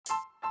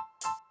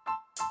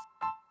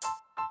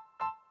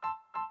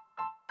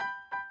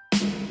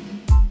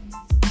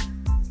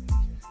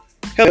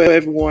Hello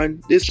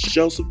everyone, this is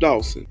Joseph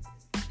Dawson,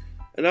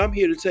 and I'm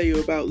here to tell you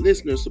about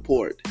listener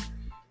support.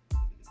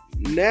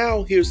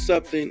 Now here's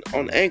something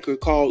on Anchor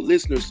called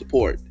listener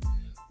support,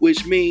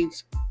 which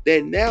means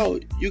that now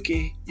you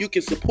can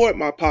support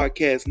my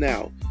podcast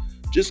now.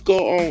 Just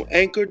go on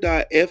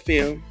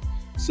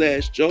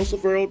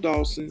anchor.fm/Joseph Earl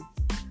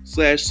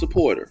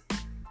Dawson/supporter.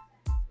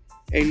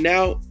 And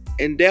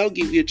they'll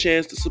give you a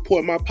chance to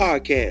support my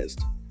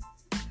podcast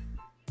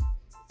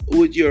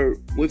with your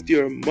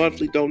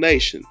monthly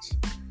donations.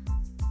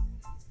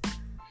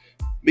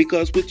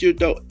 Because with your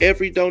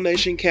every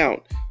donation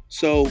count.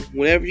 So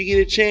whenever you get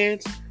a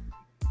chance,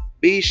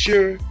 be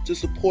sure to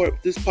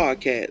support this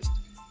podcast.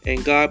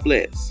 And God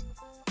bless.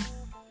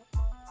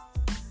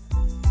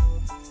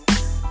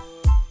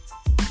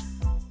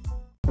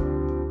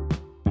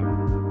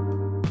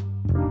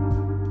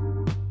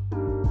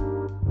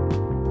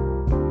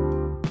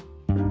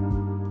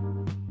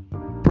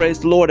 Praise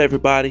the Lord,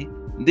 everybody.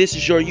 This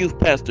is your youth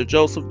pastor,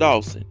 Joseph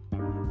Dawson,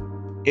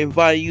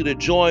 inviting you to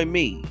join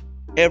me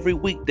every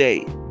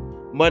weekday,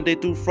 Monday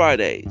through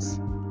Fridays,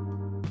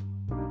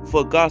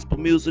 for gospel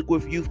music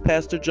with youth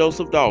pastor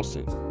Joseph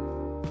Dawson.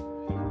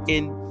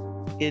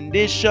 In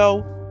this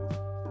show,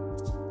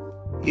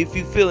 if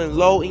you're feeling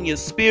low in your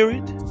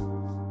spirit,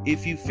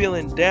 if you're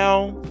feeling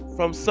down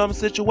from some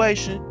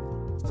situation,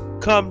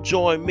 come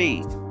join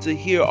me to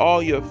hear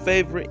all your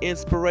favorite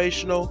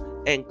inspirational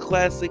and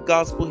classic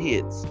gospel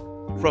hits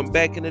from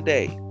back in the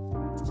day,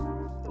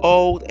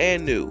 old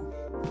and new.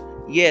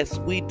 Yes,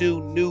 we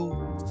do new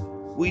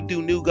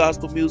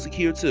gospel music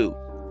here too.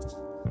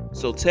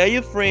 So tell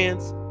your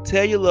friends,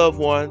 tell your loved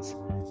ones,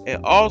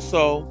 and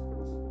also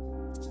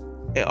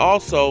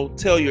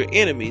tell your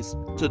enemies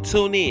to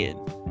tune in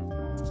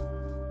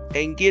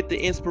and get the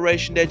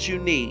inspiration that you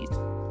need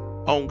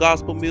on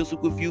gospel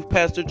music with youth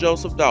pastor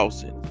Joseph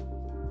Dawson.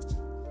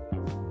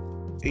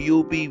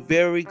 You'll be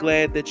very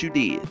glad that you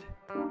did.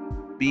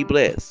 Be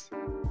blessed.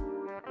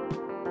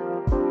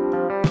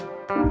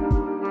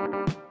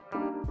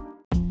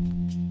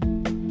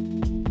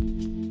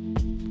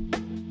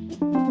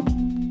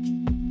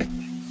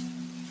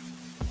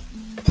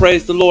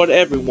 Praise the Lord,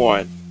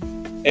 everyone,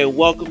 and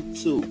welcome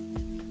to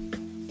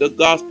the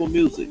gospel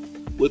music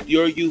with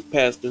your youth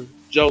pastor,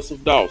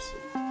 Joseph Dawson.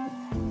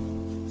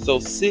 So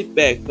sit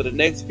back for the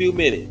next few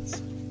minutes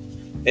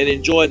and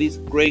enjoy these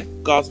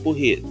great gospel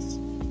hits.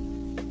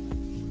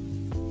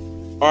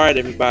 All right,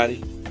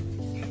 everybody,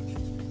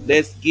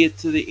 let's get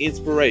to the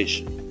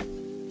inspiration.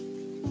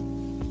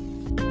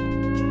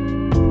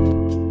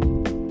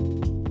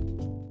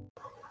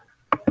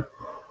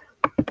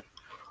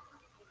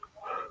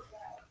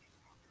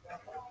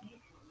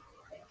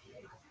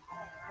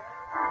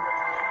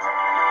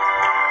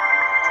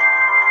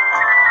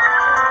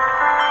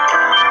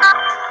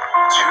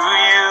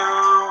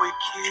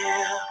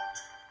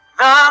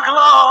 The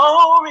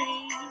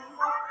glory,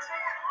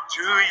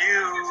 to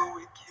you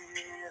we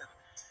give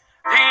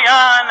the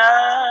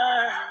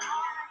honor,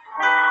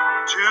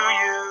 to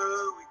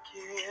you we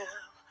give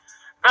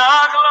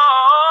the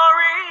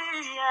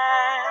glory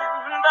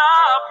and the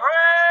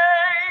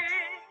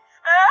praise.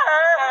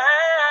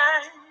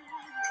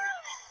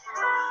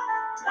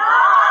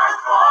 Not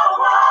for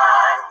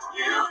what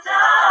you've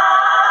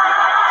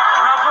done,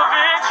 not for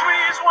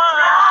victories won,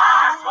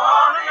 not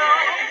for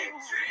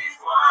victories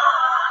won.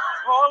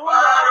 Oh, but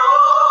oh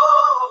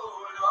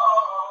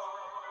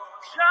Lord,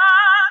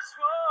 just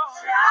for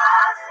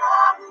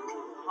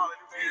who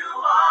you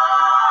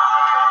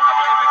are. I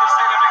believe we can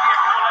say that again.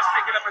 Come on, let's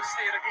take it up and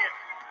say it again.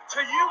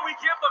 To you we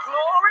give the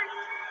glory.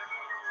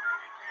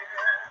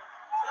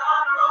 The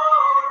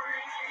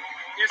glory.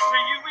 Yes, to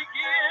you we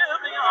give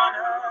the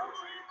honor.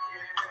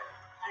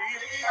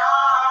 The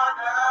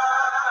honor.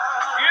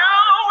 You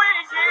we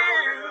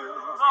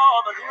give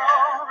all the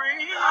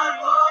glory.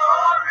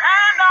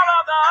 And all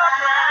of the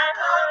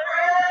praise.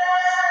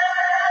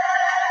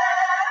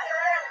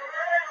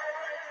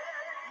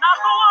 Not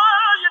for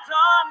what you've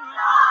done,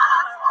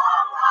 not for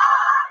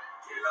what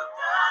you've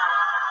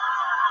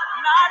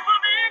done, not for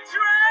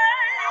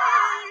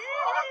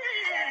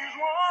victories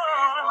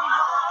won,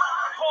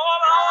 oh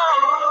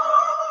Lord,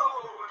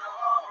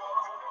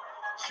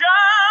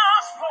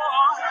 just for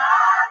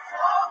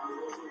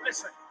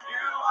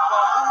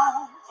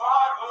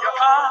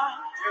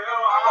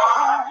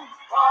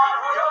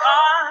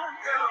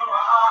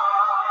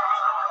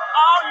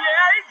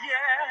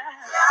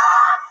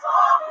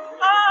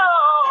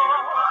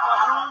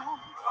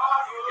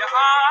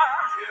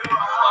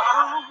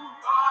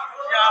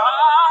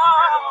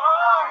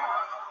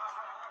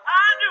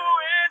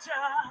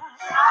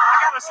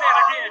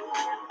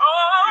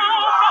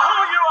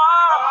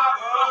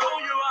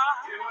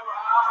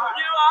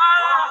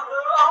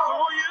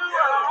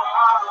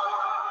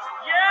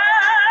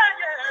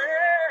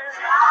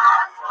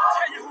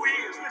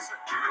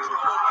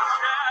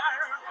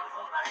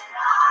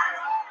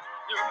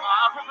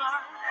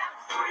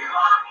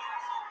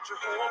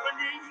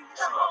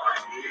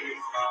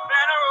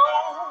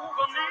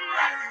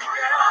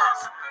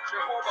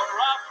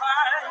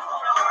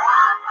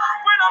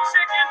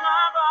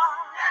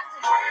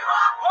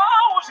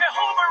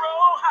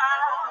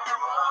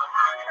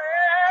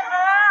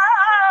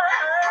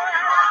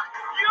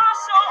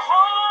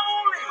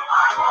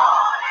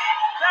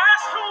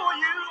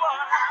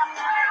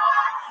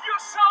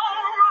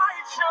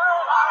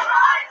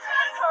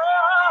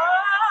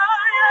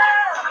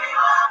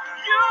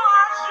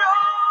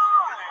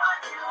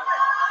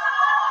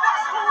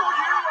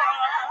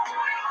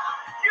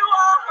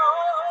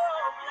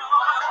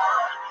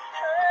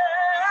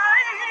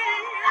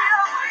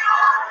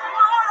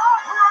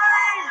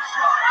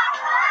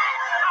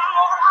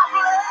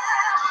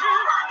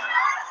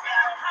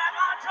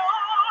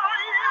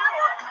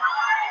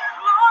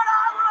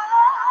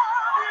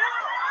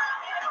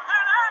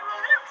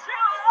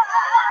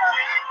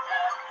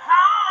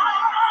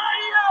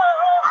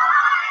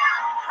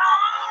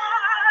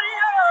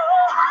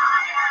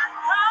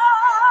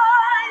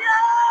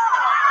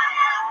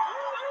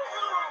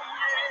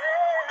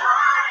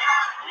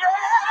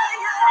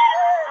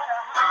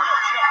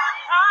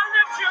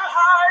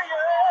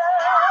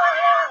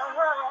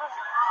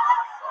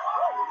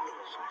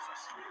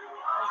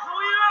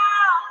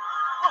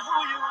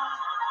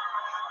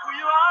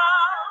you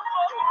are,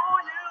 for who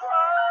you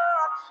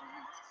are,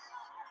 Jesus.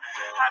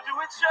 I do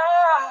it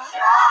just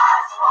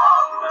for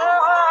who you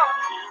are,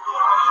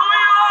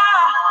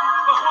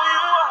 for who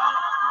you are.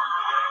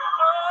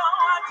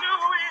 Oh, I do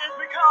it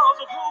because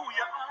of who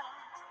you are.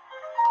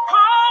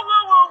 Oh,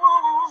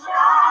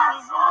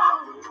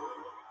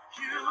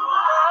 you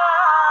are.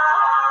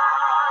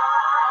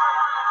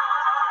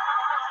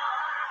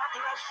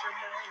 Bless your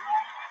name.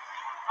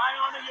 I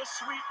honor your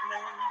sweet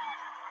name.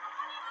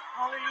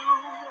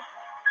 Hallelujah.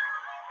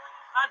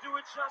 I do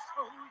it just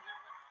for who you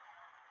are.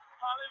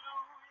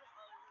 Hallelujah.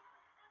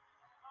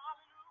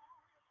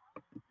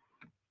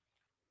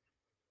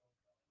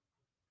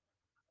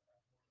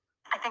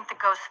 I think the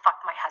ghost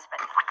fucked my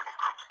husband.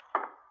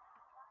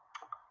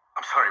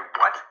 I'm sorry,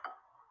 what?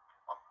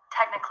 Well,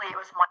 technically it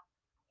was my...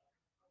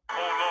 Oh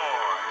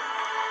Lord,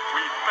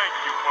 we thank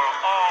you for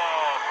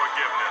all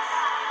forgiveness.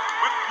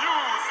 With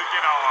music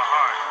in our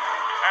hearts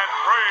and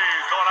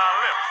praise on our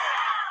lips,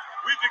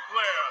 we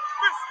declare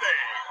this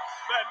day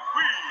that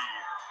we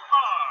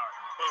are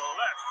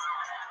blessed.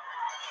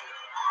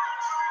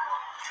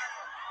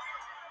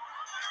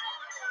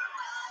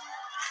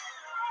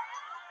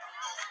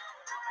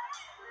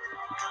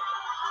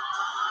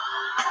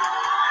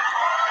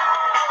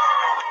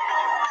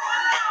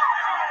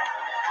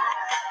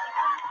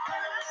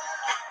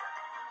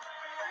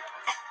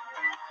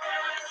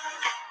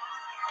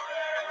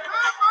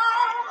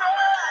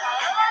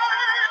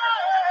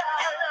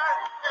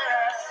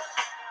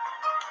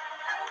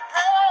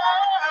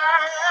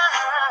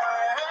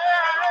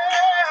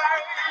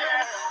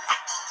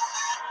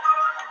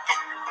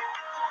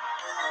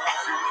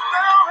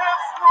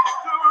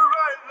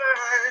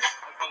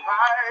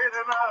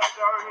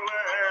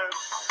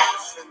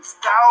 Since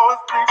thou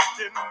hast placed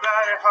in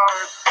thy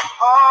heart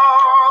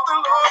all the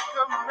Lord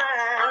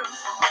commands,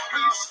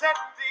 he set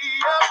thee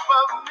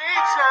above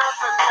nations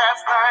and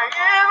cast thy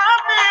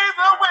enemies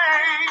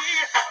away.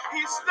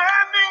 He's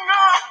standing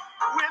up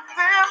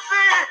within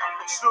thee,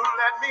 so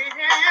let me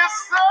hear you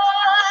say,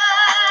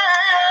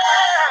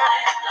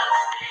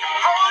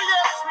 oh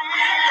yes, we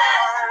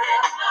are.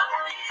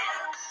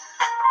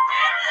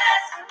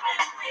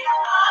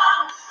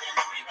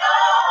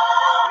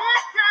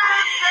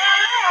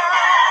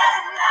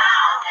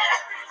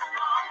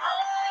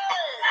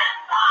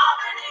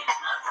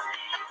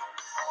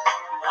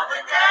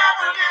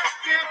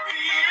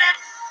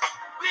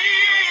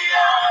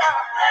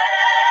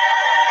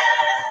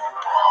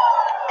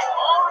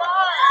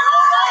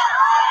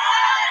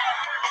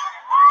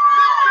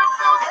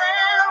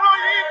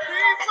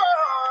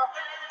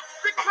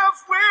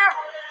 Because we're,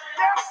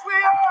 yes we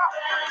are.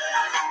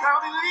 Now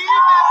believe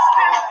this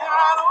in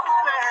God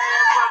only,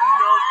 but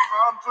no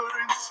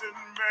confidence in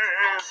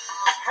man.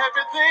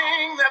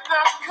 Everything that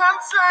does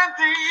concern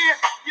thee,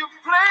 you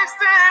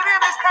placed it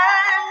in his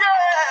hand,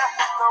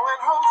 yeah. Though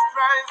an host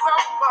rise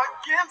up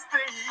against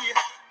thee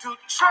to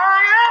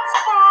triumph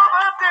for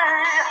the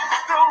day,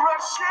 they'll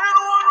rush in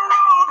one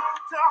road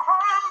to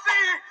harm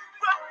thee,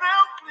 but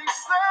they'll flee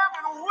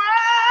seven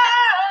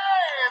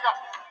ways.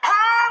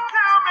 Come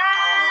down,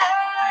 man.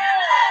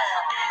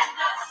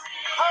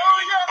 Oh,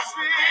 yes,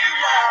 we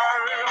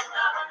are.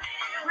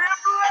 We're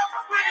blessed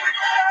when we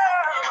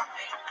come.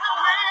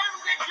 When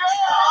we go,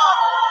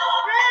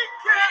 we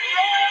can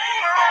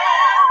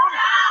down.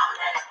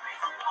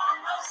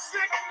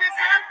 Sickness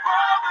and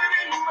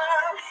poverty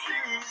must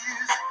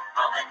cease.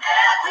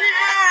 He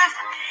is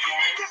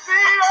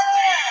defeated.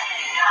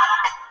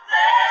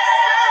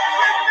 Since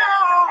we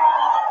know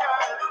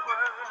God's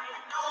word.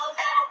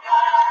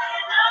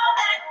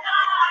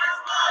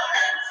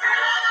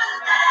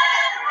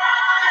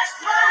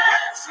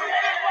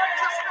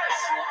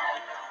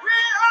 We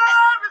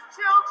are his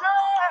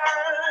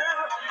children.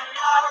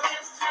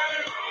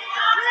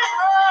 We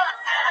must.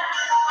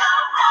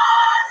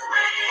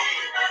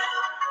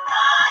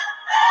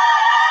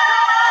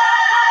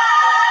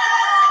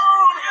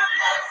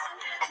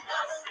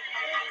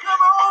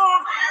 Come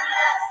on.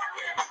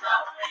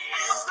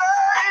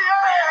 Say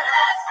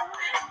yes.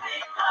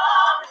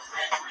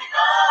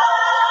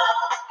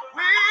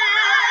 We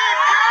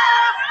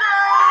cast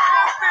down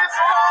every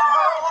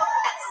stronghold.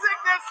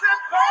 Sickness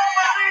and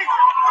poverty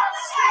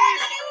must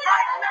cease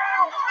right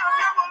now. The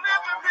devil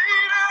is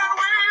defeated and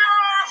we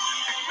are.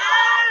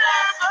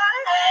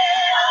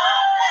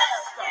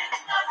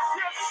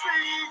 Yes, we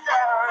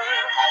are.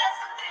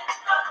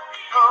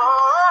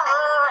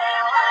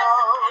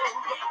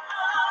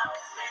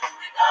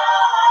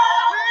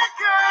 We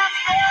cast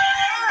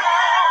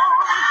down.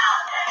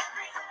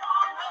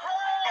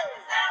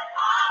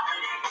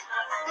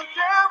 The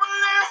devil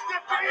is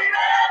defeated,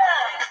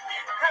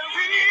 and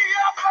we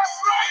are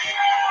blessed right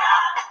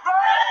now.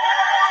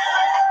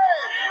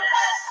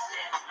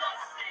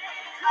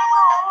 Come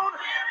on.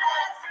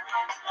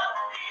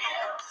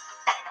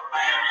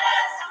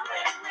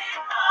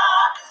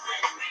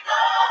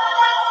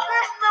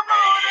 In the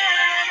morning,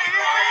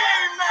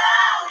 evening,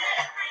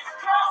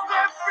 cast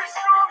every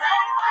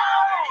stronghold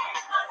down.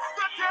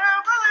 The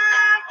devil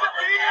is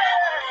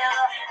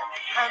defeated,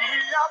 and we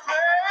are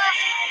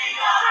blessed.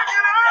 Check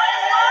it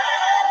out.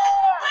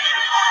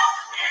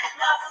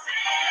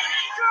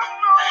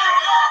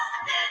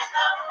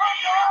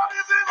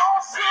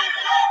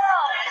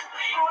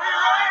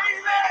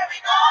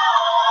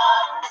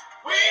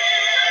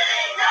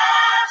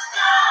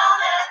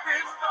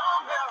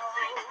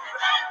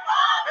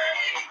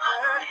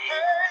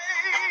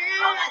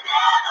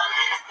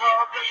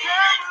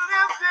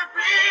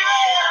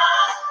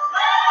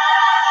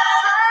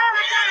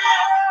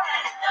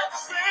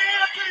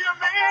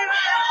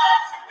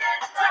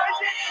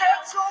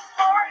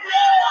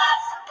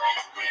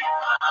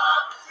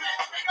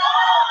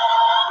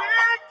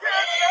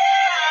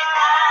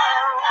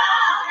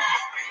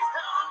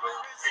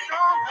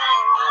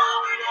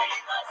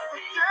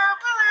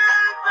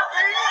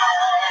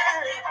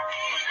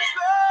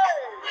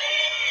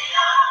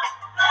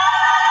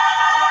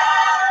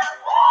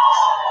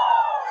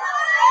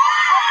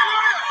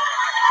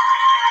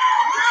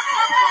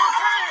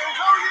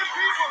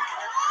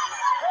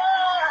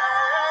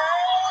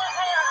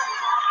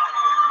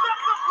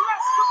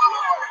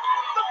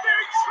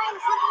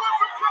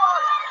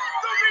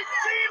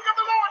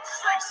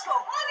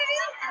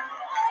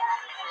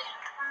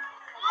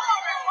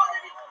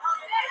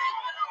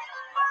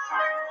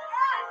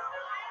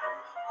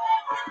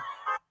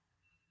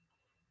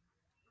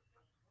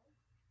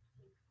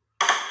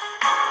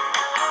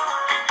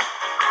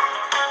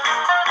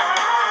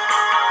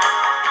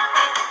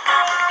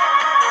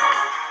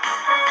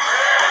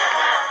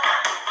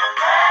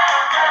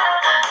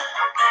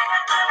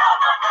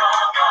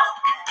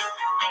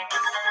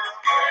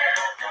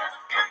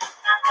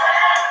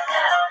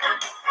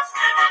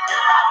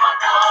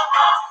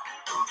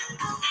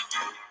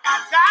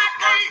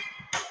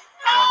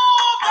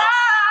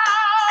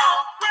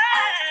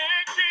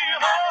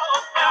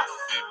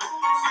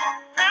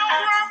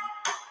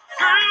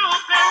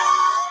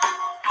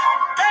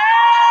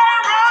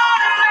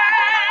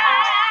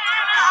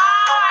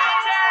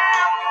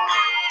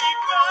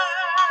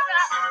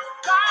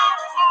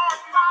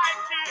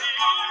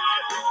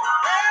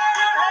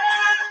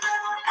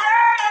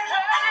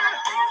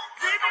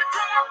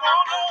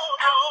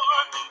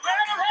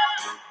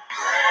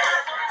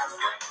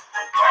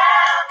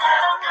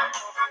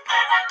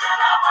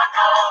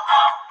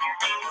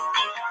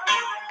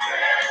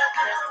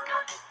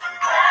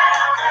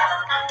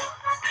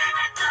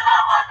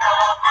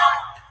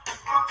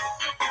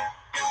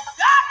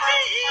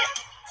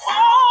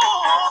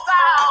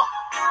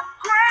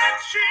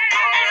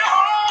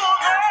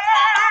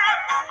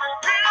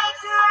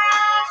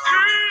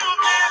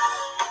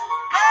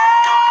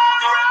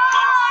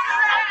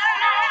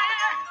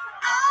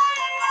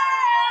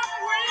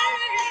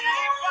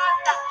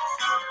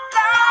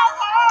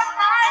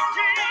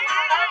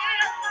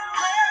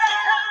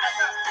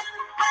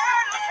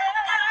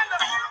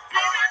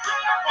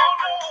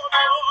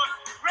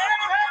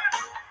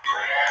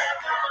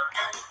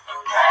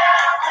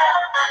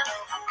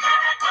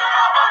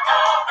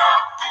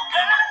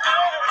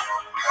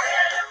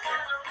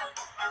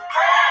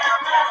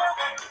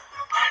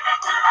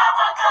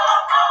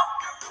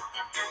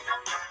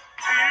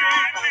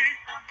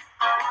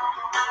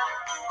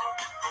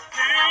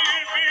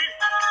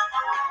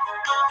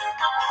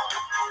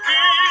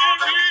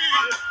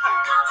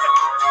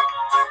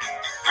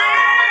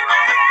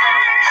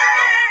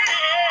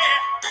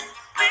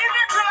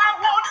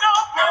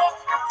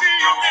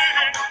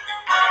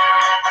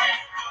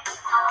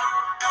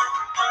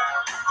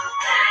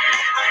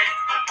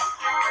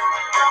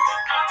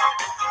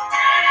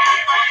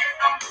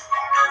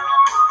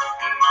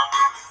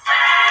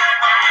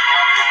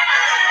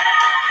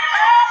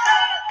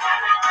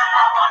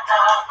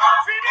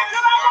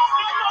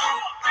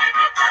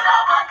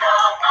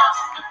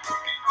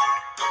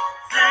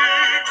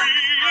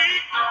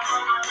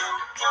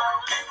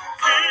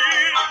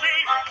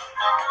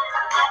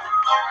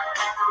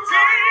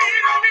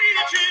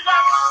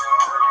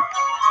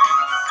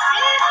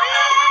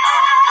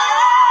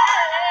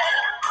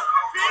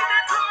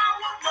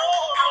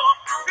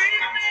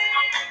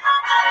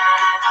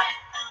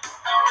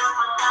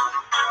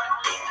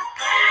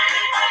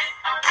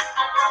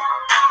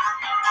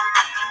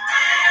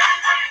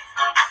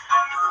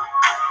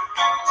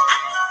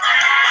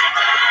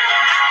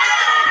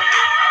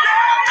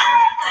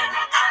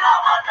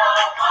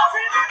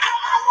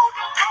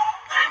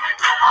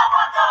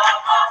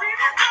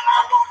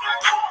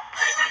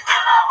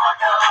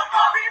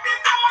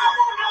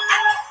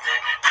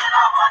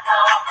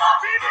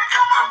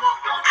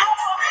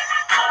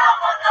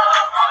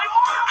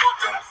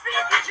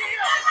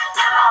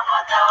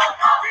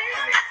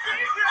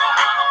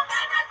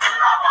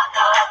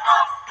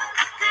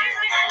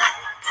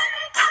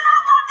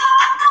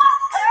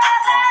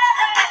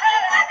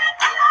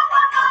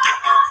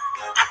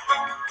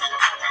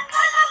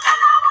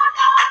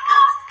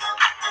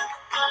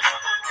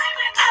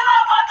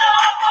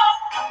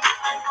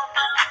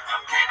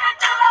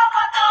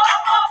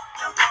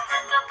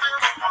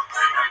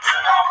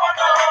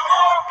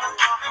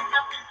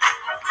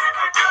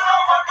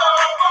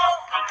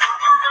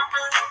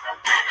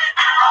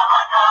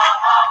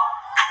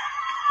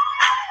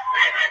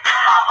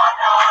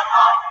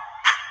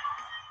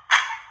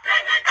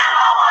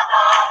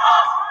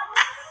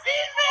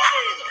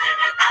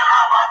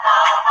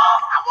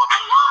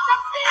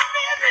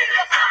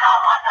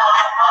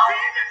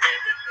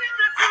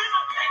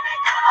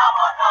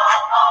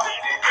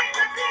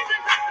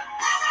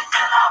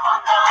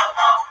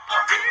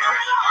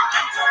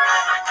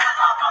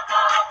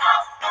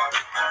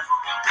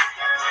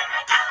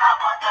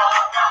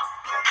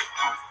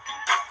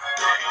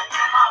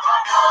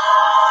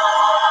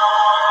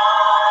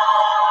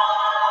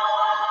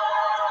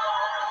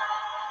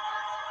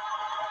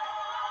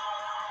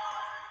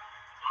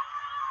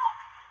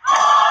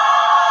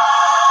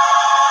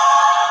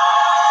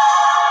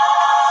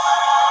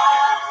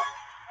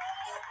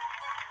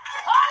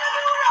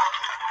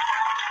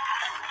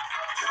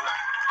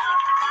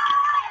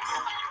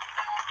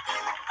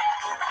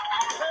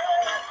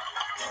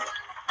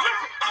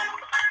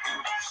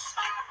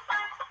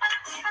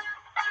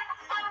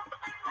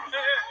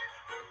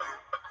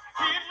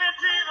 Feed me,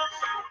 Jesus.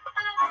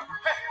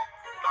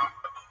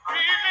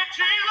 Feed me,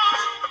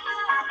 Jesus.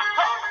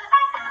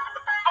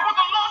 I want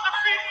the Lord to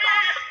feed me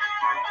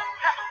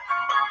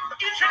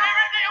each and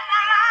every day of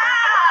my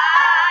life.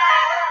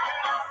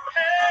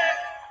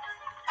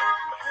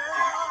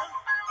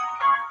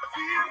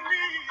 Feed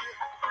me.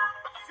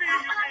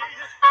 Feed me.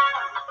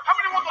 How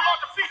many want the Lord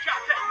to feed you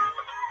out there?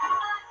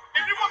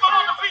 If you want the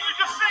Lord to feed you,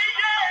 just say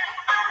yeah.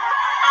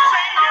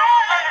 Say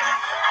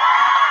yeah.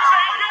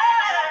 Say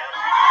yeah.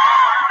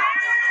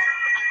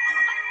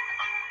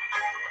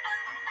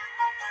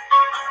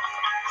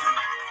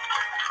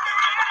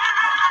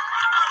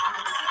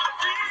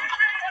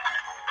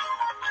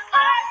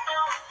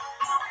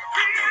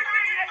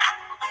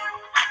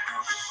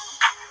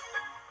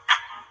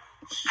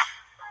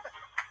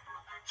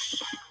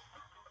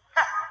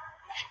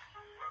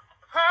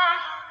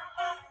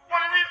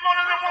 One of these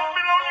mornings it won't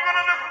be long. You're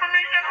gonna listen to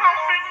me and I'll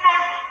sing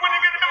good. When you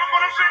get here, we're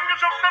gonna sing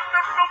this up.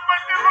 There's no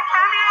fight in the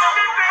early of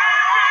the day.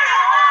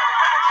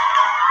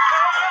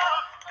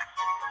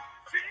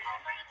 Feed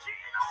me,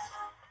 Jesus.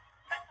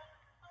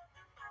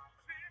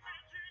 Feed me,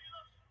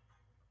 Jesus.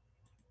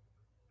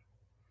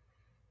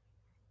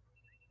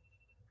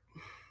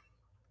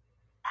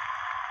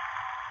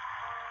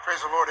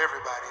 Praise the Lord,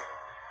 everybody.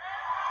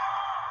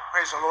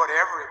 Praise the Lord,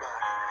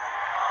 everybody.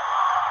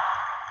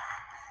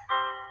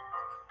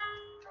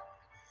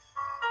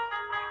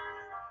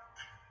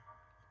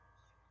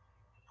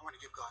 I want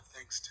to give God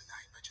thanks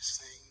tonight by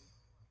just saying,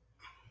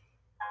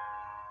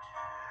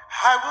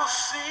 I will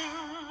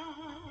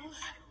sing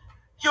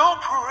your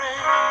praise,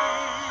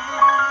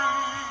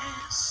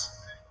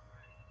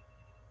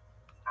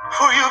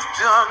 for you've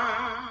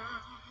done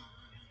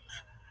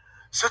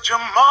such a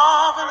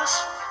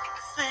marvelous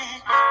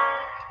thing.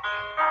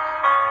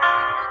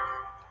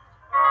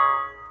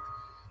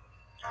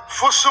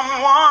 For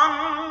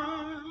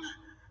someone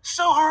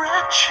so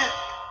wretched,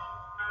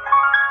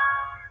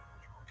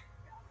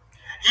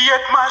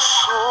 yet my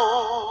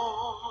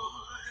soul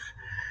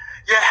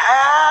you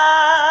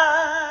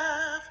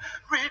have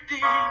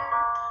redeemed.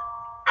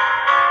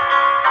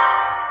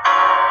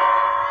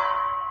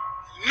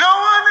 No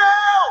one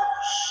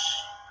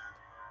else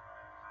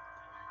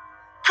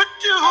could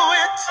do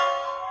it.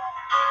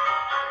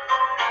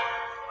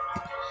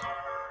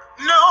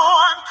 No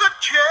one could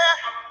care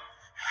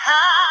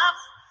half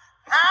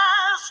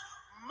as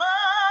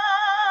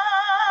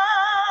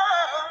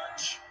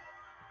much.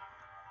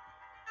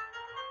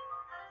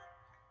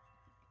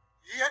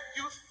 Yet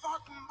you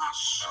thought my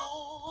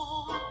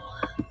soul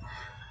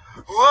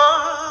was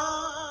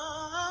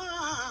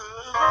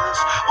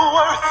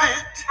worth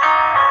it.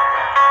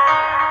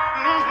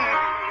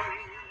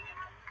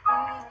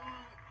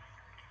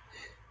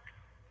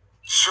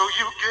 So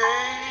you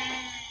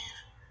gave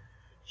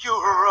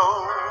your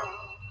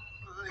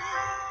only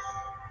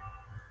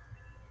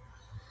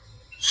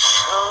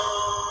son.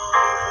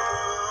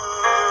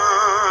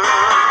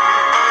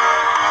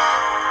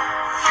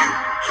 You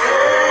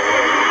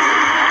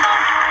gave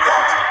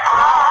that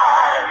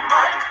I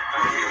might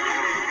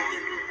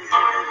live.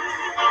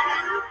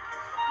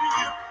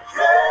 You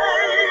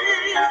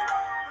gave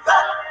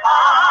that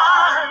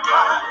I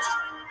might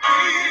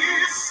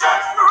be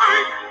set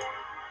free.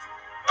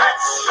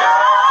 Let's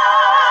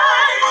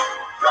shine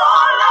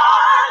your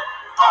light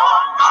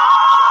on mine.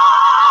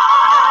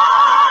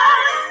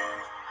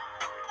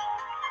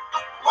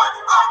 What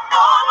a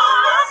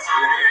marvelous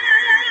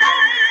thing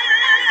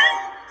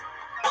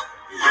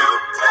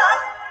you've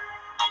done.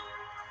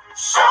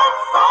 Some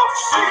folks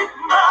see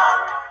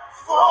my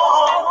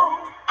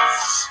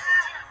faults.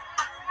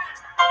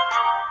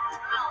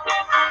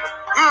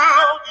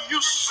 Lord,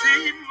 you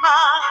see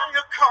my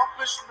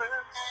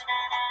accomplishments.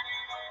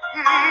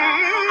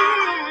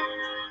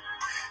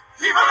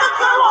 Even the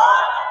good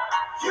one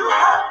you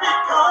have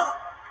begun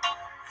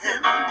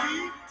in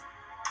me.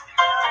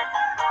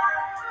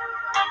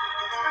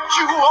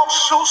 You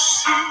also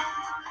see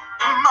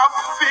my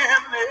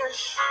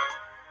finish.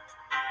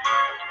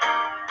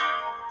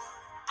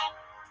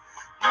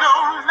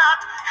 No, not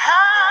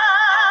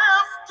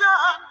half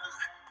done.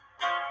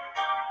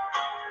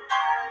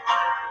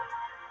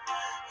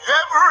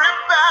 Every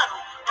battle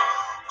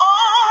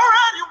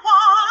already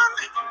won.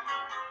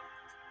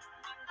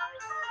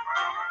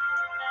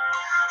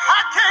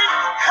 I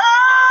can't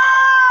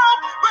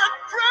help but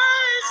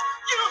praise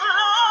you,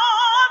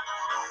 Lord,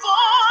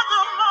 for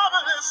the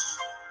marvelous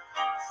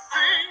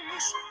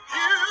things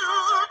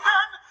you've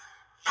done.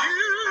 You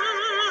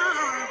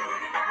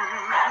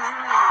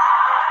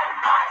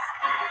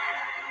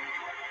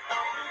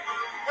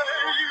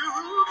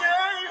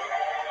gave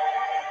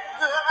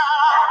that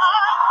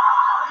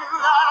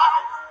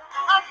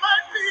I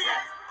might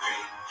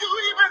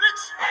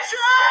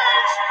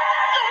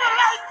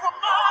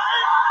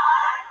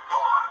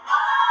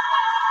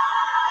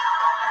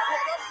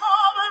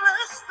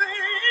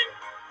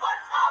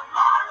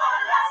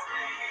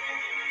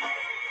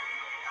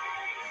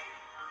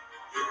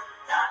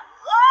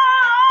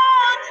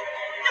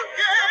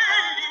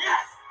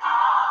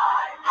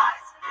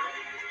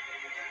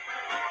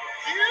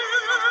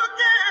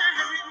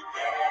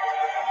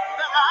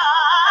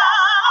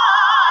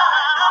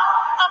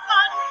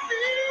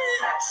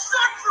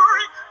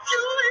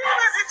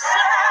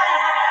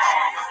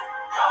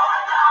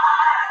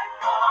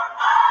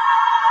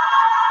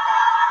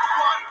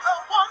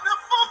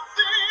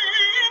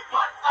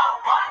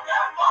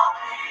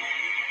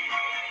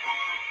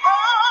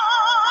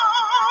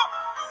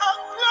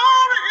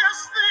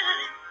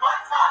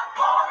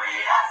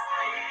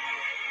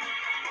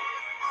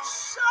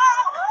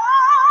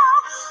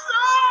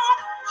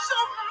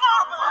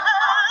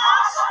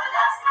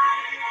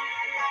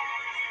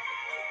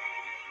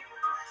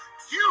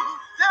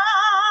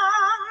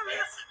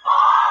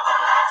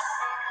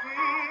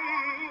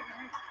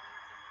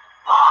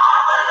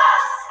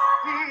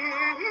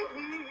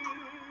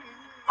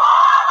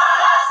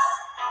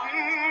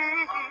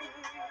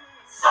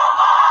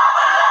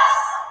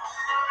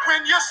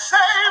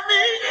saved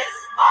me.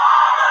 It's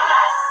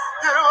marvelous.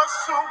 It was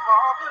so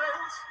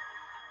marvelous.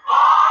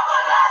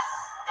 Marvelous.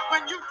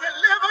 When you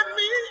delivered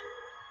me.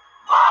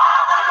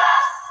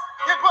 Marvelous.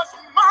 It was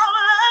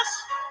marvelous.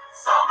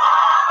 So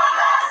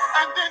marvelous.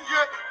 And then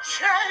you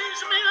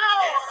changed me,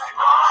 Lord. It's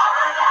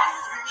marvelous.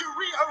 You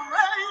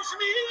rearranged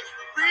me.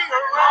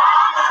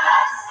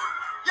 Marvelous.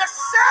 You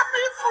set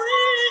me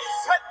free.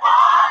 Set me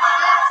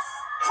marvelous.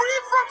 Free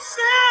from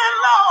sin,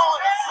 Lord.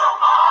 It's so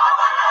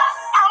marvelous.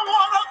 I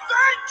want to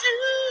thank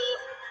you.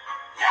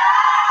 Yeah.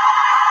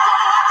 For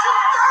what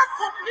you've done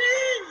for me.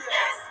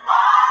 It's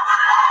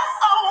marvelous.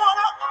 I want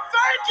to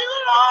thank you,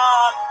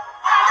 Lord.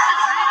 Thank you,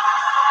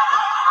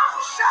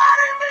 Jesus.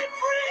 Setting me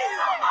free.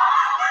 So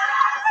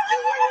marvelous.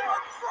 You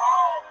even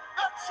broke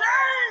the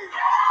chain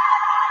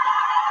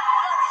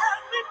that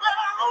had me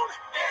bound.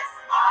 It's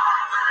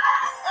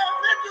marvelous. And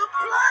then you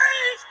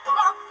placed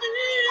my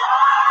feet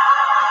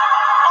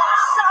on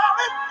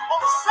solid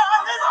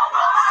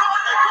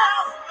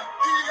ground.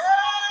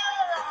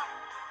 Yeah.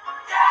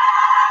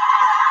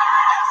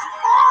 It's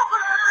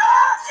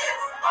marvelous.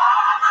 It's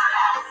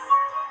marvelous.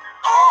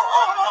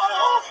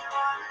 Oh.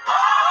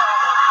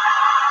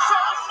 So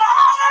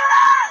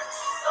marvelous.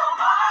 So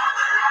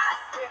marvelous.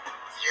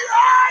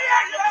 Yeah.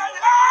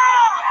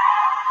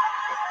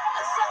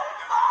 It's so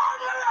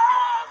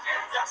marvelous.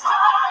 Yes,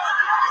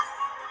 marvelous.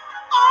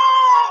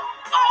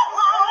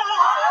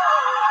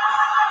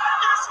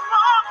 It's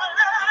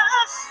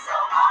marvelous. So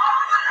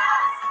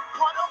marvelous.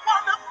 What a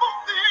wonderful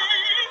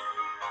thing.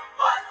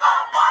 What a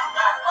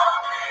wonderful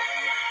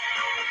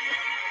thing.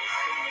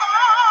 A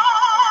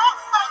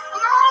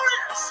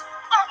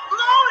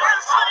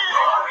glorious thing.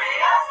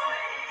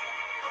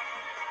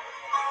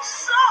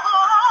 So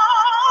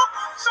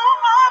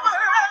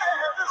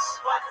marvelous.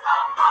 What a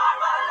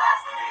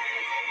marvelous thing.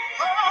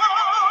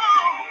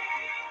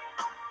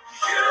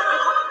 You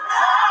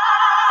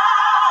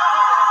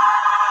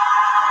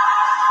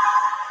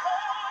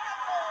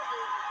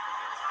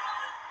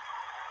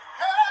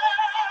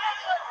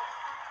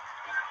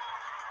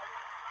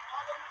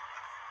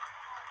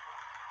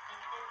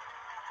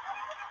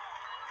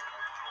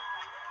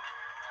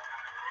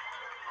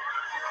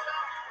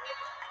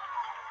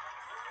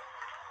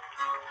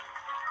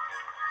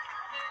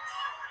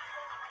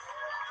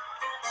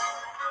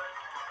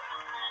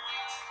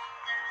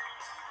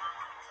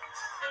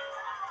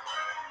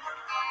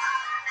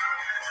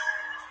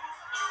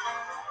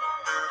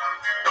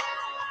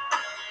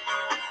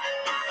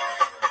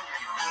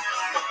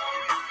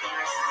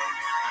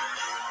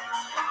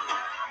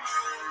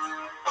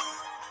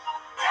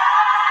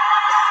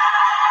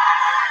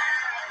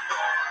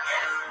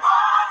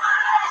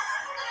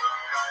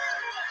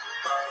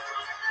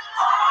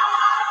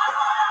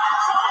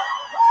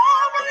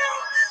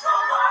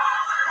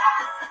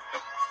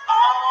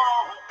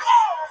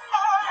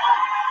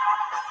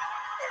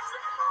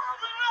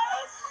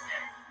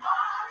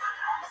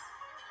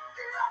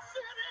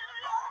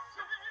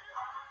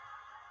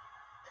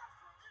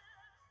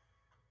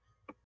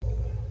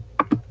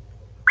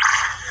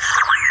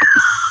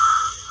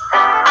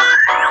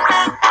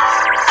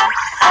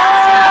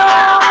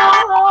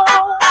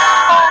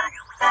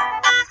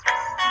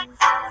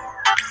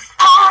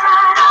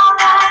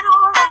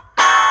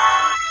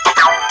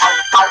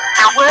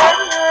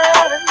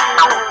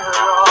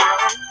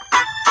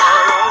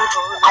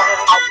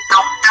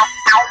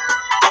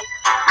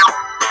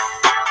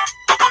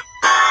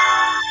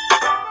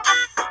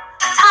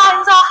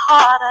Times are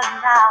harder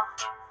now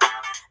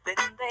than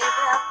they've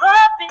ever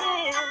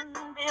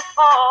been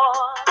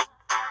before.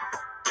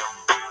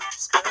 Don't be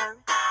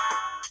discouraged.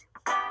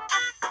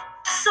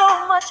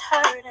 So much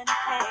hurt and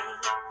pain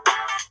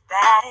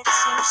that it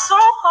seems so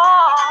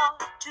hard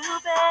to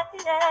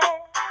bear.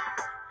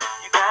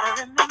 You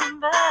gotta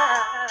remember,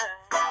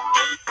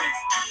 faith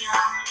is the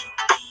only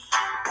thing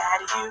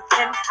that you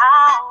can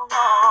count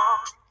on.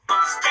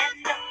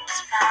 Stand up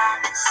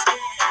strong and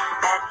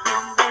stand that you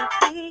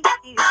may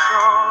be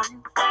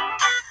strong.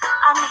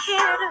 I'm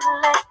here to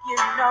let you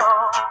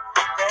know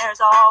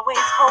there's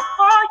always hope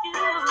for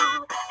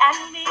you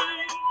and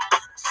me.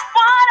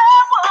 Despite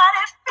of what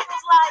it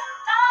feels like,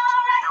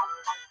 alright,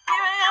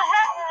 keeping your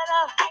head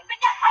up,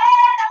 keeping your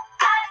head up.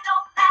 I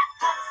know that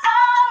it's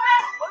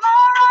alright. Well,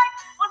 alright,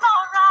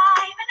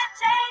 even the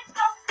change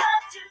don't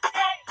come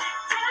today,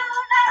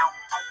 tonight.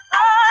 Oh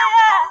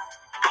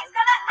yeah, He's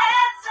gonna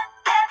answer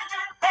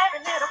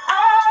every little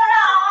hold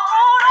on,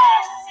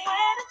 wait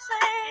and see.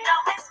 You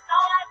know it's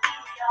gonna be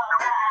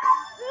alright.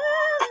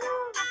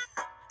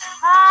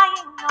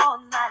 Crying all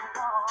night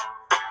long,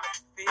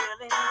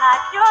 feeling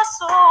like you're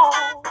so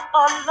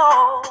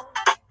alone.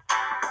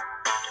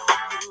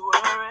 Don't you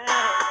worry,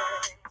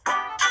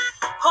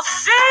 'cause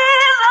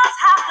seasons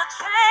have to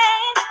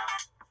change.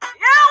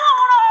 You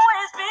won't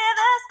always be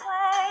this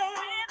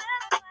way.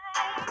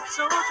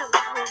 So just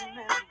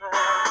remember,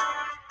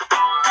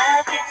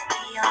 love is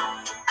the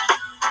only key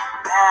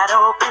that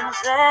opens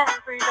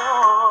every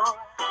door.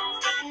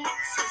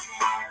 This is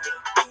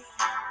everything,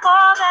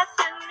 all that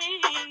you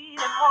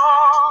need and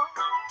more.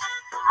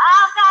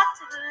 I've got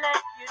to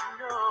let you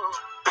know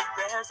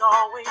there's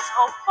always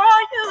hope for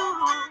you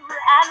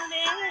and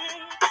me.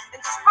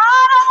 In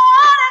spite of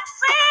what it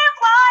seems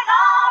like,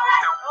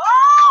 alright.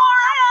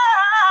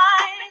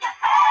 Keep your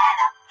head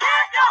up,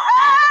 keep your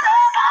head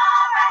up,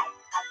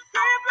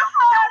 keep your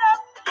head up.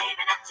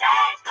 Believing a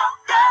change gon'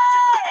 come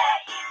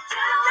today,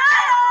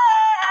 tonight.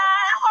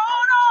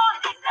 Hold on,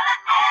 he's gonna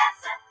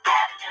answer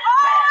every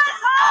little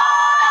prayer.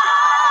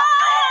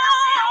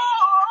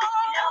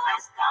 You know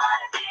it's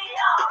gonna be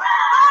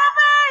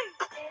alright.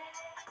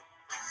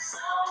 So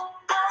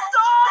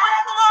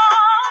much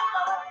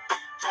more.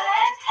 Joy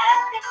and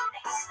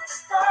happiness and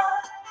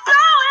stuff.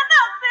 Growing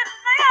up in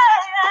the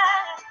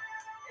air.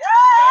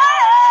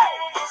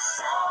 Yeah.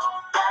 So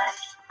much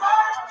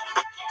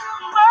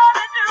more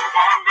than you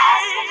can be.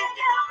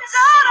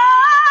 Shout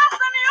out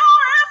and you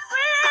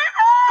receive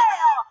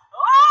it.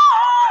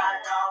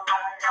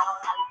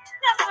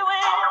 Yes, we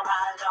will.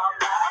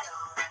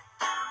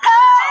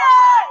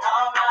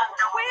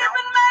 We've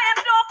been made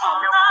to for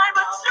night,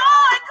 but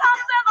joy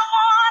comes in the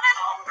morning.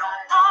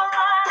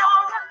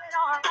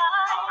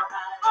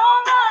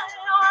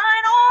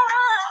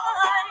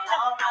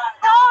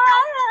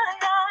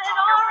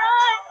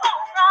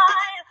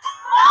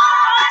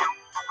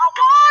 I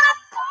wanna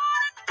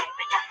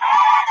keeping your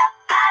head up.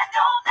 I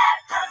know that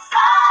it's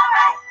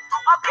alright.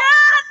 I'll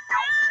get it.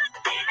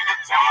 Even a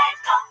change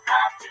gon'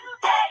 come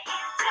today,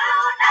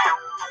 tonight.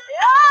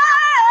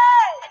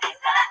 Yeah. And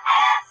he's gonna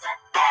answer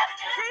every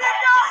little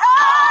prayer. Keep your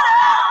head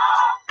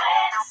up.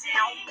 Wait and see.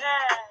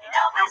 You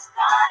know it's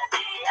gonna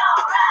be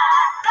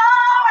alright.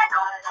 Alright.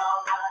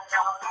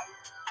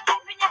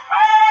 Keeping your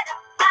head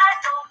up. I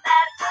know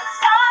that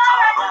it's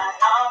alright.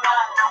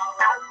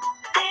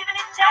 Even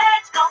a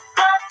change gon'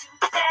 come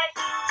today,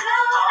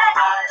 tonight.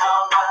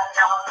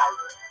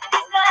 And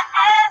he's gonna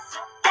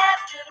answer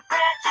every little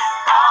prayer.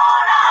 Just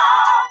hold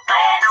on,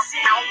 wait and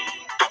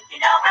see. You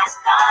know it's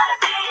gonna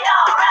be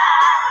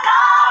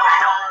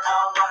alright.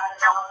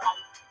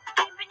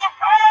 Keeping your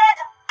head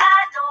up, I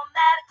know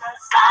that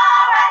it's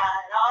alright.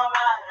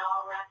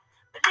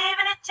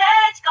 Believing a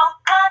change gon'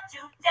 come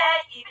today,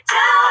 even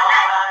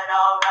tonight.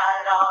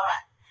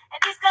 Alright.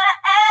 And he's gonna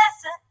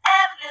answer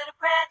every little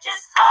prayer.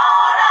 Just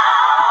hold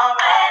on,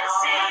 wait and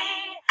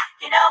see.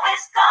 You know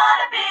it's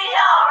gonna be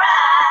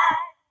alright.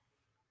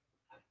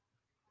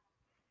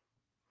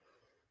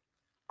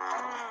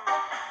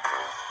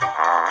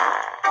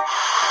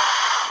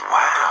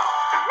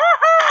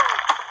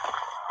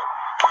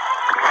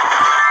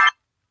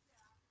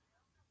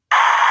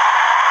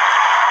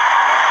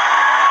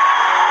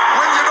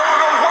 When you don't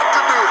know what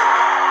to do,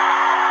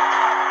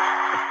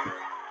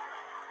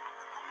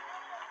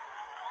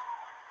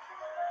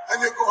 and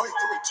you're going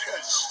through a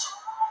test,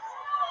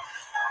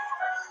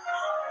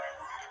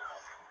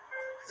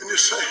 and you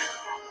say,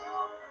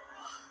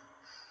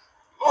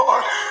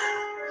 Lord,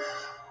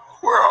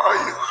 where are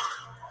you?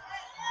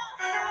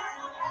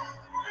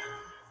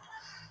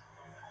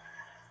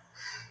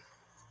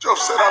 Job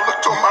said, I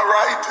looked on my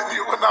right and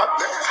you were not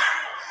there.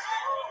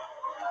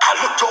 I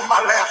looked on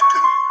my left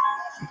and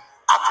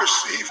I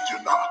perceived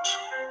you not.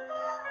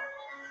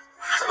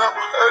 And I'm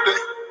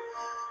hurting.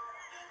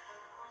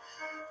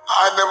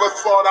 I never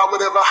thought I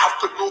would ever have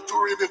to go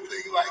through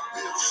anything like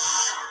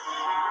this.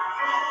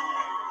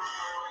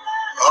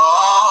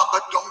 Oh,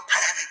 but don't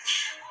panic.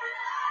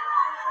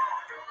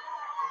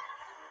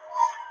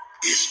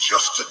 It's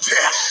just a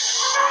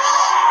test.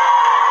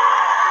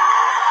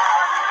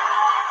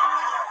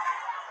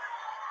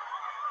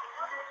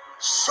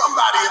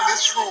 Somebody in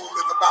this room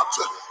is about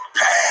to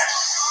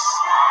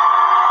pass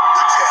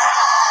the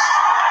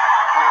test.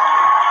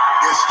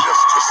 It's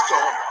just a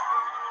storm.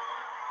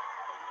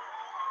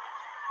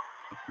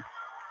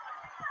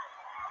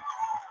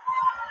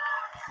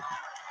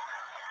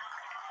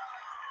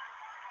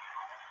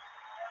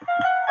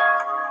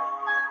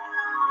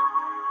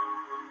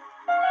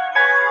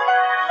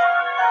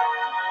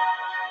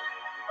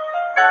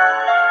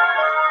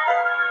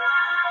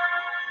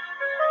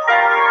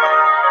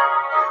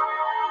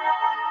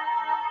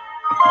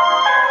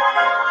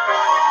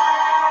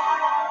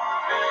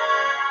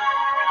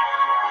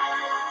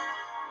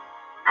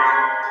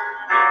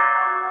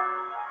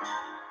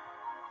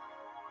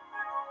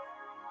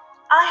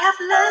 I have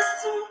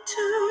listened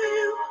to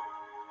you.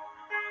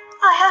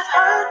 I have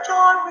heard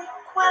your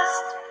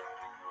request.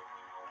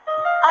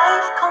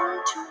 I've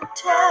come to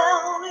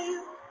tell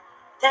you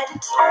that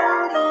it's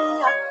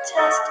only a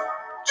test.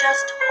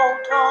 Just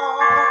hold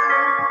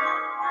on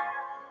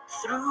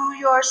through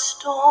your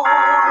storm.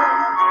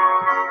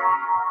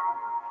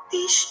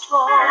 Be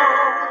strong.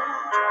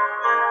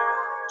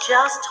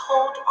 Just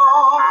hold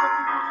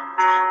on.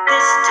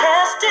 This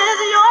test is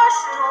your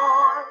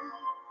storm,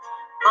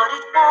 but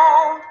it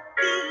won't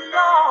be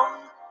long.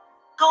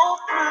 Go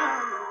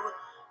through.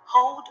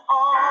 Hold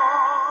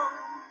on.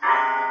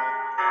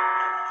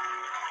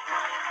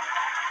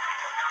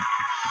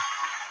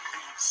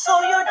 So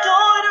your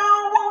daughter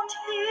won't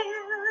hear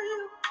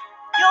you.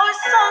 Your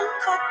son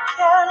could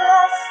care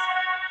less.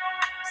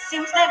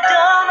 Seems they've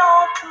done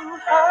all to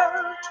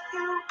hurt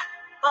you,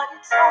 but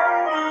it's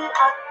only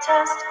a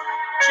test.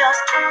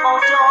 Just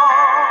hold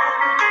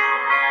on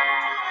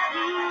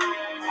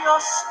through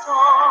your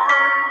storm.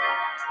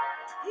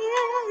 Be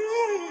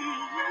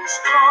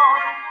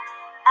strong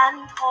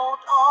and hold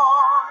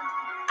on.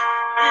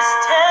 This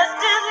test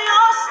is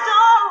your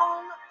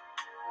stone,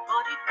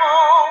 but it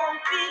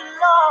won't be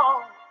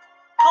long.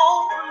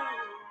 Go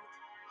through,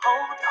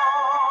 hold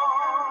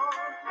on.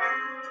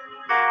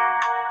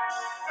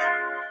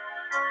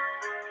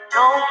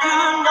 Don't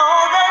you know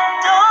that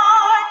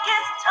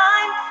darkest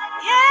time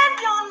in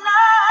your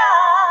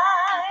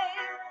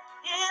life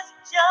is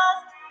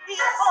just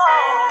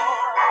before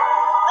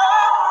the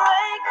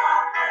break?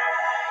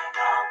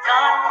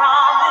 God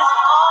promised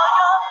all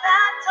your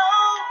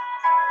battles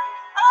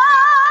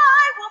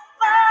I will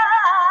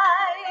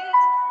fight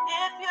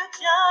if you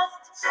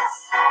just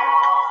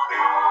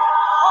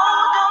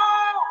hold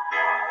on,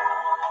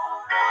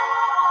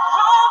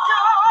 hold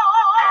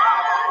on,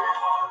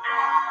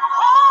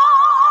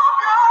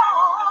 hold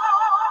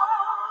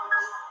on.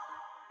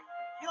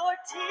 Your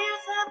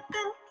tears have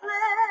been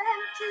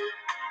plenty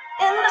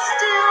in the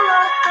still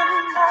of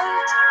the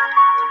night.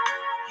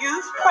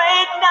 You've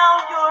prayed, now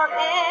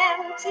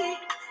you're empty,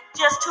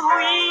 just too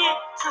weak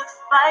to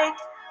fight.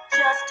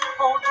 Just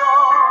hold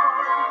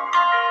on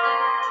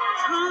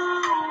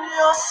through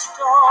your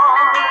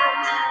storm.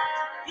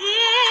 Be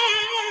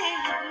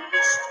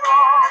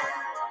strong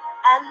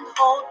and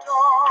hold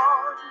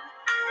on.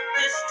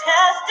 This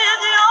test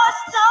is your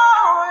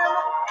storm,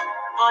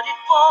 but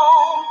it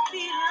won't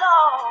be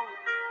long.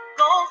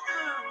 Go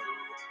through,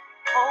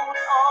 hold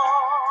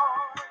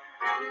on.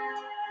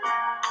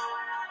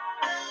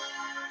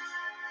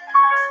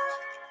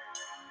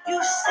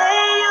 You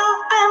say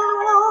you've been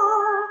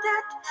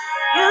wounded,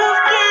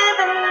 you've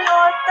given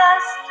your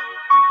best,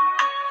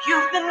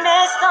 you've been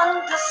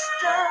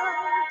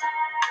misunderstood,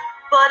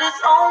 but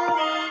it's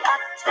only a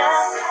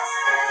test.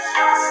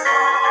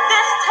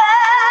 This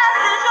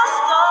test is your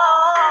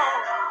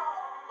storm,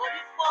 but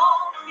it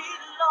won't be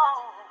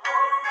long.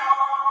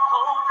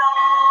 Hold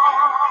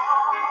on.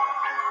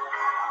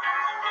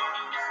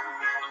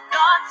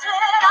 God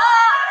said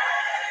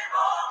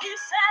He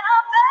said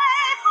I'm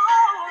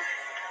able,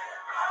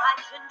 I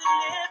can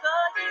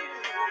deliver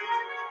you.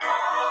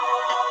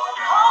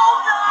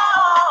 Hold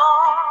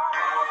on.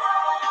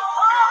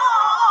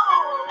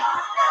 Hold on.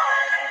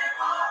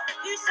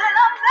 He said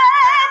I'm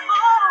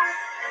able,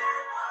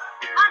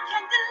 I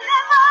can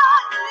deliver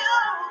you.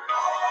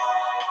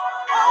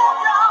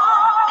 Hold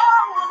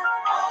on.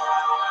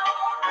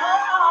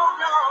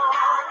 Hold on.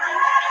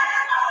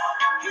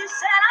 He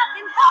said I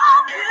can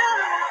help you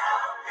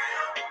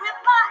with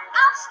my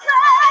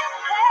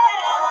outstretched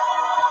hand.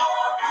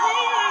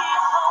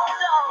 Please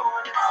hold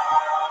on.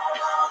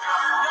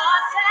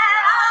 God said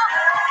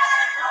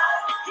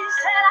He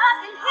said I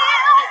can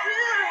heal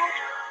you.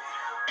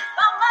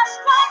 By my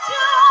stripes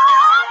you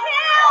are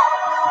healed.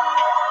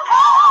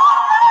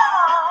 Hold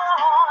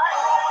on.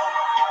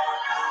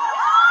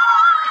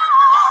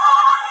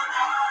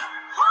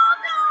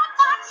 Hold on,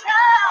 my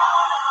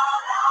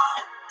child.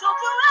 Don't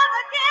you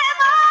ever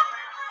give up.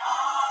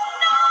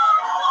 No,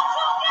 don't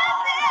you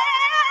give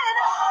in.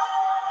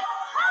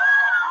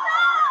 Hold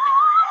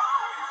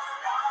on.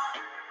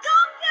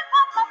 Don't give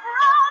up, my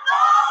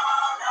brother.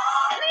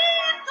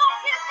 Please don't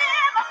give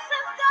in, my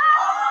sister.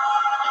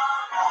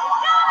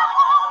 Gotta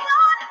hold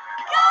on.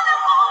 Gotta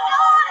hold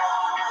on.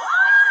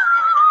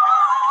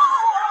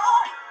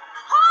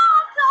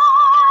 Hold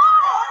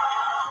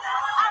on.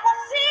 I will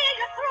see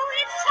you through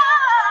each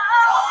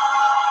trial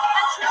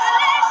and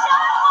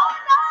tribulation.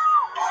 Hold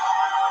on.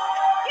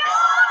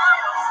 God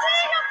will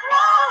see you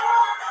through.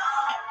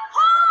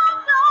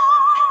 Hold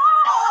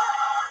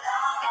on.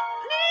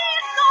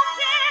 Please don't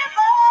give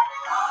up.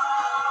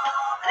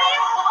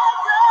 Please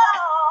hold on.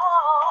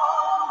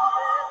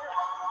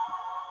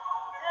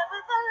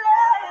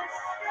 Nevertheless,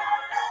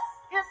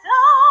 it's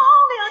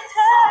only a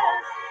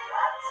test.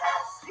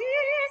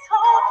 Please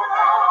hold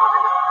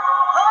on.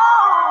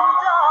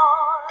 Hold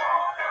on.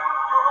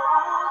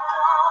 Hold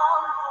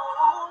on.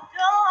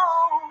 Hold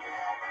on.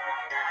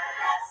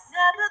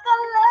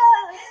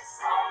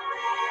 Nevertheless,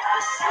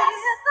 you see,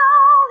 it's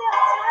only a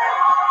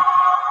test.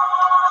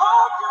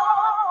 Hold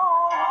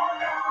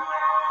on.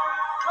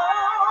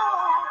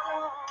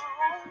 Hold on.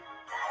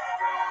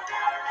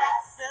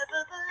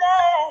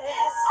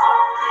 Nevertheless,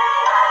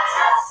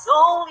 it's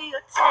only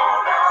a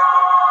test.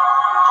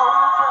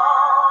 Hold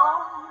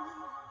on.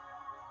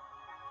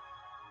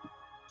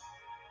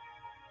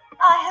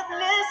 I have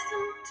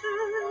listened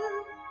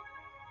to,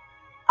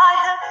 I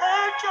have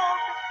heard your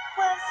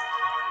request.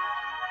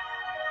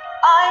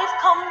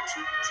 I've come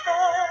to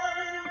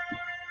tell you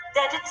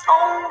that it's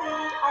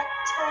only a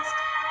test.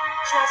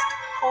 Just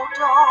hold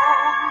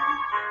on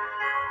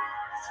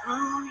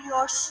through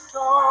your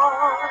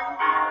storm.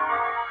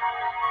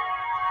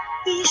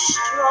 Be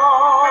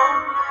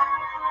strong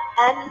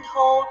and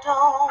hold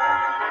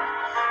on.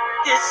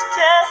 This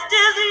test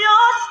is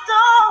your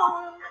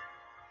stone,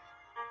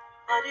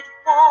 but it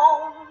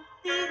won't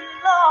be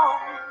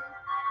long.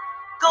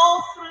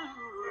 Go through,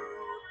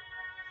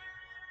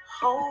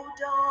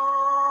 hold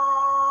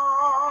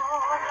on.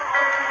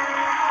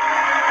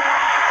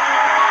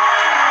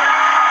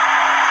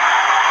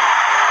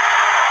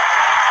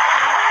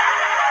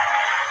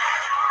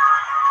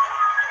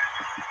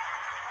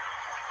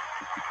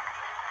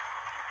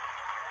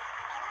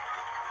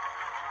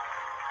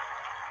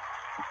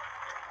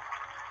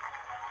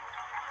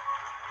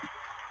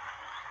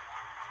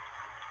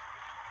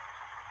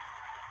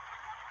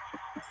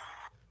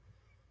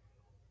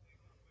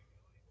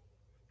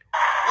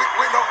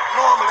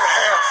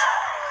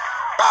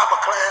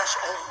 Bible class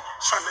on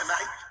Sunday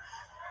night,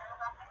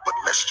 but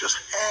let's just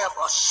have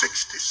a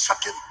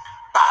 60-second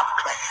Bible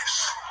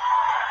class.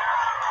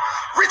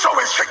 Reach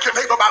over and shake your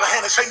neighbor by the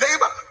hand and say,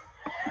 neighbor,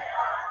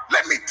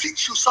 let me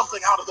teach you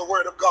something out of the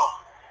Word of God.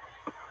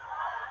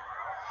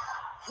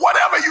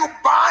 Whatever you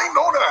bind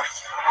on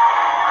earth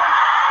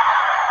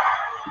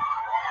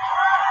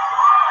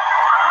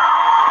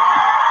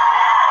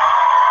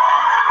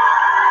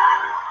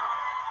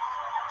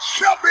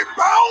shall be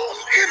bound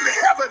in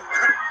heaven.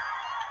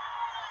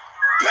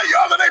 Tell your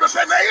other neighbor,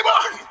 say, neighbor,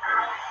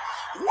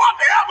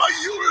 whatever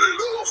you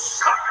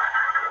loose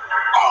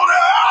on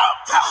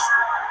earth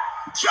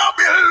shall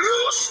be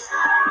loose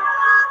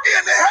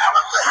in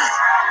heaven.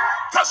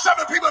 Touch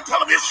 7 people and tell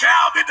them it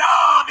shall be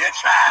done. It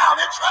shall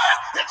be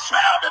done. It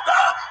shall be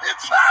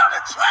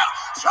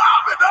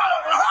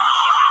done.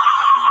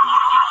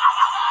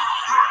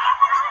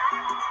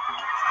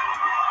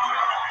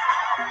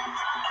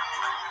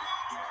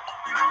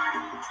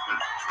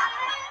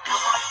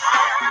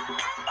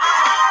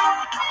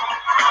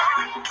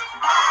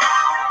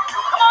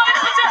 Come on and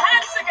put your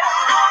hands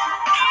together.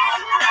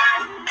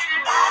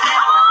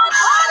 Come on,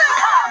 party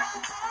house.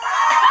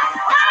 Let's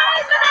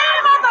praise the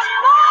name of the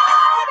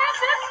Lord in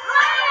this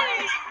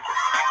place.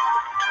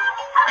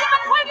 Have you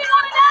been waiting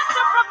on an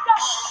answer from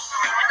God?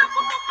 In the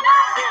book of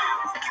Matthew,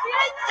 the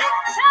 18th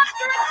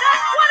chapter, it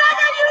says,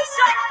 whatever you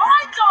shall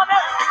bind on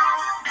earth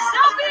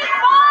shall be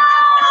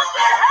bound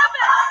in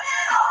heaven.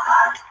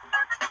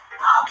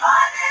 I'll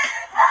bind it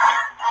in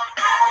heaven.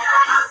 And you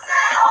loose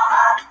it on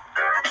earth.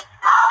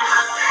 I'll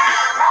loose it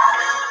in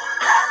heaven.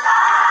 Let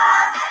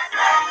lies be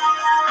made.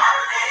 I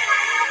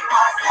believe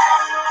what's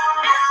said.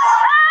 It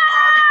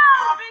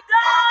shall be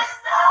done.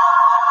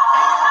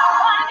 I'll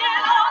bind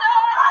it on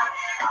earth.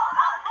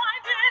 I'll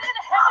bind it in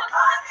heaven.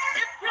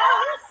 If you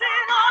loose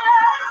it on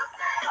earth,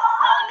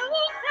 I'll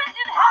loose it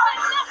in heaven.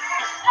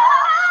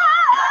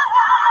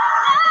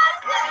 Let's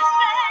get his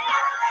name.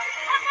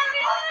 I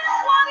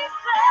believe what he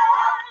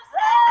says.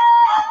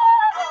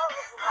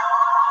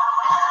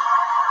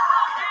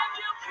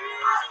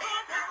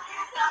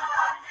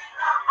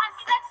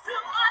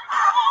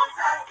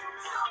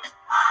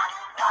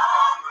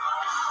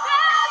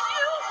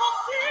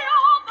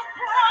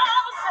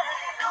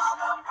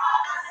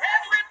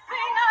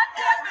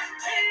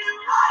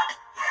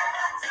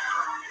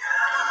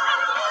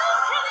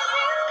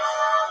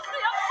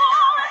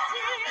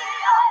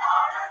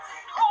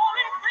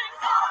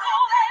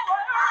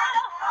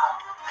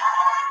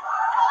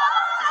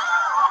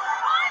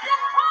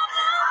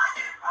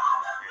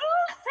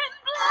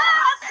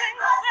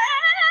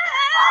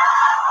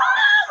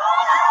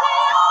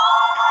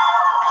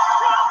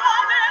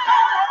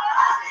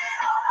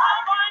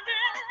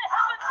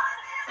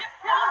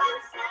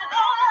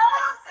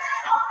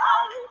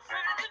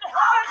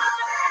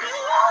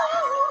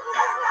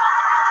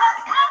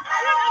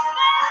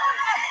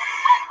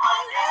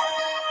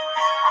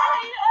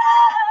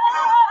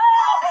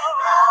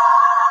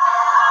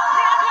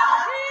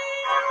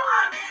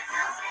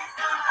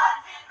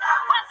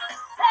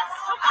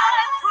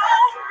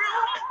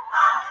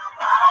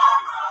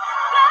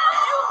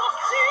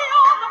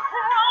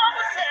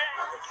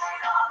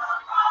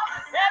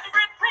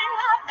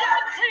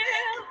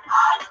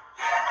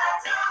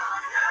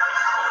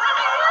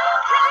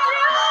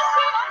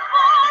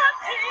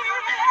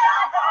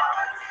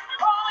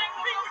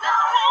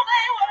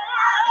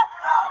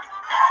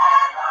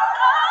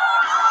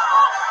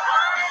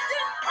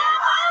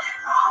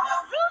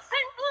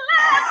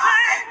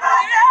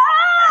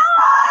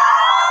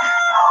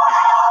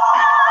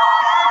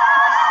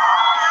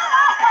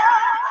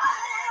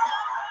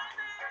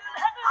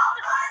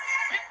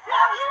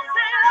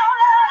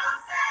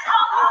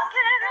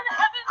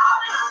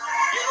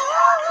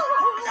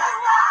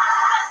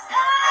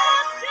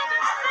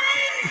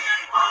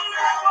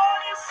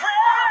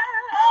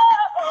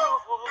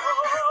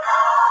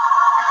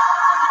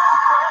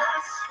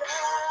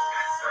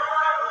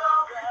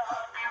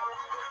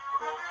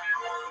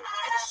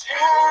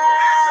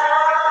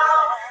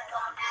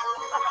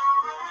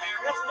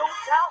 There's no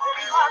doubt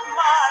in my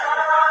mind.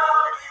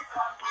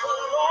 The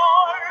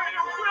Lord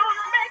will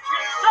make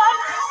it done.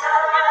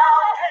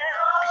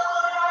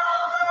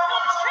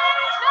 He'll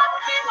change that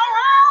thing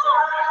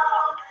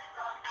around.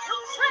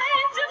 He'll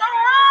change it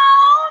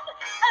around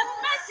and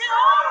make it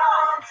all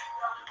right.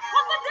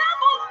 What the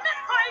devil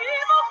meant for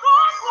evil,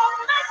 God will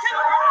make it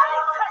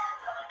right.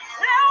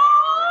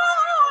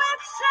 Oh,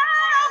 it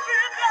shall be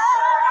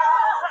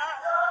done.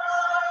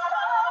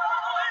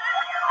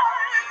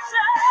 It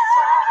shall.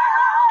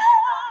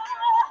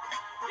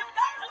 You've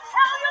got to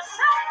tell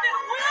yourself it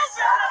will be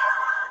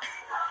done.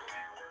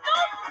 No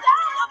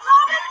doubt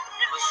about it,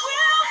 it will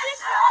be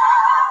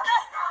done.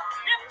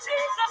 If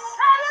Jesus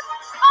said it,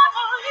 I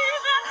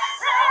believe it. It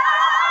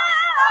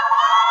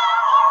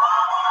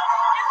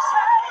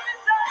shall be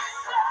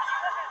done.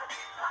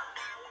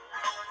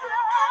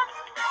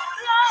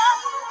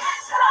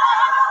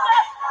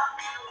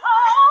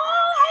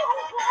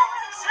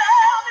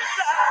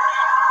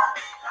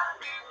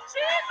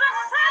 Jesus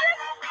said it,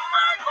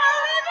 I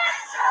believe it.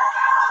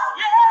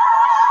 Yeah.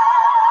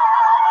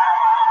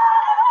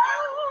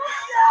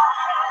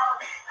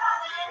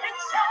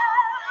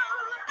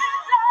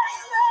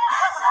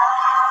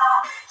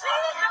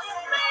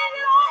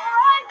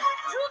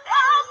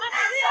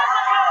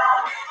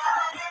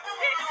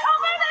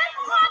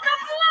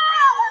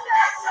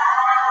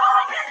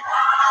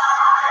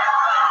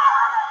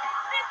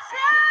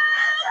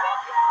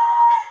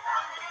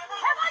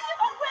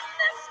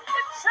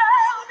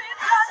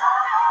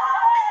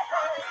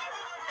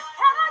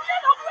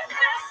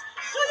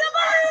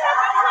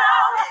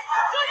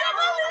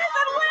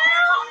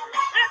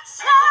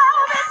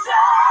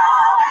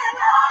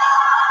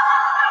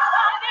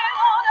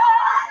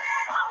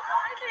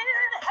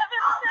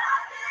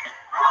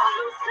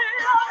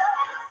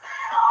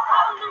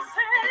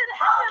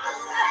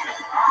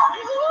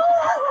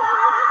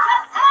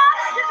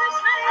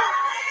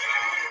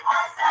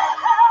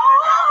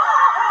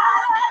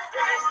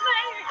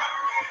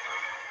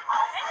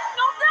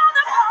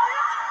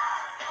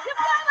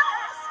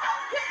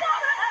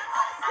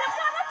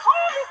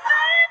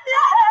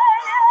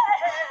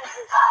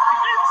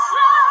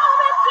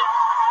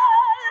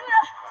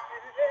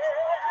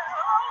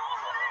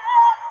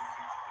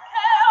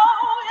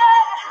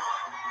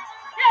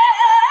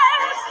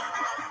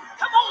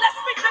 Come on, let's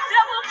make the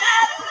devil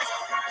mad.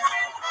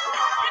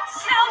 It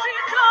shall be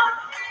done.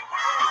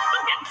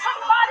 Look at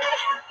somebody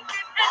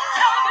and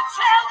tell them it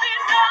shall be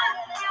done.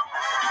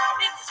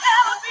 It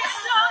shall be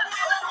done.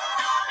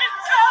 It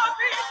shall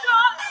be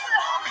done.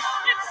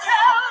 It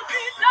shall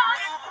be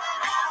done.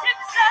 It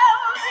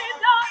shall be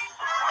done.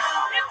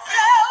 It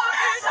shall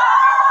be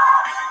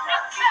done. It shall be done.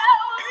 It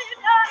shall be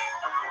done.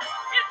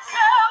 It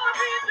shall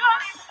be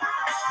done.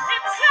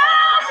 It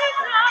shall be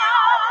done.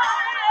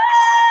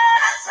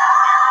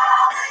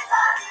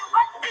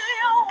 What do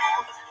you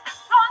want?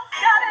 God's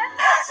got it.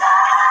 It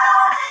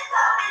shall be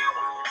done.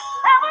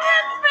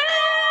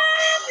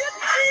 Everything you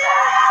need.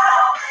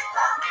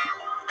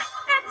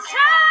 It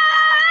shall.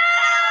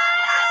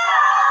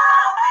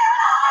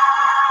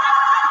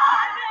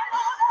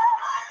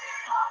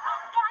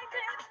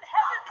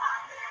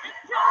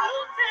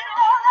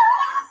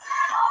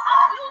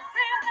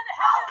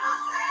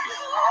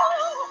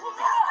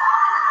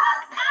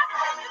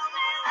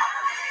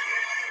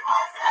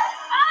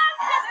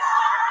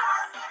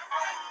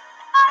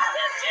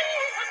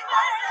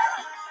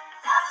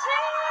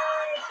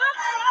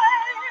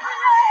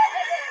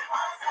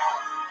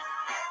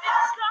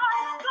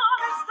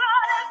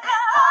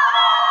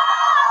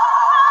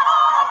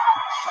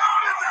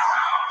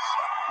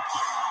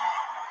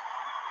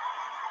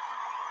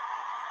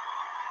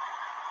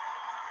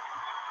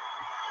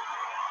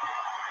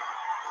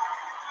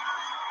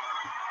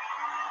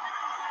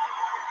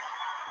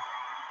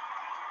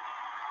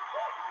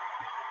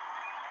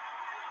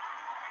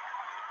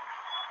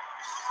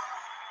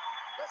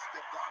 Let's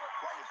give God a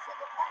praise for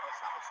the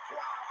Potter's House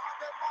choir. Aren't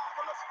they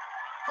marvelous?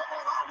 Come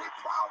on, are we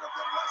proud of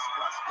them? Let's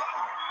bless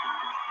God.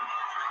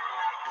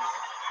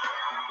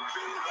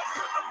 Jesus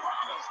in the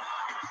Potter's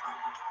House.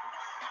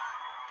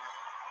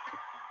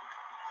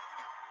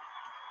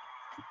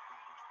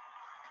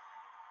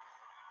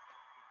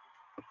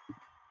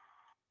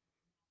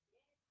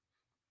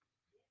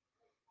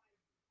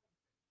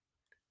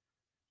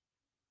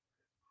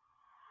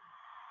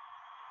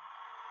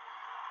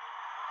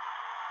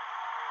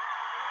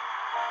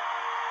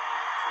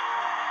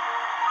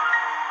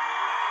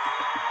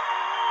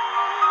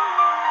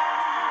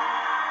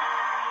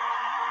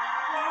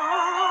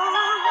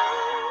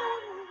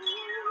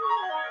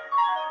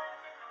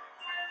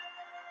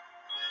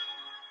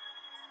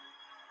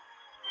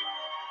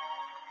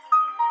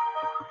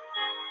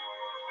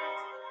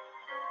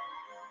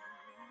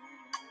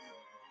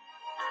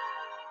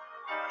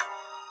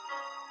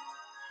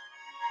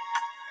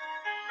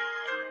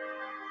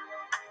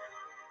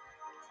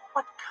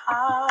 What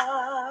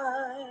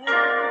kind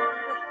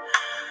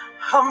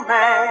of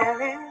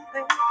man is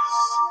this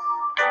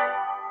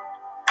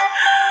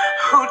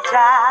who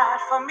died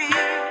for me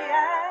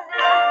and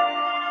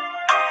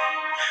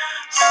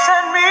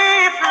set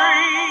me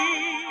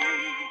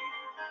free?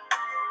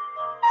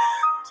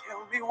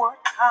 Tell me what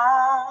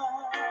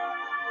kind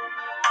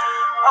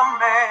of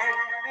man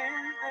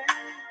is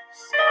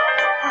this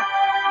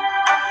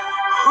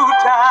who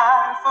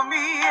died for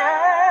me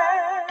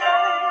and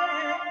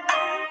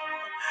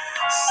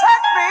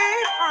set me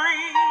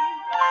free?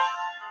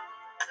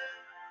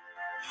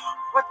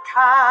 What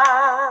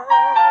kind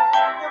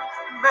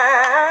of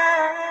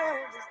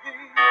man is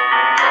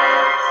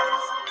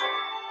this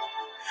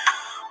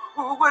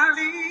who will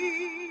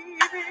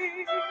leave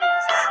his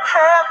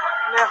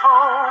heavenly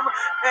home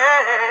and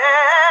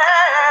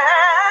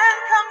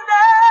come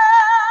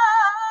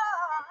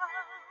down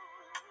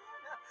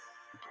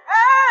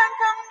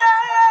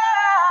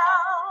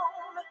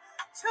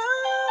to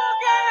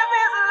give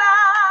his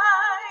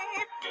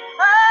life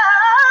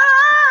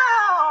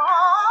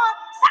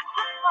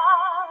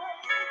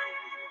sacrifice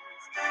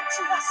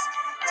just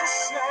to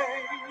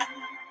save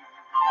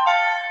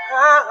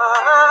yes,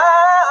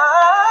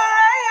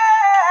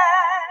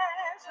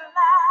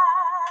 like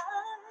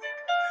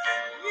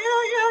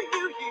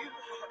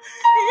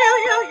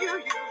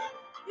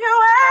you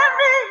and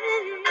me.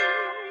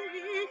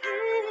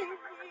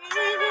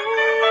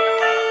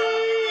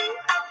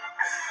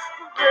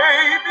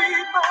 Baby,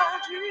 my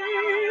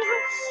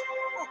Jesus,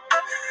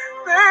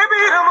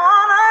 baby, them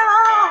all night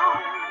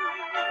long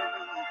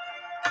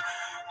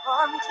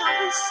until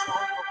we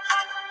saw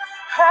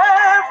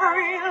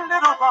every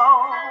little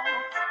bone.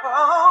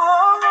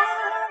 Oh,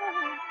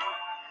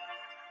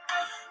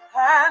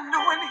 and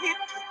when he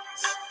took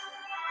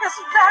his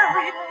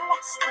very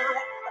last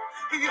breath,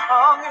 he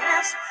hung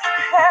his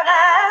head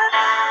and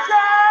died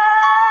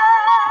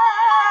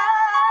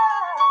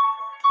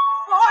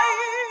for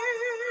you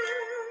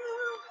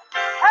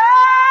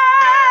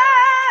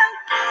and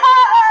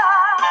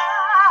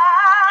I.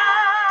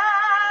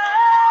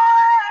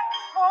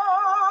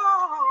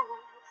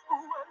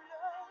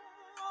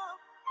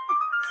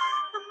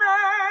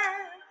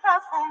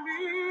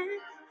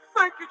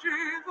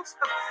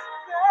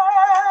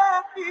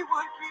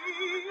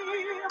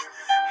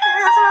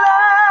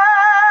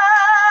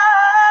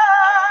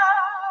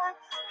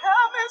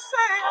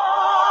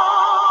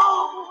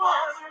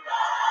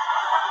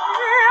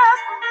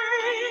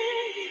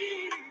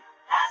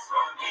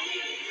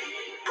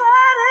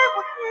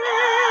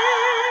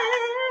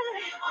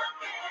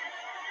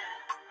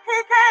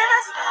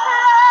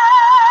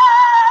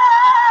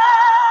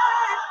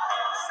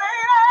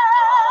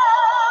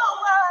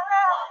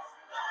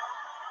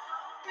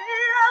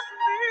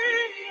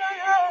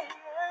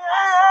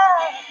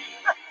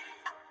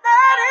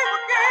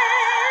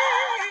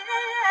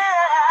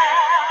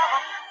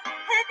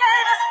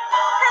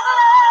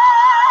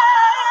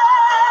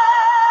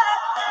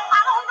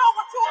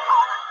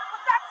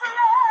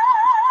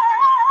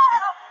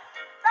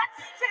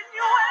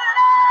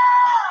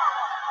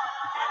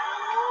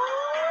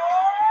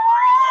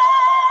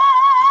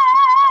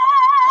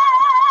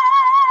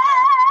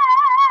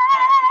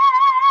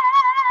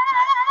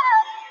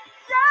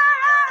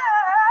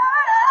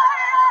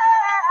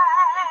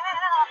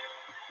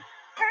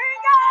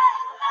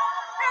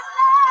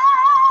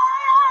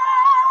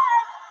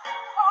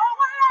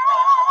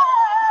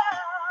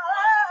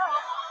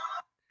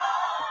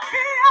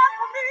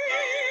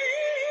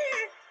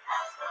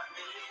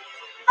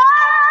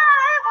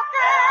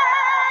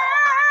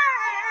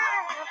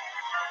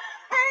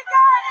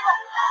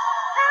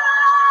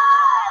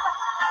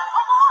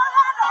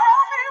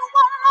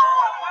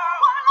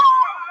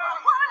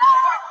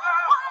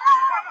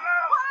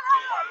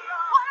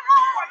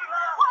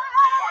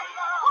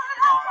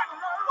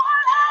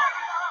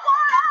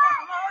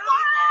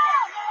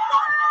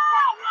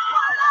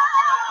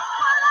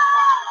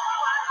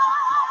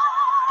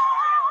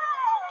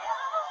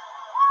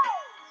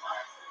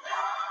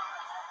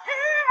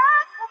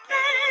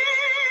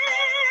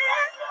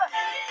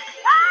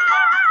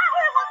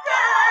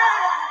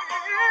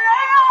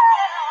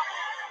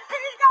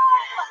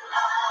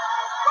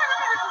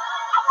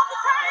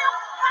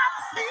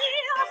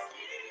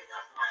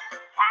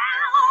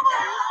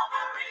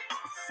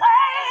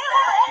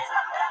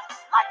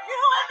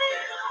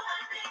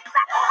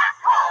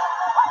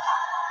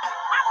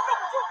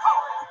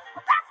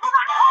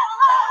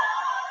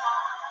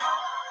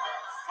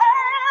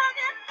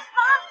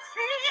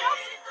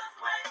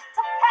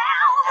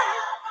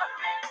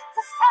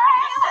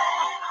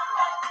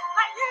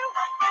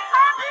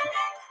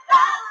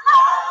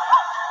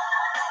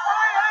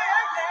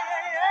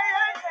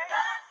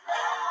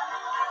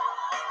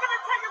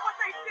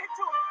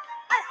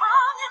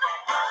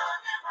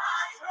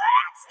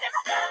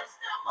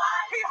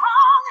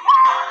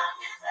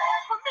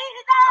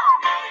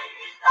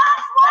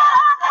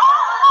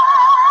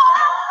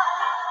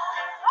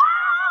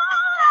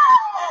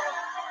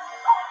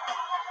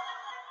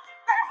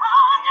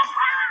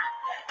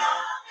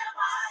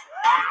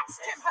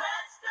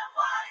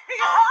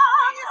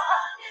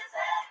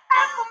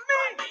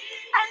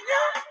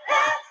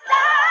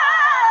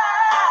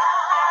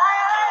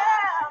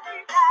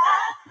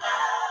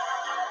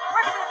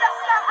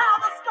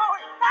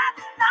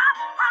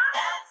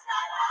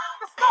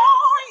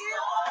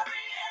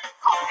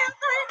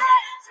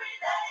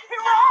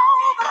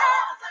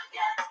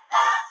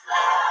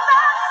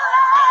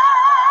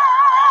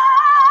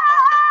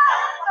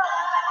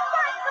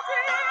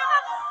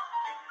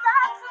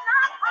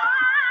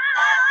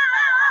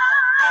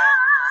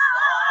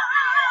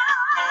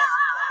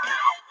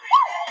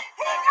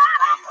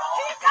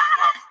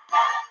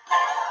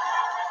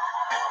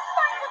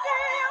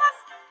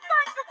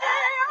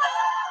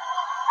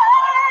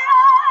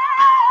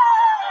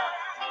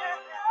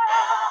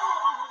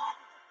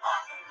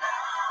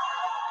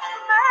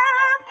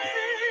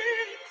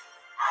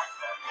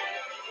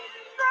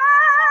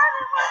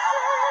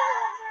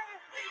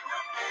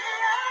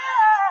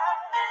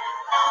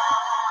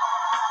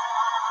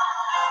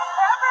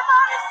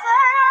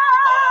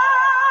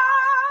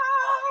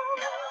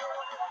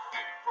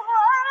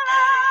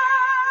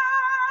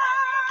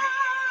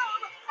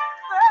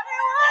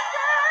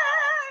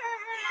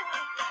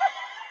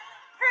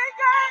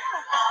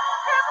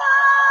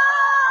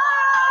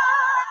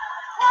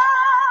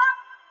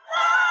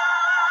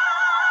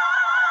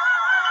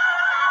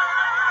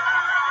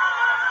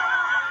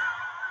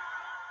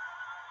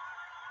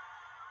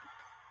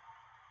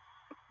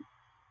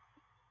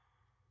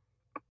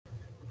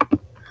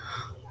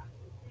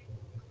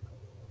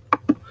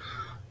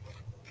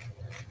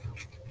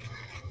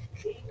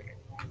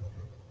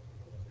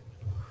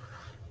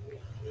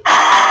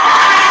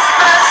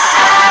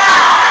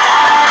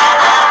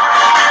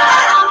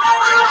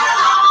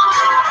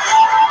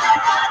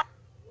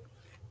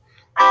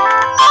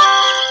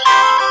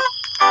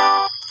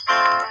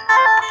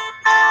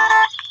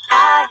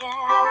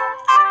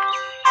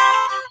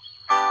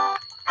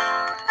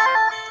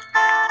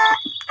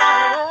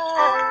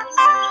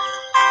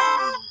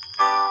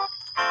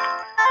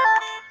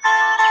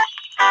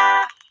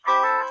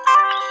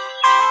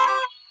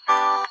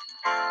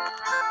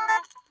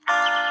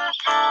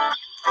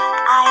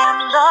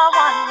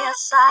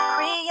 Yes, I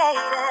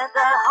created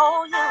the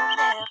whole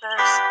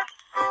universe,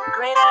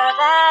 greater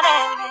than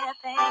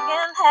anything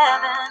in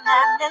heaven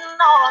and in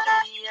all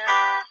the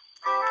earth.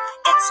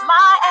 It's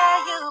my air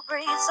you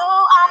breathe, so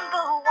I'm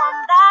the one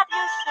that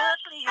you should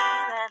please,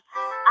 and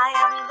I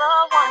am the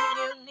one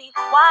you need.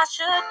 Why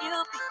should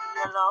you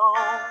be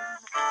alone?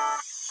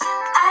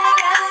 I'm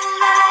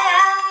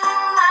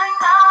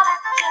all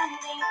that you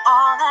need.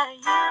 All that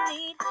you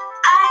need.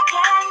 I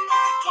can,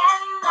 yes I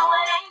can. No,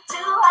 it ain't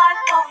too hard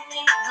for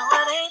me. No,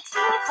 it ain't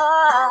too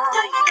hard.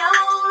 Do you know,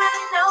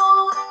 really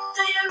know?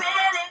 Do you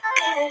really,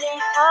 really?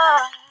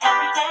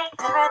 Every day,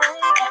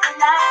 every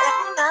night,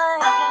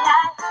 of your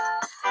life,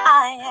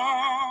 I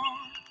am.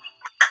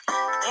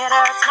 It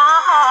hurts my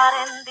heart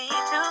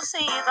indeed to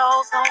see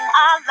those whom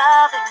I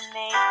love in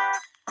need.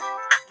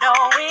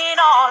 Knowing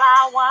all,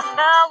 I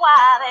wonder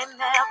why they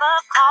never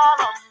call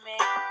on me.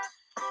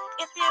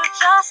 If you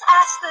just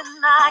ask, then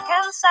I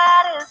can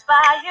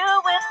satisfy you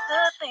with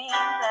the thing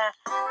that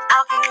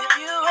I'll give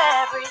you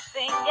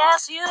everything.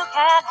 Yes, you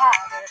can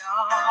have it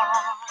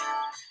all.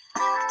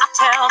 I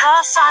tell the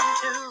sun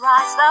to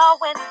rise, the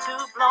wind to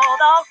blow,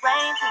 the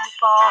rain to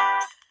fall.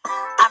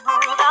 I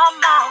move the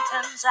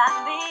mountains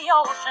and the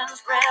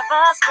oceans,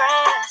 rivers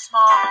great and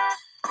small.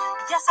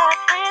 Yes,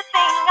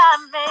 everything I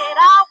made,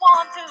 I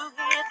want to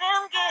hear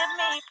them give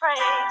me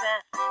praise,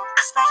 and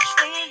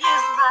especially you,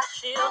 my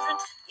children,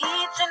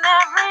 each and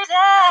every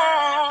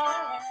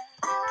day.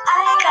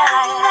 I'm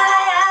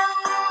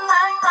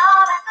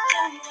all that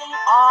you need.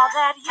 All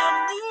that you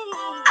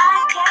need.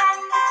 I can,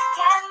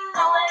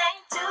 no, it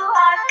ain't too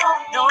hard for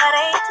me. No, it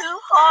ain't too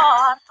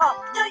hard for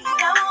me. Do you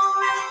know,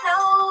 really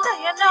know? Do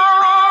you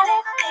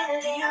know?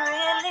 Do you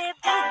really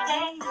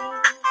believe?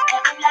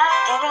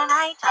 Every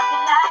night of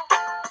your life,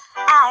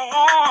 I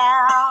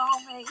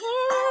am.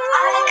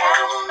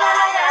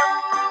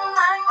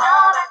 I'm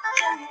all that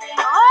you need.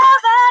 All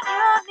that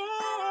you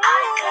need.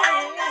 I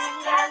can,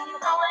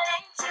 no, it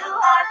ain't too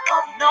hard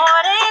for me. No,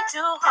 it ain't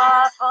too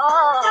hard for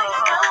me. Do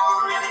you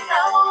know, really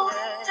know?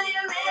 Do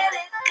you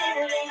really,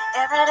 really?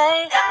 Every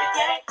day,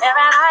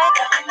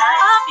 every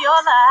night of your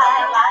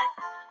life,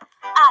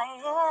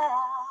 I am.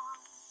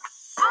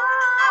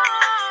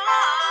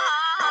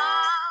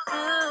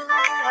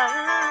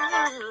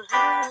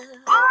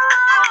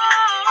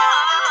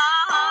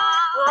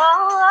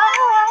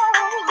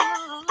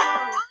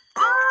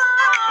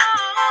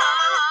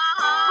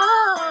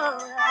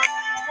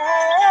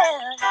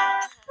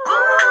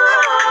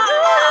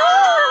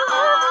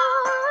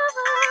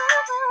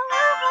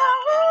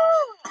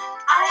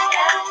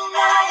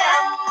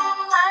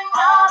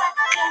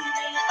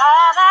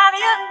 All that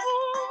you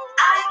need.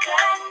 I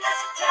can,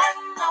 yes I can.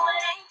 No,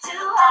 it ain't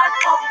too hard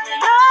for me.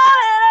 No,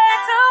 it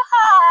ain't too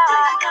hard. Do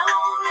you know,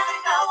 really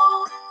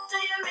know? Do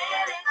you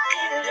really,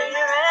 really? Do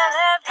you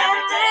really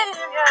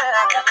believe?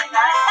 Yeah. Every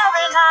night of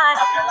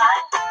your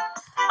life,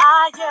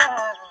 I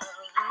am.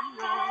 I'm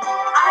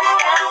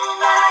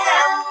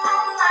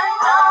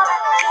all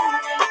that you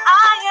need.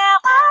 I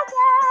am.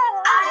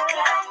 I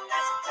can,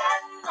 yes I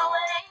can. No,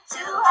 it ain't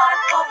too hard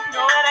for me.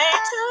 No, it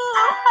ain't too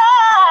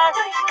hard.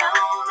 Do you know?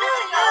 Do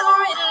you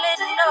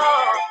really know?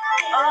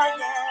 Oh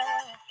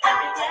yeah.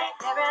 Every day,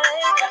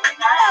 every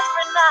night,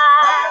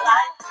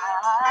 I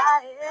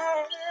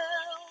am.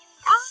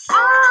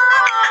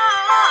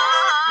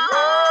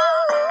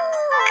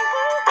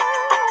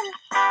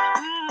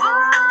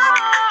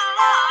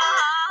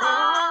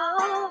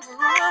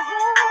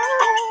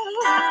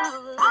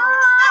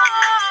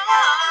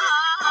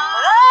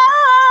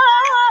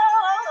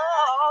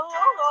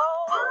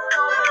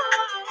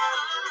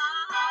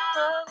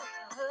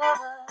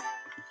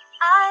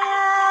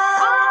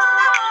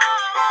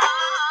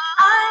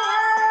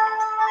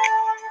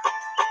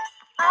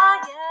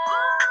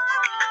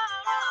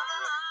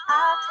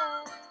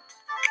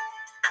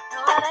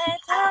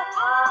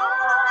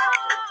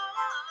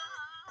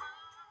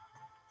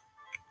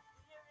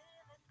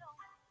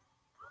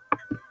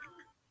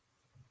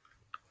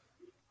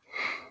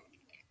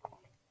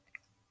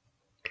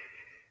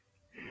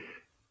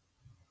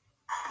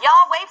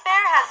 Y'all,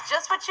 Wayfair has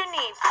just what you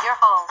need for your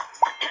home.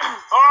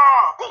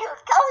 You're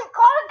Kelly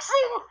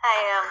Clarkson. I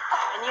am,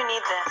 and you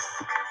need this.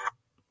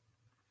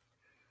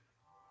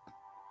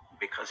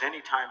 Because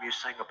anytime you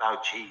sing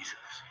about Jesus,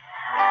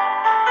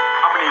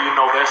 how many of you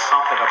know there's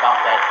something about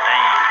that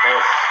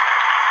name?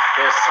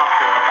 There's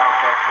something about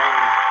that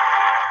name.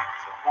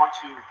 So I want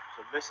you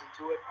to listen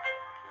to it.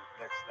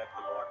 Let's let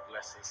the Lord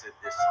bless us in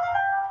this song.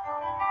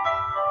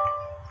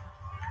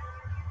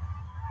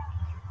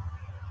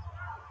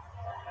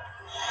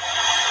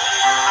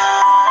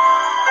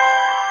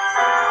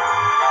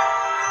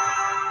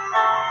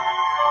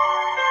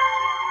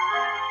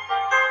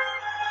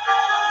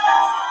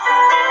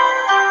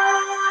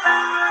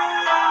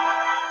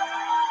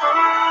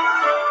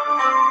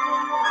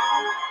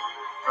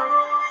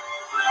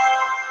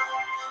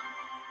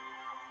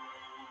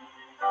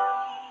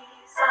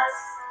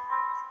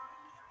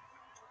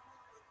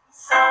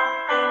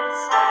 Something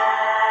special,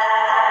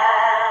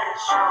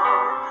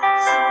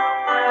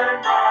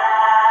 supernatural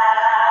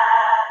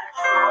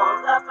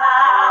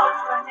about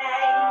your name.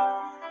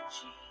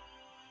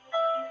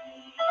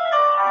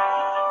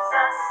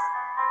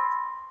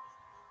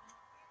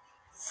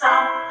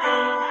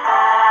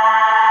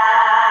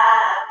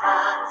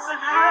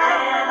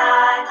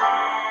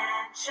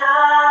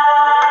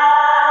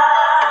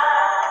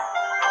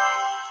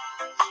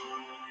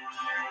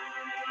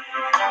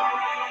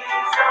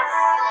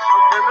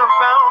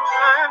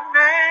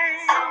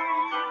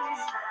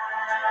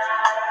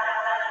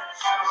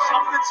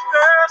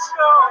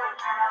 special,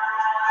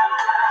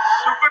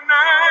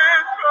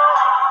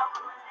 supernatural.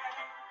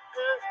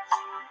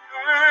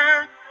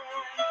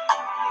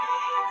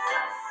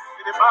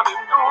 Anybody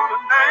know the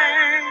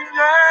name?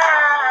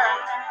 Yeah.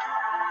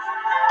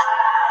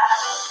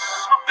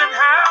 Something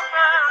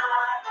happened.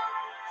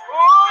 Oh,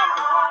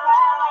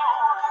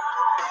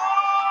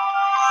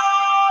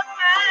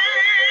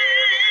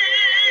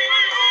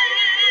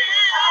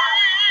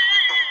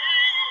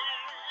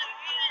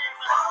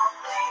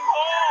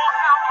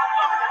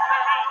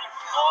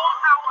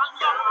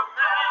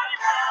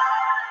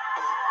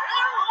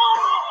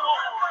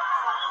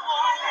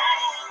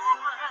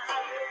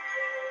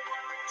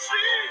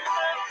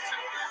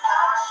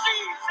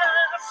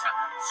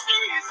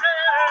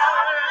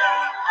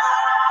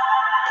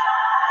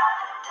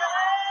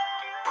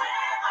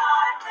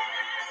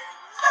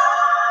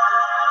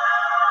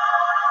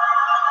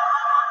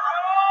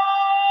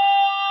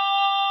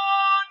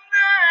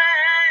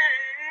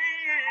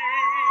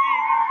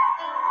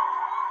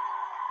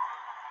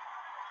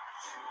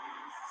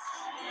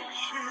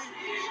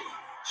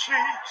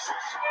 Jesus,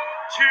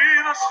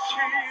 Jesus,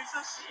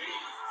 Jesus,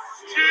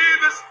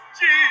 Jesus,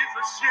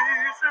 Jesus,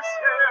 Jesus,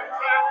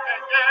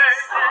 yeah, yeah,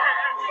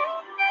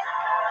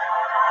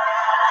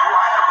 Do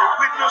I have a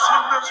witness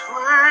in this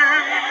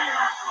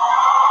place?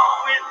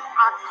 When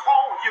I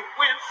call you,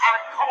 when I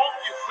call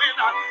you, when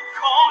I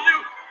call you,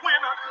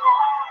 when I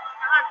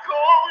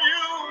call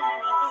you.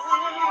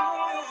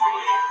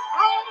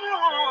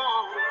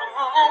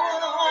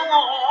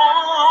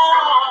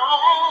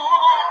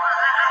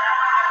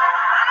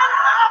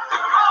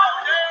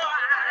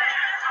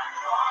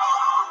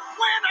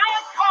 When I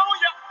call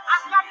you, I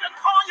love to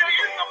call you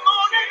in the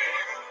morning.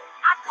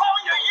 I call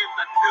you in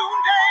the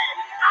noonday.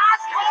 I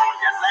call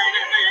you late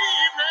in the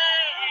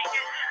evening.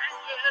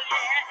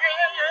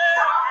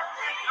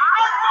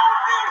 I don't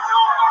need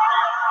nobody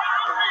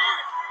around me.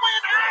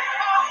 When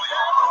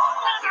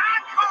I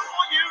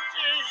call you,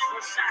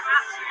 Jesus.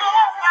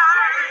 Oh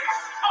my.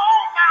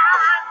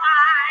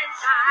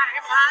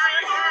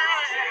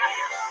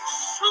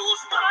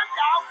 Soothes my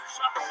doubts,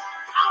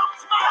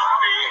 calms my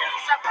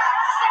fears.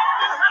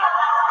 Something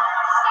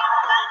happens.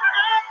 Something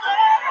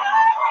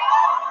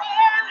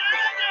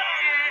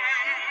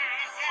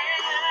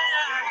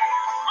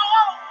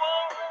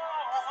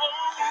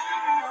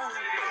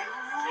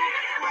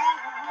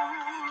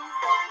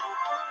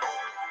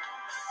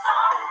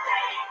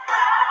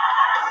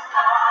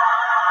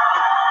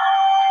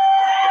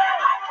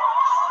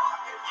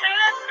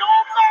Can't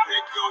nobody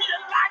do you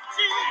like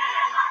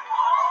Jesus.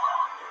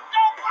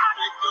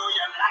 Nobody do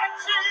you like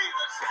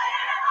Jesus.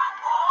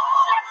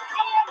 Just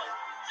call him.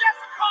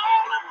 Just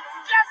call him.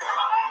 Just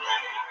call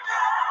him.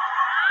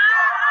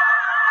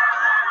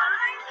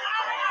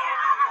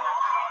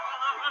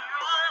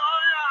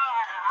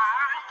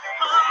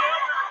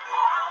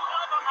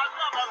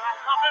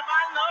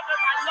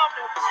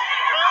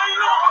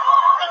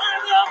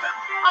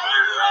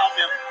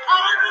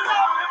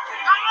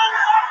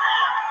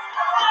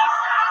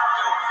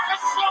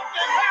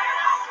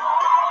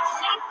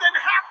 Something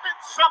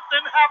happens.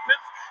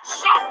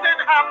 Something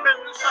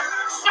happens.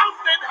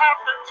 Something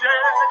happens. Yeah.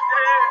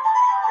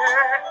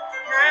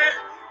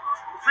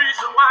 The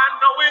reason why I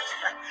know it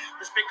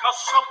is because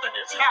something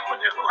is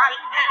happening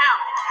right now.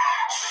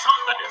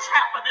 Something is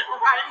happening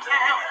right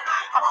now.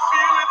 I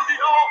feel it,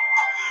 y'all.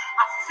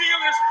 I feel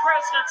his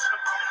presence.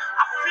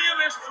 I feel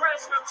his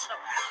presence.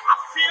 I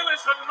feel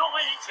his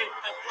anointing.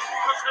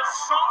 Because there's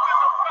something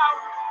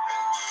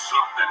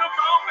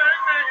about that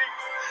name.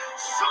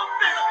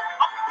 Something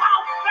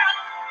about that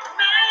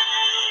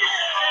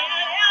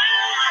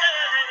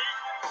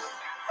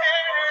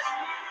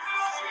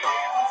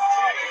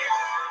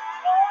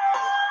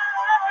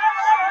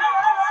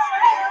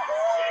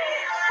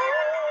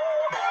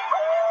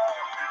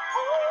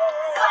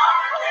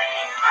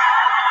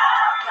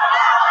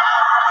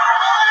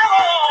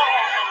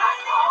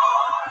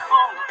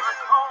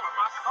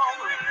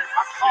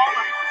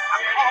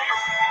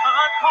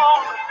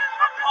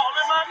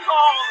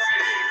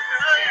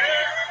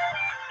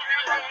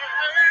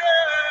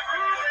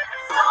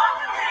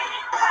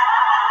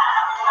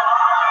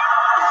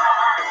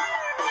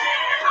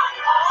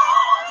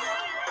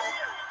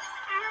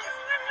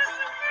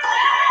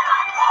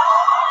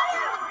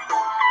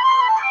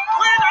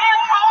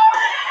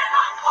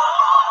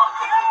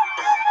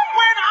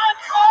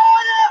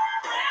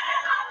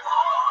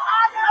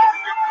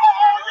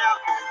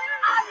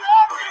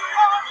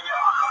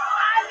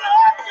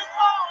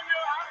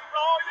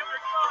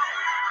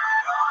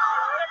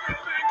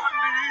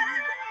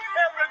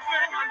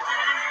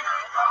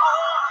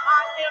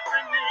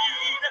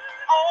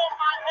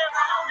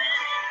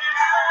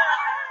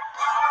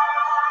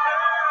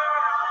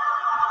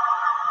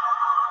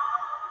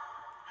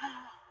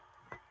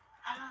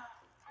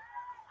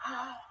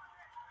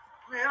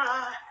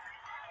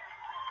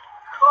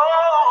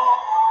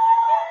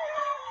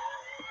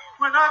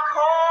when I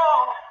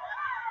call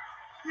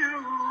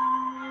you.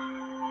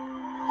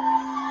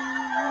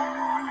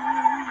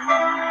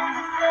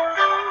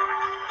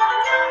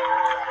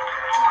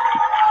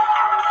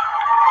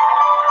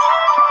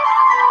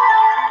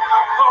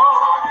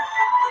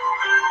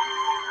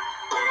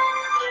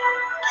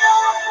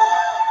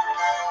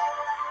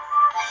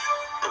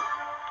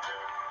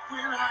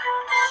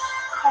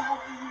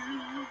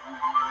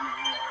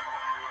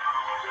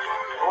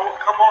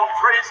 Come on,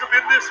 praise him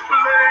in this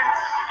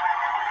place.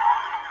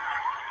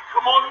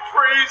 Come on,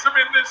 praise him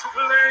in this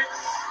place.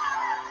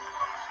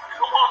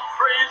 Come on,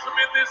 praise him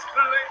in this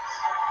place.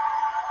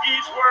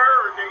 He's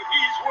worthy,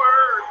 he's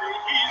worthy,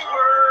 he's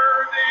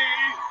worthy.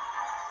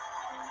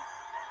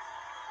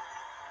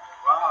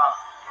 Wow.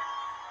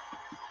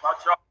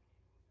 Watch out.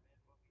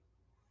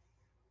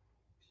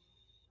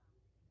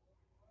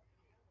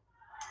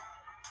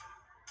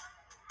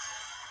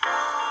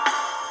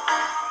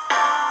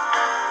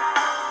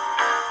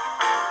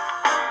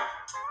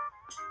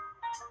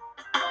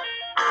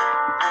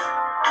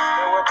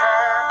 There were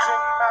times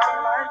in my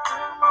life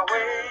my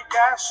way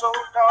got so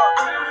dark,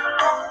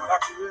 I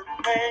couldn't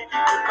make it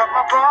because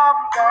my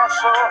problem got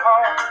so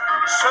hard.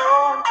 So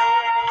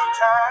many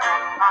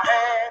times I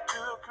had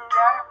to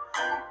cry,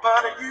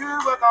 but you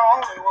were the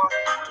only one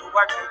to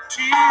wipe the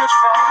tears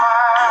from my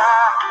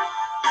eyes.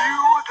 You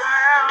were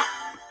there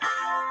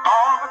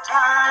all the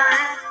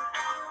time,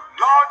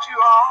 Lord, you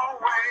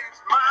always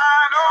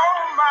mine,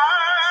 oh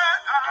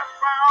mine. I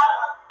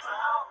found,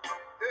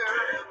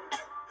 yeah,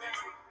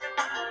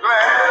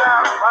 glad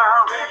I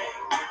found it.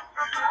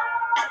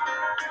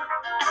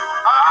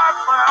 I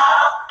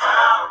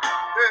found,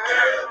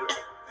 yeah,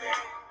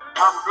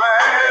 I'm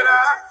glad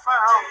I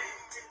found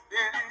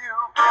in you.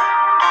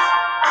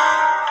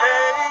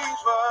 Days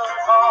were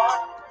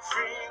hard,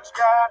 friends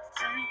got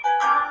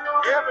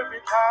few.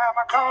 Every time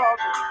I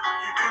called you,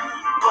 you knew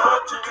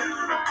what to do.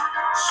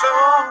 So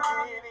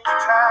many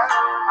times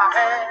I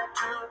had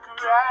to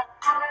cry,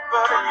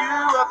 but you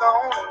were the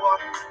only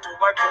one to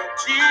wipe the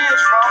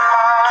tears from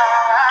my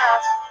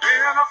eyes.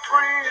 Been a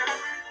friend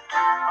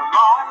a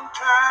long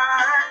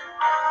time.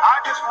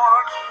 I just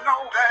want to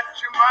know that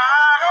you're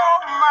mine,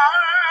 oh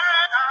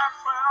mine. I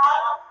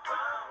found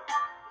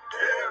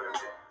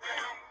everything.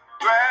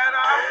 Glad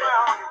I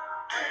found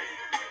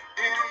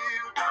it in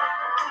you.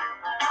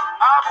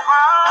 I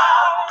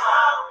found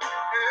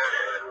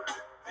everything.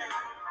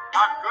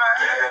 I'm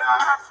glad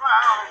I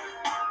found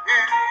it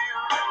in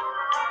you.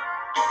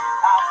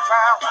 I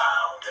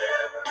found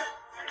everything.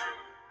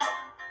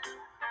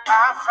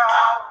 I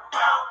found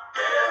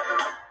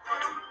everything.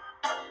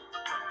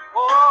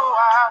 Oh,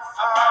 I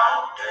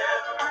found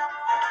everything.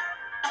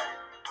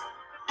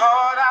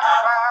 Lord, I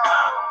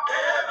found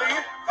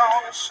everything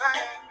on the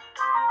same.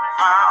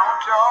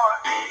 Found joy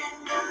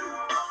in you,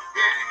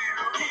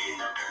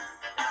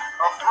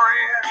 a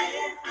friend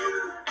in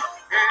you,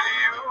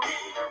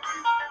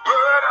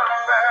 but I'm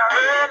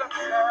buried in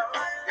you.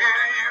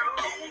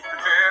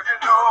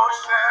 Heavy load,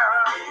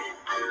 Sarah,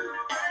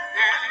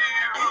 in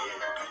you.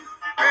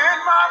 Been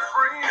my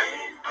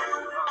friend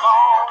a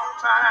long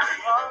time,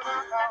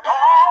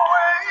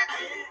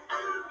 always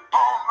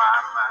on my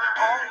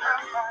mind.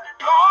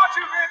 Lord,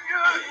 you've been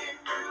good,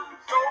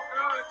 so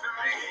good to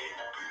me.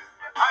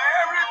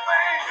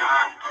 Everything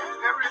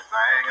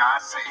I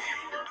see,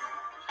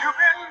 you've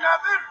been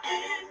nothing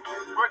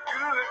but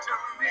good to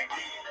me.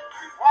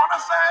 Wanna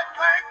say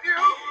thank you,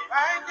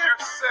 you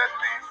set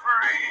me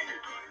free.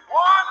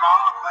 One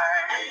more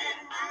thing,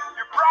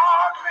 you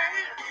brought me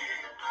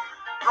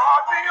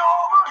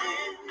over,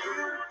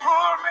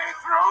 pulled me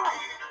through.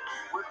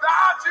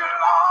 Without you,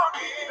 Lord,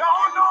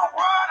 don't know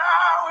what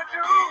I would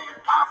do.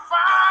 I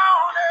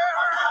found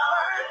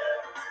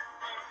everything,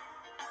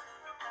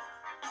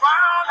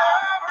 found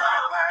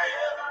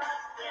everything.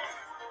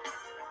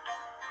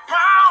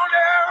 Found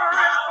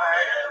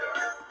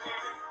everything,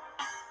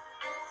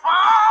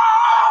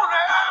 found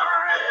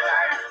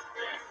everything,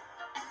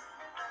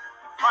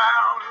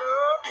 found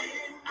love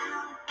in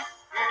you,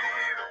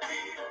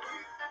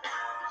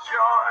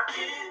 joy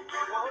in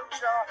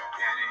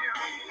you,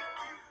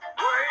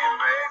 way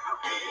maker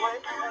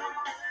in you,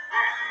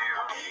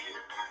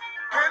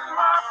 been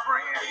my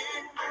friend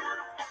in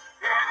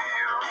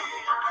you,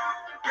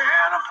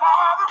 been a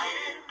father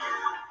in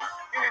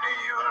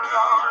you,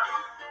 Lord,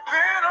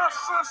 been a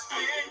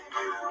sister in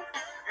you,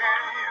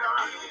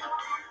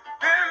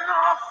 been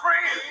a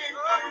friend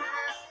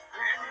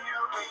in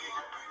you,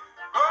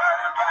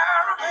 burden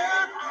bearer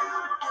in you,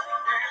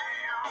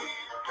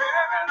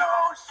 heavy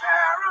load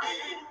sharer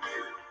in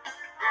you,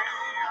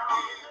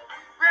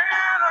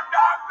 been a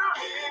doctor,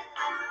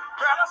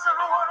 medicine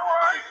would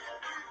work.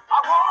 I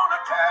wanna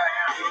tell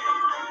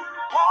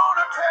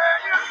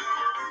you,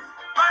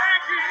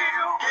 thank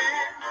you,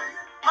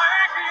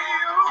 thank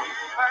you,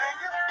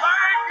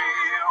 thank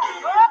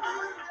you,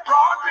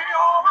 brought me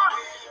over,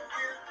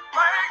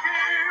 thank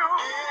you,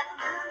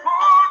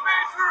 pulled me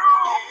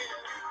through,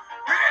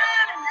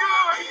 been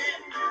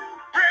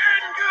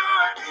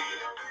good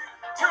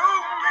to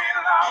me,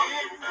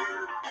 Lord,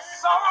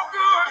 so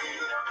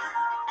good.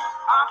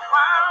 I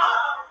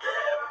found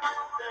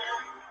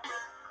everything.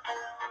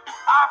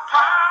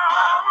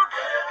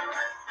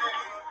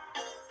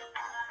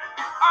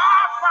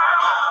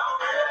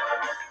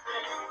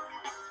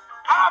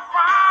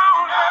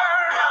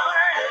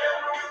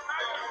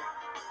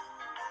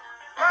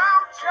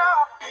 Found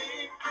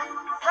joy,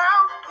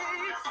 found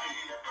peace,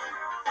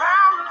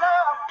 found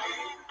love,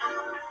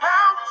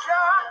 found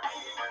joy.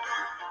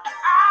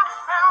 I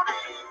found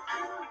it.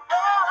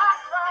 Oh, I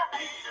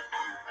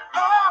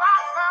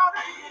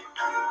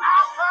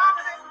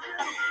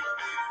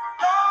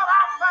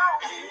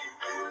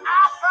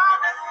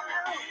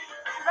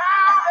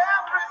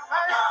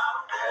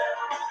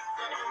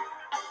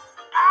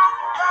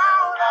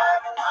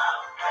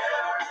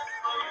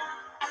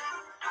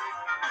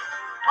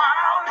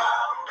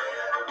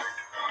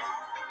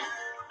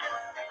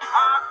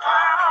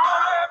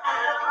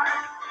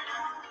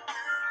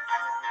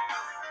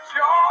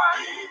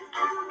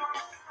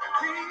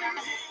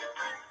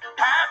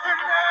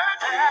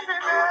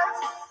happiness,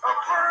 a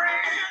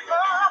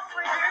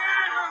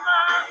friend of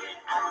mine.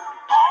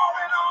 All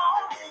in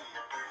all,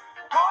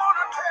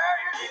 wanna tell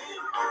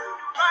you,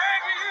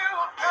 thank you,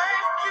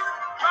 thank you,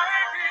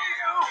 thank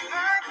you,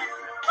 thank you,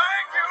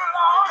 thank you,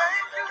 Lord.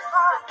 Thank you,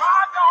 Lord. If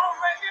I don't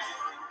make it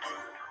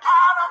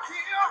out of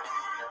here,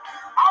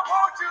 I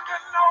want you to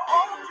know,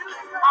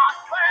 I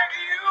thank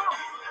you.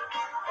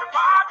 If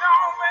I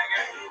don't make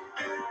it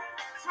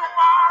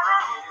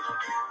tomorrow,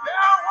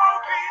 there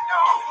won't be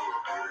no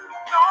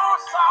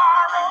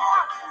sorrow.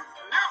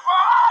 If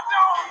I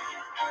don't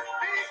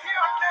be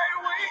here next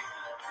week,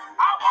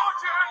 I want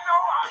you to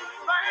know I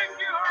thank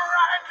you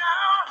right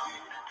now.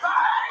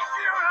 Thank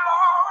you,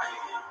 Lord.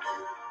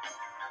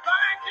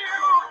 Thank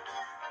you.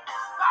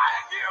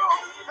 Thank you.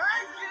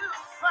 Thank you.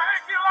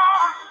 Thank you,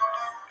 Lord.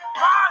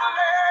 My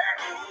leg.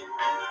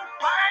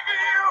 Thank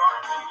you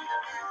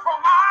for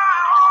my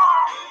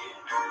arm.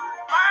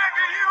 Thank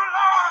you,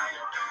 Lord.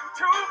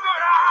 Two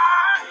good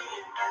eyes.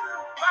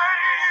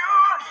 Thank you.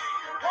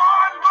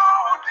 One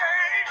more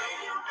day.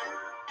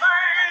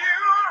 Thank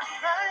you.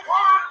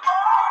 One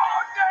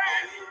more day.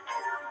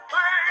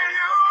 Thank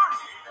you.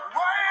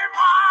 Wave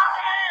my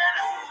hand.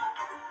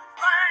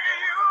 Thank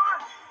you.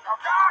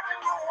 God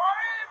can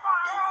wave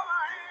my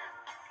other hand.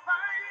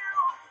 Thank you.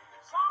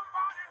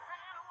 Somebody's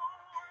hand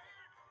won't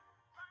wave.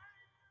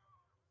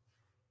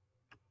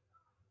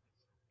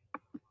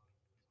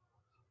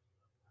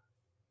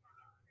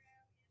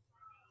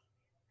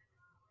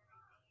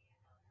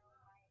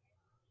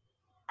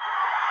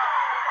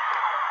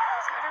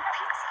 Order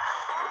pizza.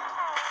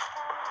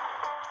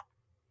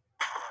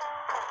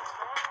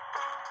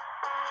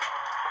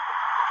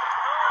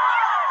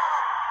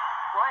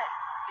 What?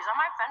 He's on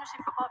my fantasy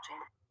football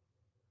team.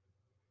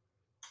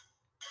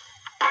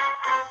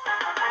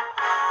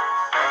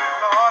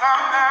 Lord,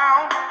 I'm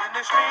down in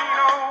this mean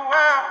old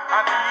world. I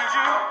need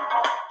you.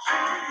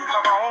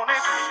 Come on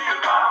and see.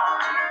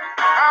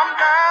 I'm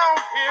down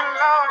here,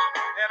 Lord,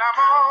 and I'm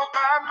all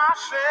by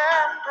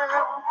myself.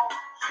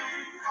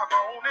 Come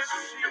on and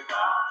see.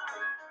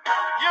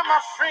 You're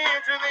my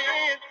friend to the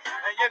end,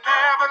 and you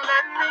never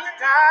let me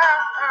down.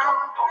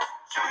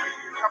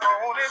 Come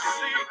on and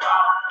see,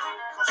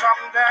 'cause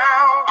I'm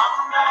down.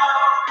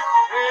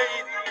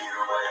 Hey,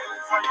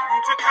 for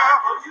you to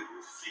come.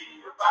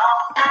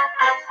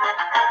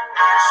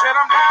 Said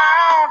I'm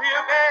down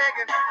here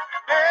begging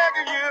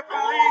you,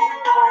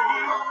 please.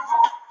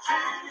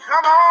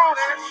 Come on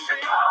and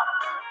see.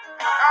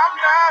 I'm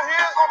down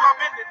here on my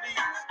bended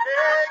knees,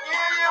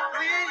 begging you,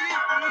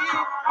 please.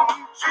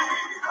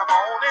 Come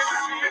on and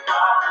see.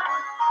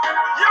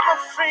 You're my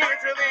friend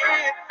to the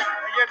end,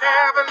 and you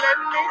never let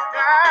me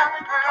down.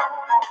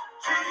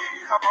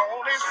 Come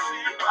on and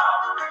see.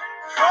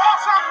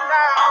 'Cause I'm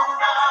down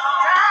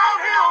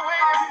here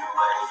waiting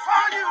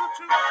for you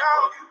to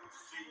come.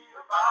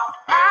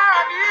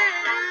 I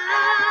need you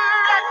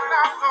right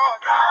now,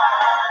 Lord.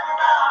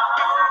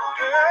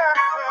 Yeah.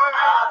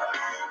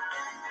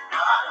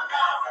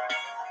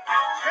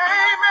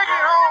 Can't make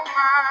it on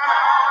my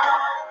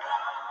own.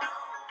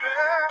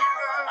 Yeah.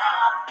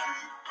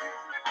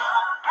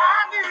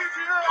 I need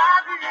you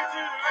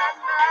right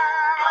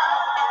now.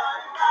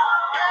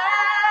 Yeah,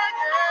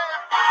 yeah,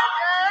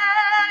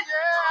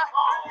 yeah,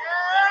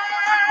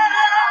 yeah,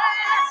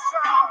 yes.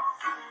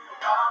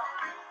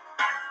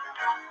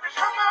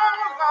 Come on,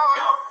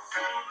 Lord.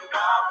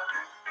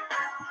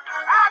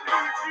 I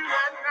need you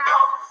right now.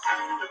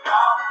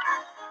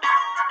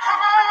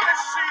 Come on and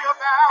see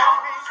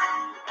about me.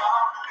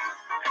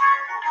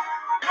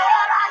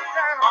 Lord, I'm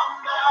down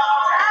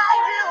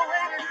here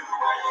waiting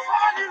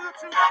for you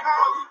to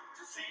come.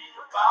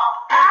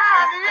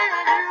 I need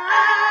you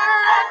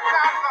right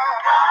now,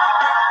 Lord.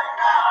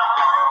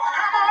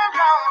 Come on,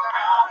 Lord.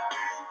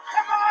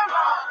 Come on,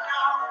 Lord.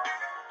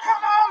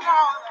 Come on,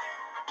 Lord.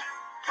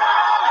 Come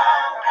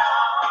on,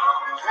 Lord.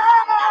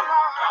 Come on,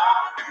 Lord.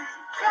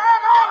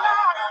 Come on,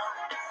 Lord.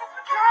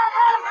 Come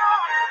on,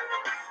 Lord.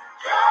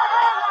 Come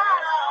on,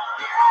 Lord.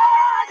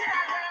 Yeah,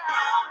 yeah,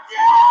 yeah.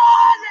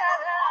 Yeah, yeah,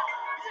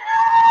 yeah.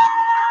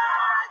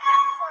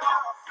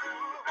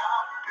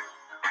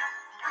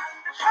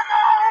 Come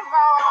on,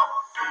 Lord.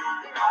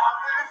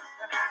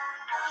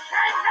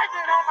 Can't make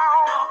it on my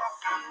own.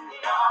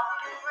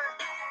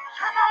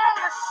 Come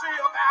on and see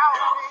about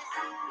me.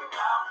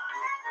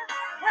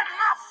 When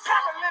my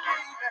family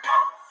leaves me.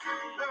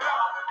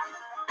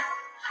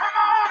 Come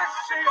on and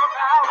see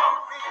about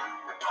me.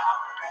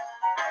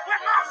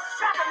 When my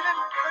family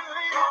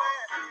leaves me.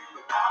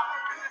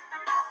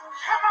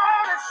 Come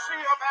on and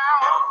see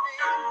about me.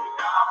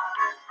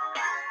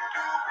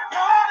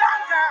 Lord,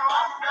 I'm down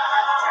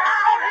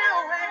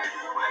here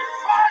waiting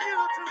for you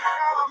to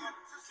come.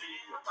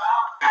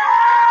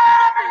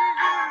 I need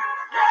you,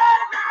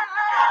 Lord, my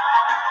Lord.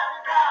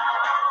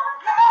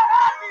 Lord,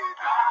 I need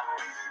you.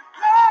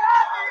 Lord,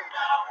 I need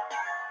you.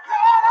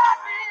 Lord, I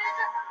need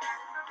you.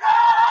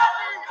 Lord, I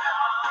need you.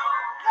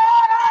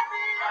 Lord, I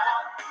need you.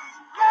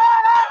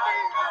 Lord, I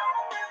need you.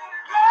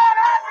 Lord,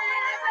 I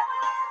need you.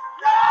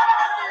 Lord,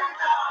 I need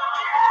you.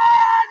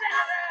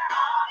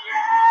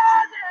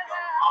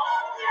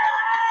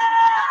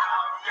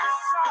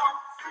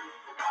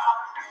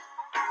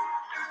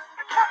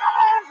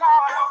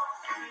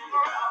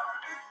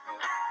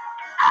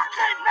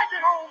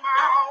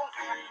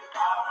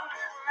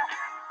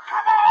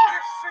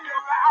 see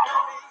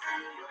about me.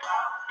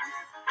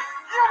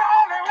 You're the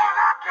only one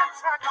I can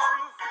turn to.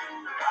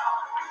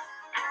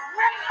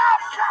 When my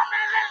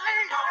family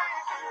leaves me,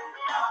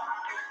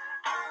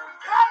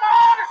 come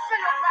on and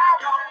see about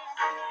me.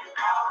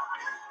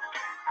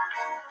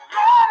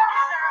 Lord, I'm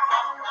down.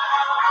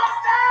 I'm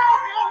down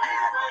here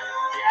with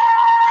you.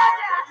 Yeah,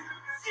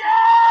 yeah,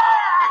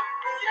 yeah,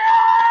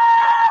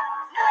 yeah,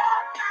 yeah,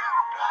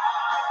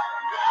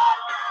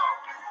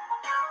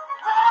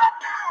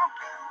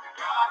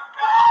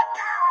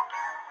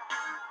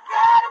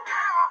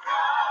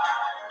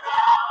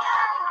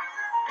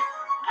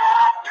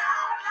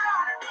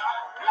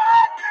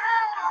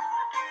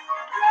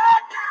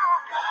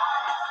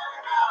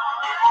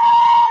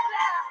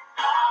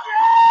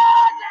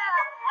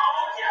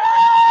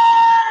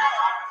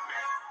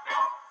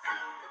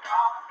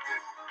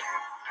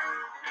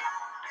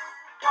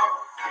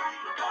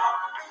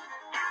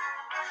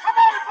 come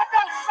on and put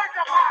those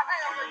sanctified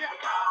hands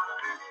together.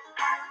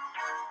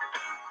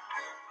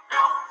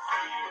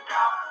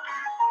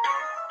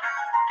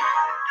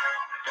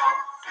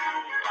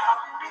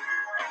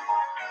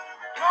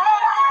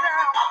 Lord, I'm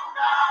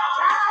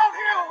down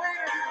here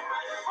waiting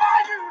for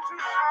you to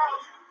come.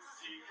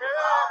 Yeah,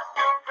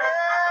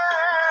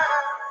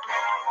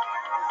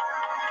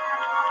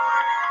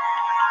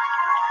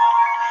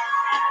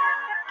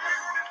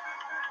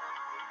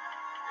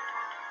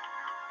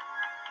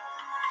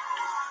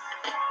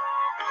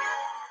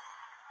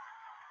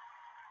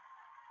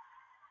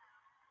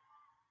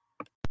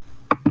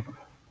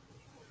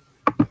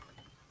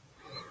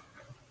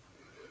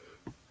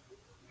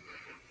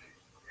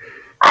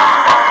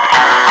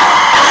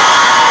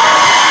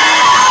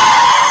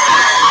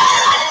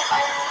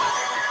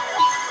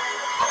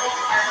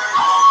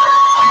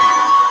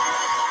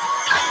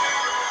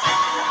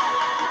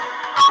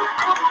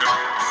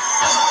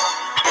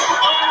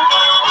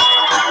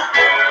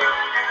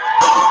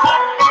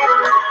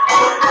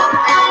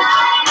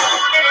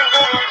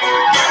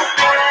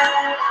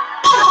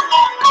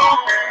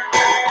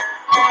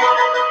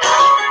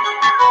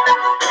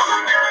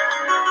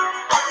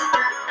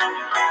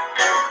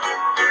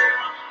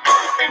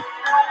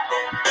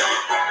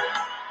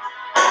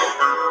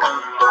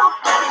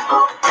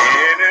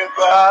 anybody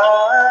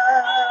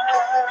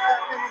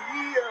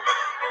here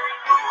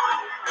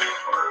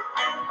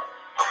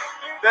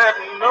that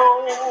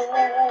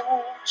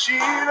knows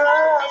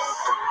Jesus?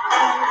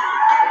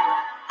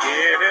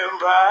 Anybody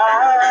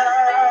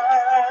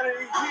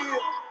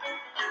here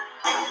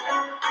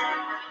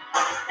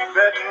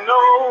that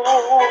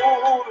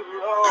knows the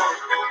Lord?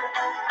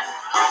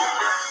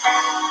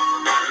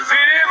 Does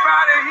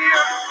anybody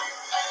here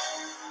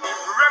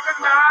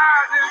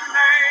recognize His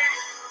name?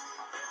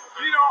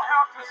 You don't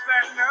have to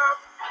stand up.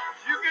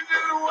 You can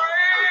just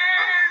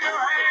wave your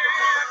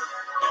hand.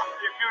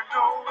 If you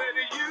know it,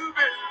 you've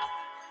been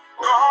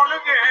born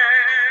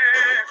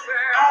again.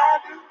 Say, I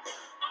do.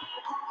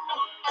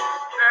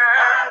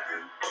 Yeah, I do.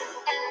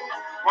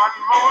 One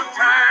more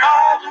time.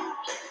 I do.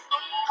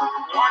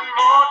 One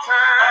more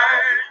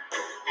time.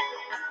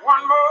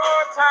 One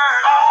more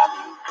time. I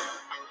do.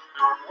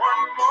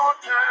 One more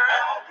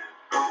time.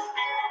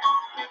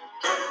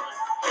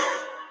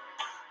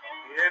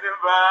 Anybody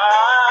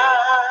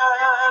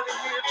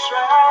here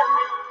try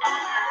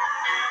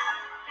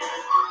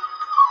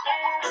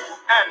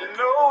and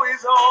know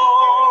He's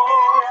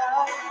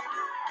alright?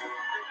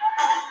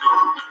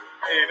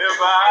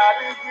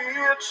 Anybody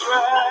here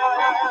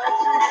try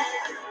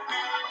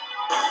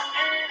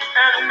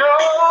and know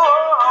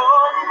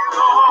He's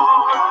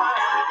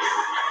alright?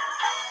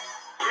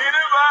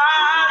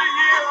 Anybody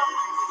here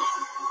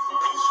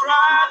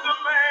try to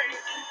make?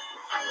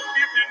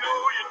 If you know,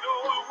 you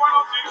know. Why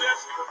don't you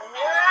just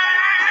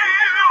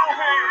wave your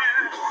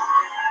hand?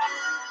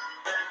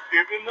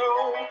 If you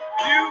know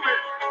you've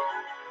been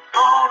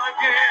born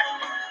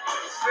again,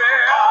 say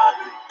I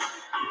do.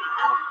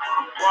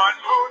 One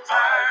more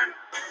time.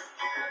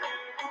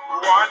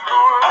 One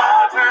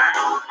more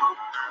time.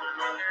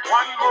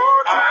 One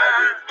more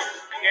time.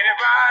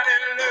 Anybody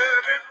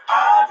love Him?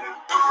 I do.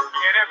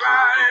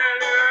 Anybody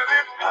love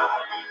Him?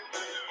 I do.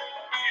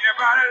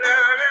 Anybody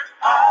love Him?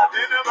 I do.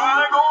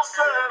 Anybody gonna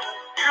serve?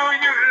 Do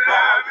you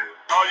love Him?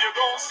 Are you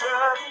gonna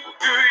serve?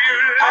 Do you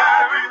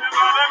love Him?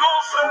 Anybody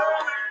gonna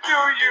serve? Do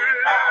you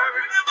love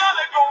Him?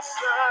 Anybody gonna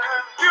serve?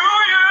 Do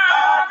you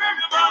love Him?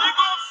 Anybody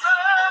gonna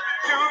serve?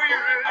 Do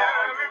you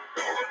love Him?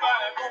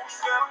 Anybody gonna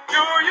serve?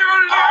 Do you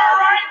live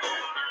right?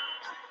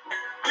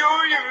 Do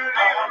you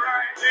live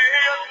right day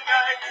and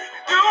night?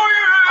 Do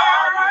you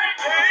live right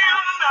day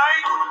and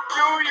night?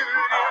 Do you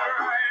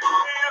live right?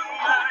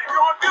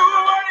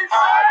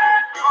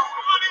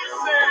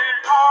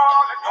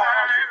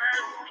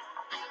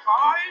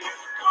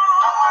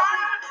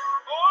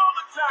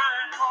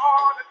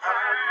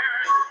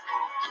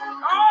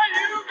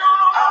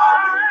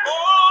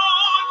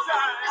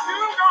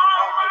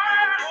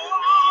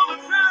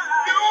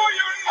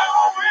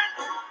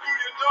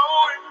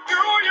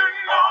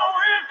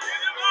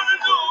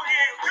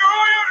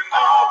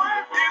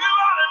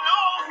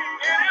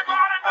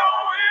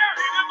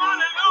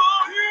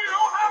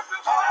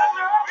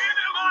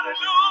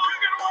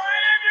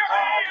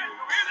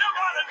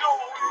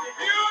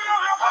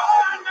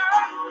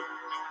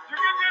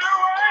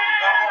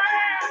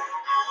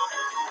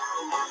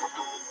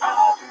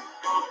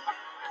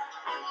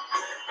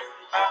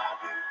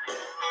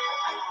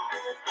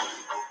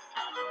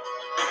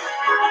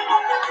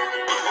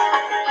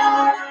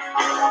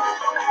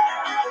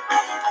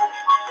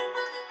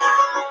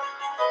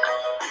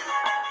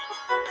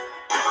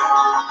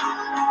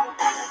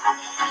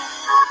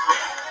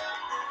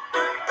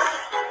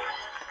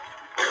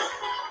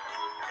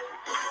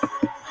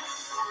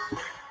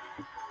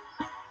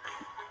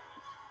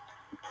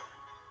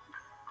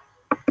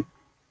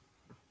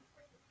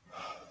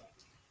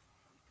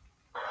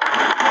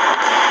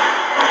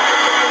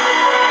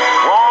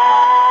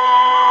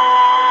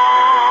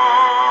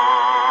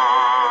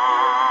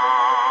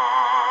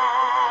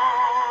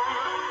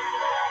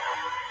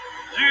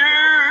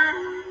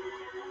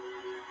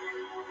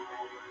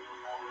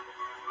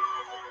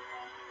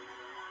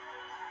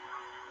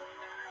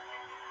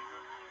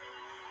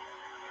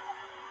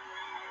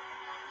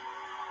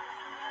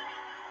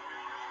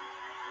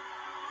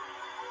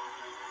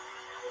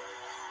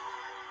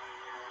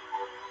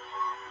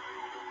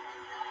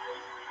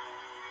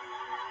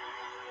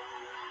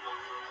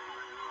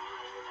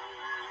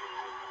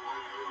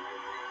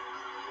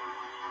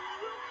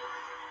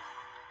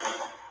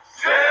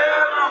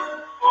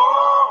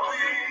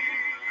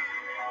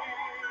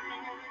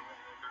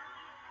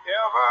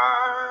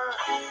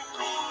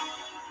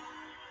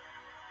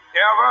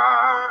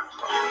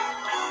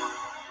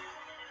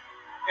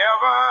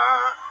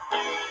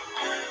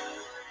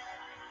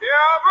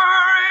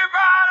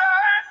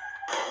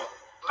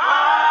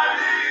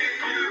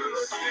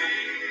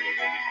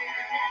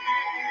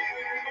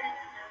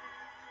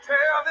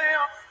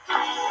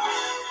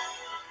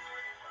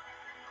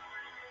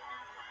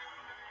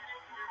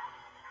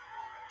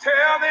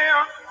 Tell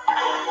them,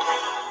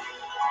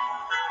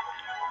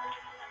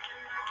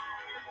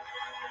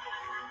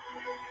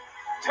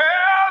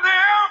 tell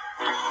them,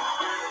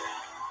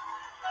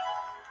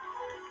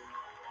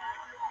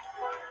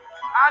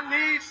 I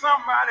need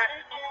somebody.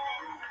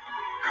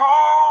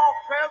 Call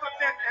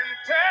President and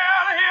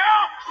tell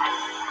him,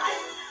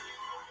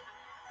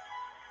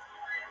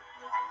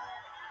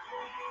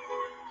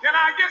 can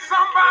I get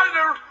somebody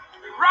to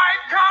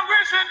write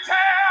Congress and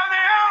tell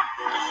them,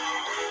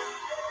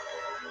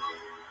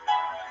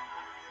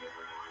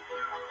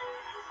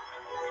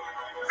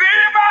 does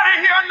anybody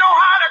here know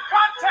how to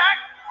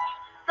contact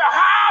the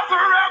House of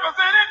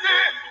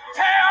Representatives?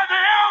 Tell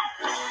them.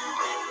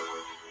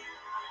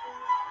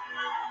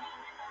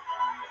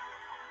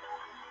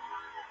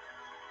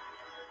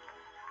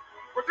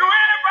 But do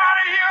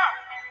anybody here,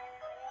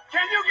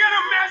 can you get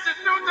a message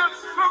through the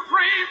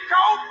Supreme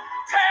Court?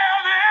 Tell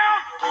them.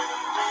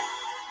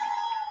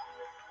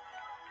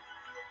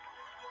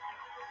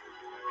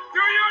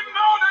 Do you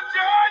know the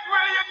judge?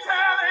 Will you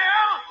tell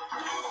him?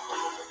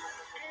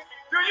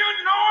 Do you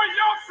know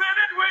your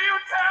Senate? Will you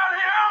tell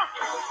him?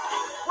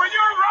 When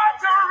you write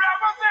to a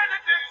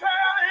representative,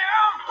 tell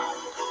him.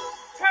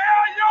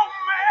 Tell your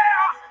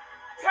mayor.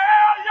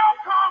 Tell your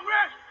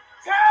Congress.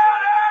 Tell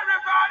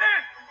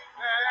everybody.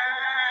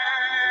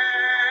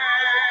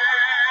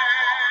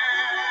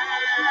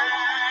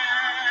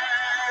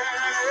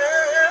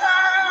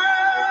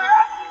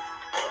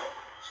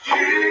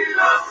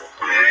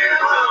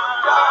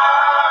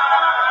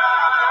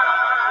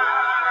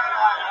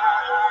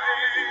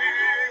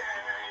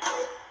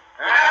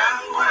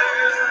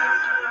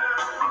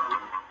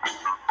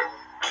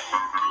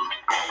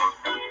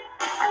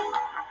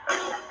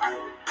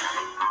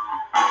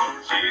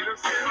 Jesus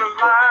is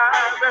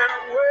alive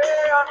and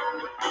well.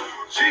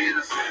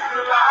 Jesus is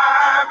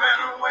alive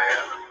and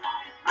well.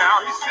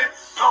 Now he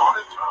sits on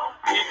his throne.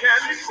 He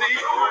can see.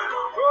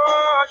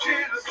 Oh,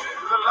 Jesus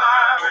is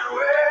alive and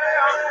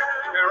well.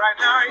 And right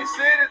now he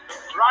sits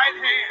right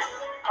hand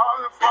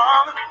of the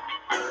Father.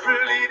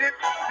 Lead it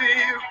to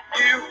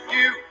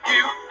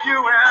you,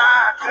 and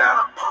I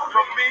tell him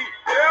from me.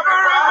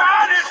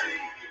 Everybody,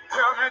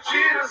 tell me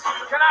Jesus.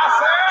 Can I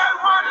say it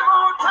one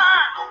more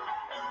time?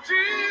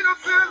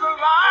 Jesus is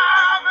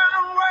alive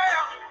and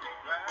well.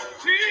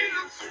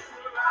 Jesus is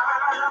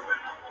alive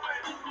and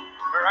well.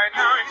 Right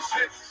now he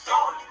sits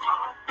on his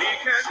throne. He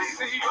can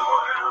see.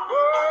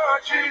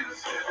 Oh, Jesus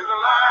is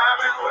alive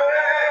and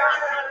well.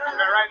 And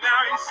right now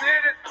he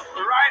sits at the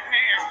right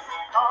hand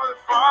of the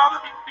Father.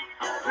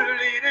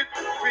 Lead it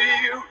for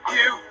you,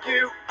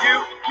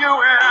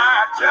 and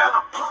I tell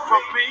him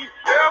from me.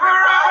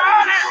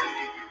 Everybody,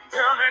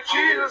 tell me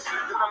Jesus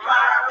is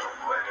alive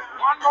and well.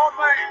 One more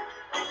thing.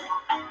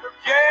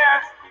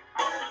 Yes,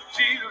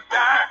 Jesus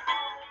died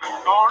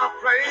on a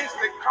place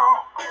they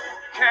call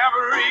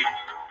Calvary.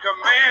 The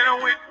man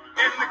who went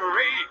in the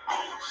grave,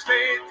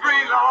 stayed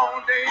 3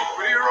 long days,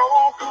 but he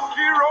rolled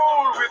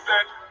with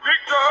that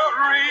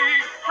victory.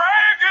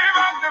 Praise gave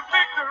up the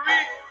victory.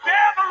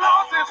 Devil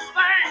lost his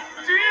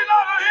sting.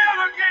 Jesus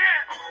lives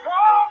again.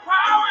 All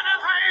power in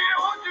his hand.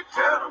 Won't you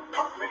tell him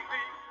from me?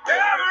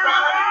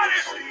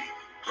 Everybody,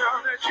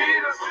 tell me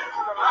Jesus is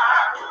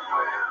alive.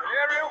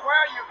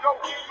 Everywhere you go,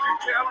 you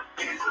tell him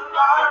he's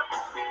alive.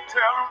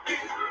 Tell him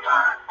he's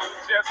alive.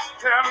 Just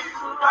tell him he's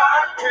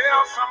alive.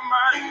 Tell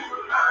somebody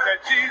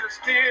that Jesus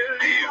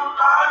still lives.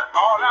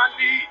 All I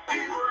need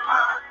is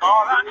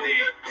one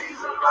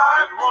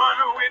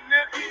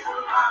witness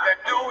that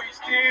know he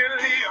still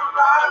lives.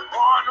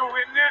 One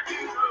witness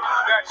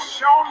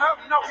Sure enough,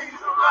 know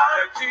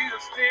that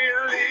Jesus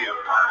still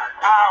lives.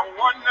 I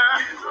wonder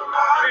if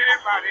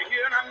anybody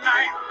here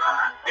tonight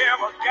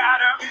ever got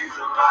up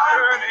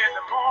early in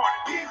the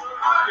morning.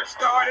 You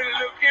started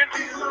looking,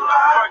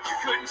 but you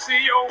couldn't see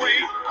your way.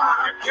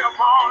 You kept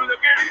on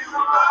looking,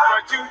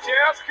 but you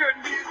just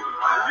couldn't.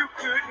 You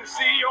couldn't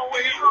see your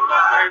way.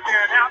 And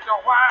then after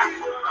a while,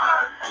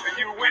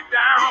 you went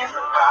down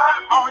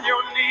on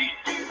your knees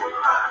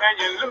and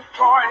you looked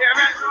toward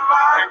heaven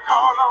and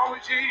called on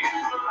Jesus.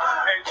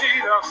 And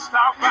Jesus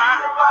stopped by,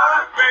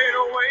 made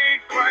a way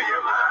for you.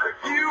 If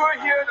you are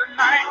here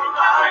tonight,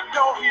 I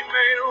know He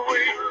made a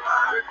way.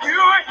 If you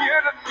are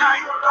here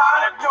tonight,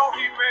 I know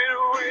He made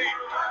a way.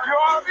 You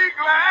ought to be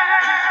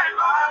glad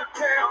to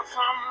tell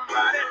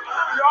somebody.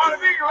 You ought to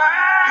be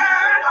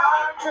glad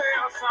to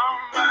tell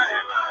somebody.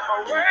 A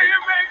way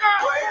maker,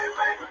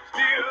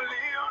 still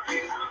live.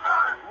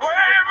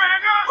 Way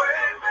maker,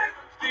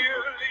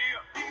 still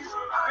live.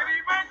 Did He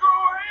make a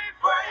way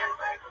for you?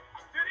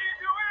 Did He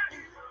do it?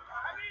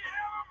 Has He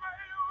ever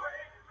made a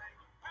way?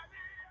 Has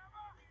He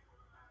ever?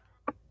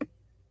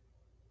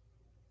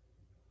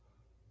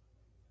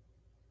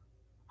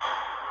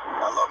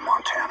 I love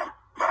Montana,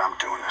 but I'm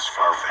doing this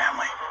for our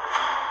family.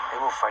 They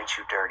will fight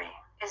you dirty.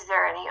 Is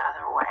there any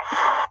other way?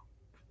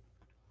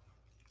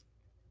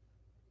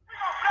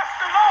 Bless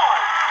the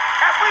Lord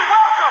as we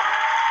welcome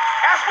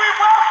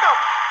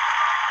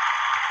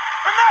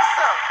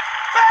Vanessa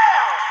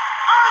Bell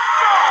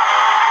Armstrong.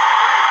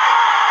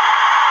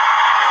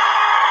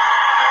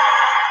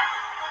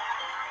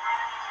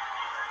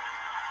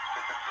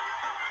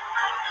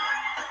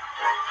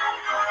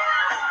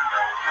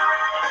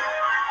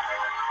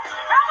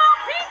 Come on,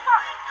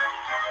 people!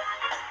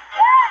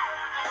 Yeah!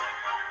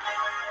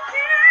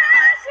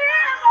 This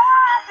is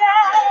our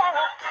day.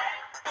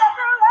 Let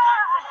the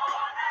Lord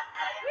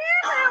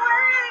give me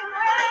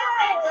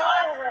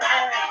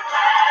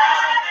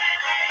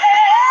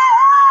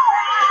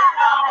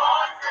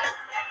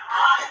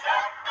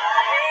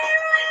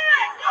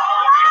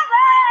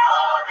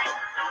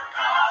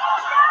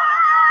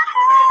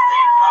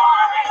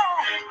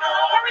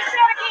Can we say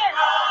it again?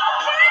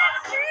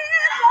 This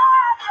is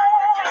our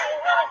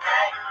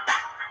day.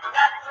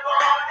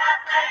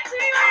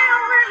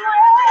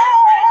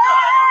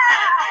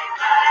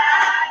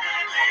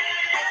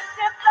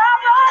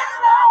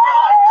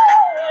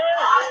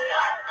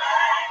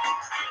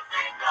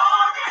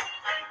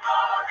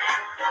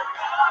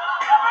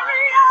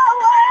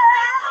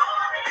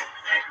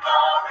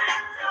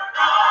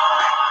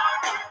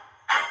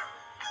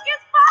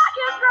 It's by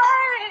His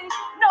grace,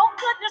 no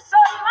goodness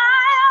of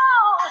my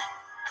own.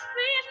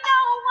 We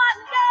know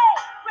one day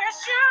we'll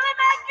surely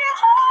make it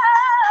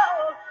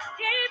home.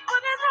 He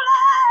put His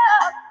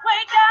love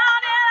way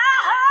down in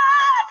our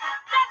heart.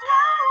 That's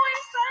why we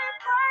sing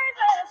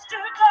praises to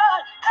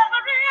God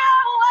every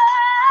hour.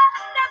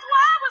 That's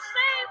why we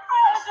sing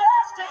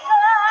praises to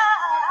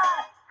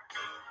God.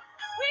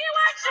 We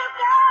worship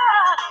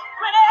God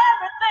when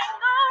everything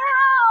goes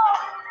wrong.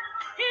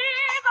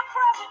 He's a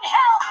present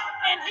help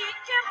and He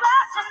gives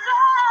us a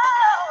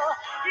soul.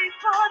 He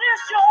put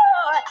His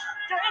joy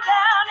straight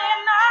down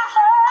in our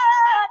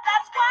heart.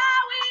 That's why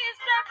we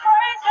sing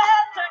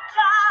praises to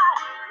God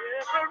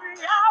every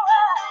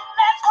hour.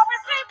 That's why we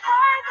sing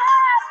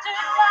praises to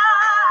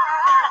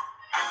God.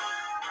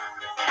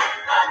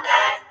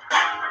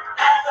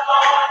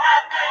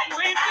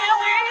 We feel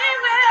we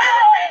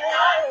will.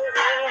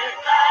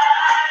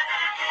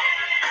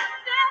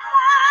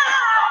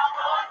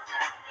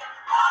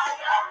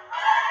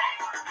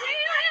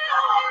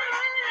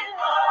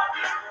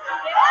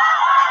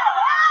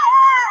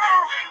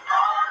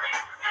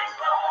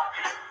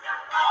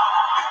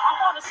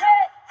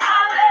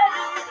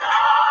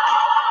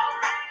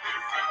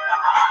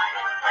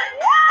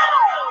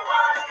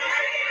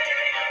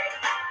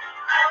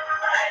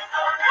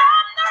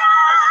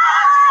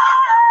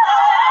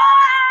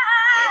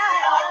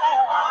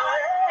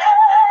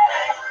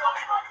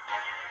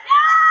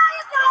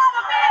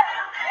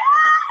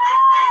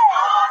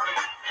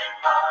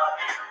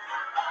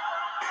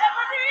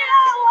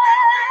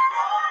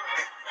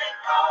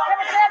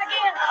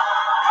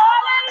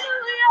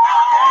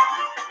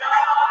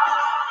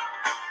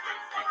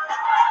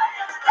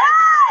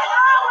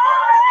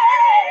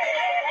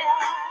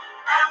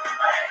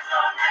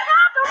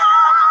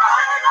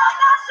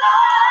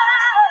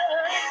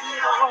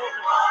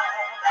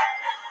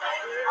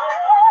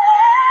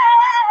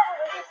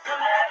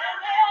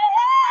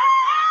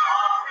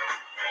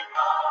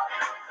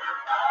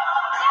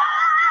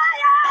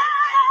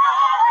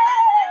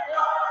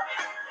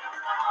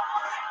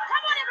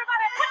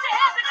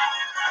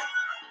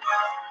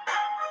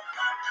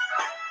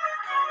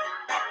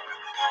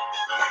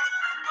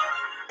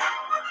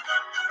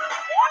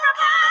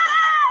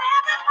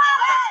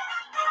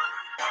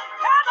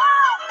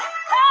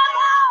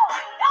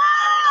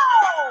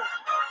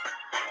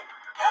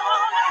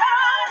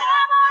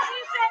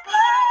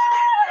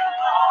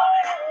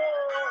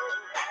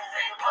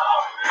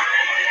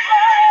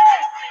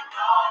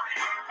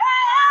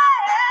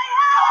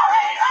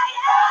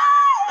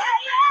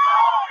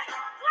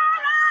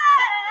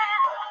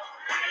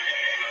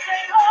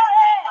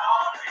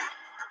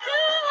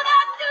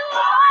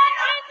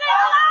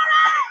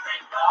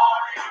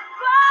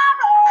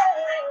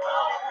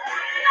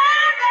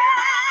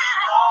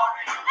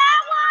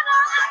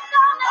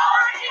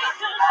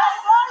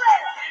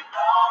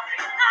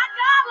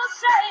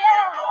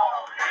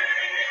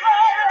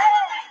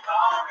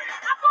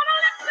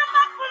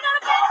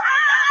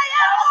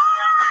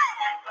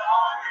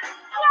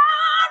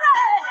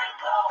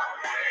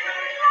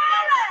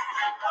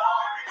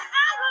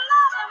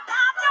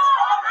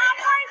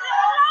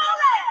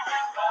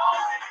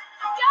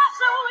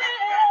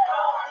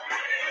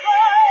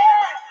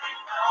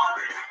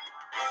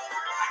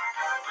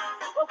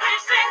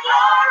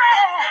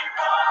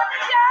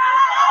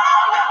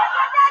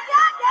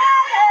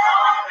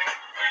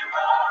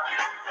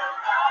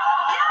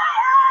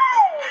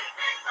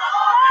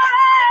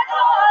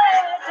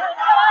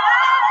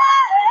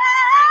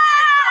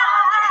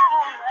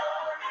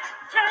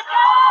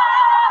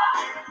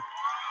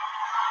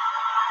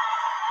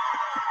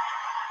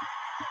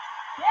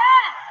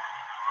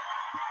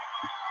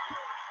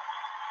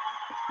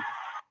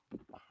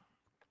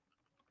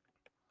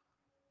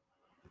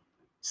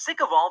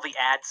 Sick of all the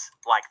ads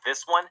like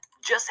this one?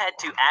 Just head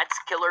to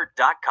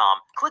adskiller.com,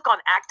 click on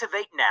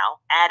Activate Now,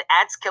 add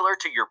AdsKiller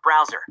to your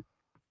browser.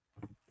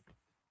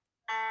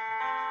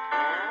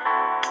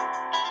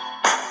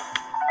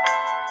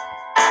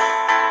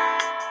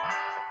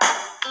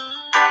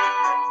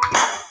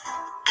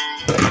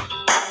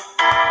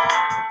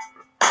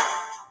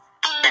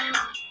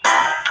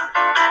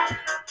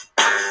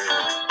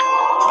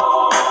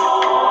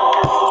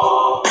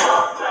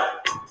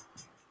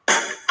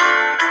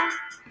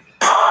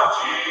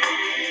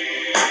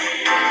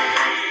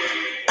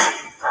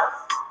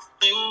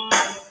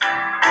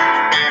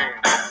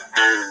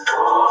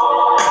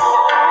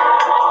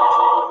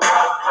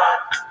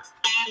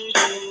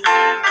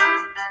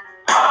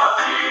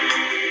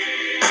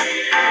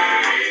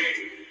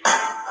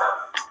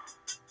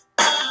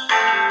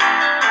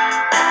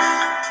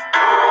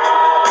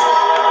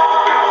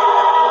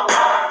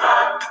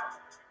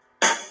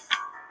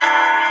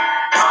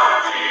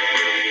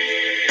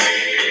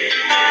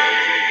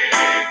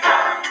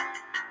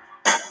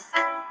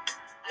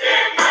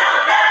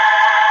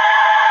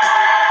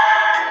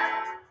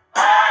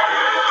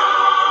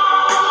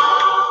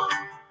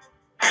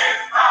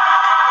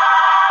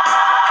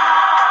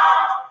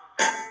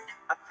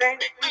 I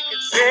think we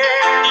can say,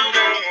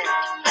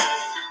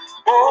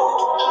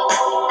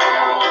 oh,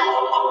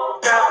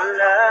 the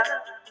blood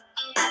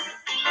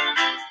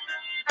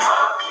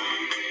of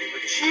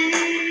Jesus.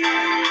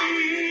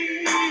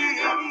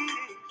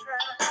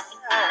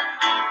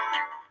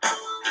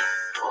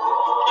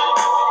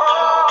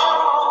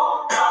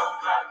 Oh,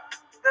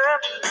 the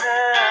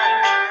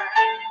blood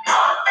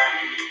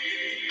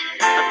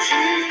of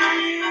Jesus.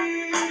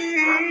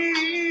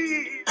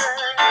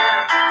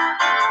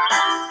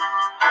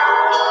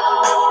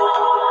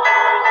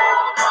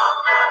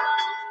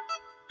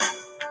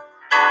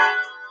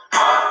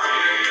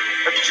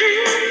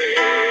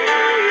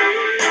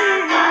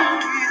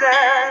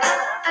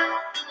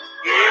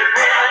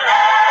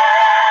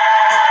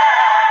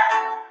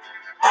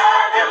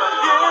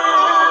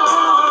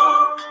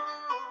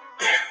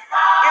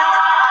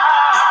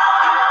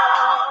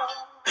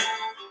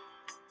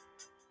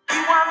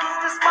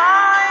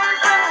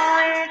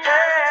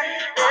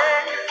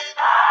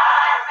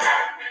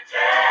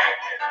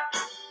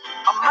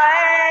 A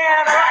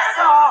man of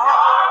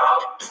sorrow,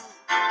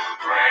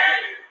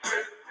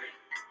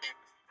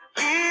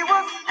 he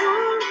was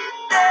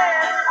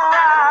wounded for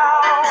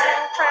our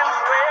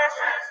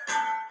transgressions.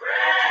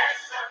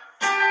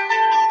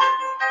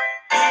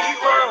 He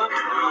was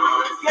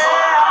bruised,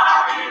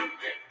 yeah,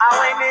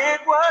 our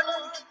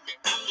iniquity.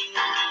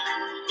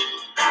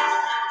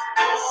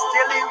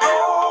 Still he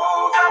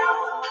rose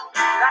up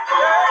that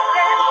third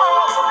day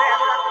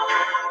morning.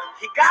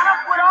 He got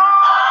up with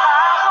all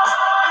power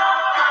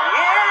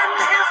in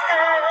his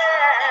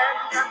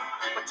hand.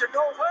 But you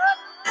know what?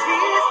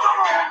 He's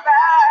going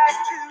back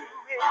to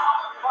his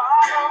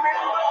Father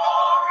in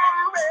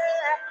glory.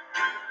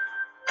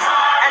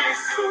 And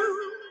he's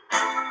soon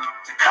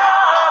to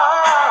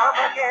come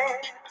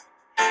again.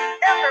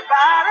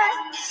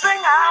 Everybody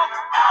sing out.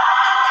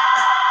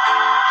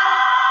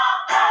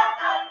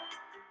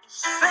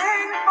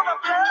 Sing for the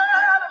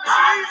blood of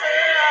Jesus.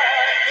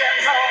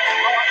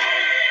 Yeah, Lord.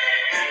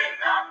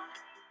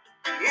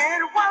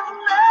 It was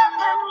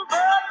nothing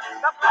but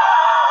the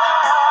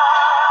blood.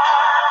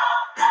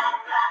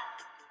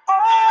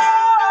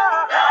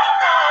 Oh,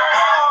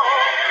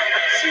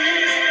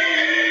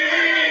 Jesus.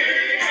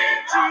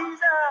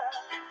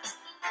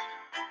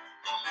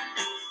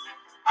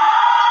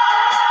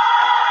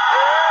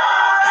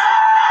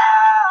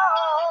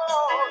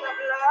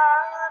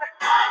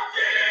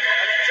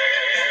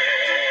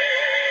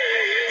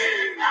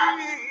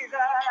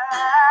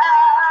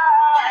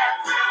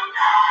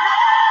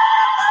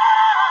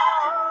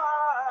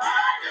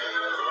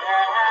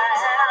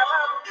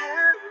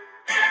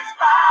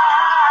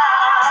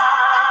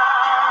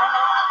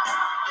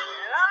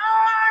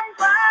 I'm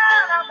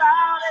glad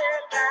about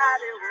it that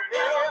it will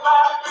never,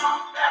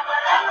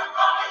 ever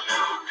gonna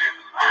lose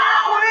its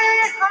power.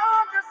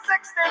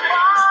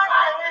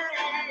 365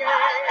 days.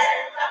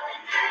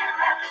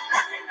 Every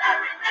second,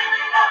 every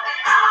minute of the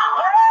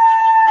hour.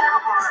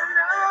 Never gonna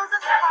lose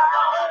its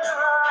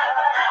power.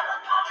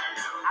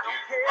 I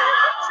don't care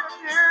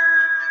what you do,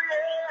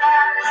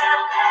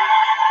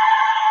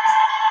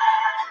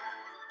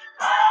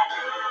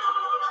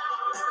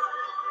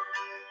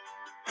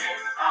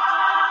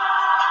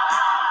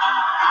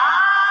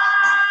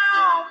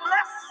 I'll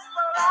bless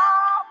the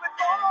Lord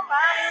with all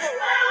my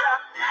soul.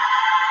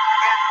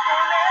 And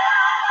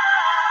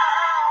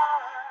forever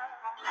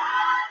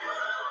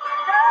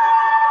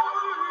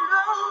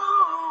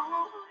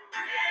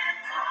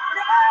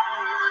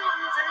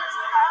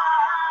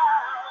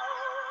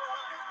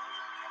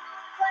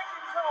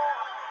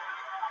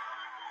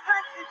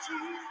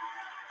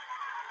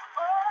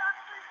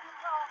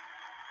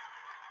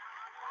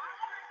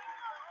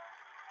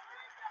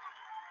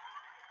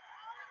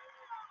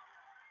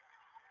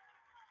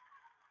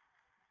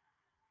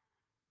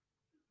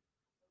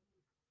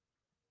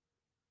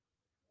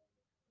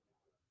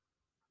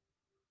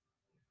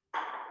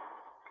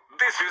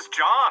This is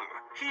John.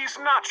 He's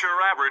not your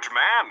average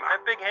man. I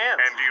have big hands.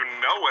 And you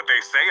know what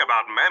they say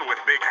about men with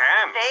big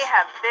hands. They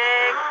have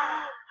big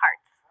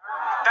hearts.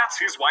 That's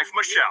his wife,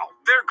 Michelle.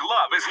 Their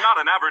glove is not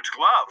an average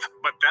glove.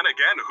 But then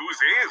again, whose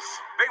is?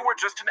 They were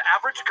just an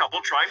average couple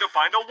trying to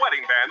find a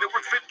wedding band that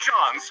would fit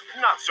John's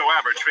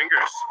not-so-average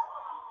fingers.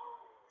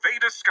 They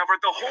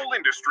discovered the whole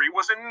industry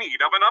was in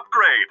need of an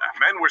upgrade.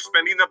 Men were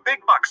spending the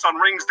big bucks on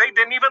rings they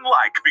didn't even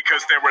like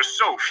because there were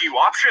so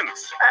few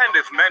options. And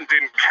if men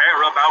didn't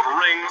care about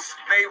rings,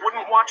 they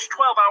wouldn't watch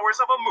 12 hours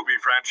of a movie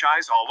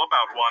franchise all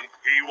about one.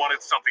 He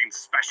wanted something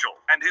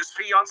special, and his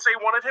fiancée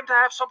wanted him to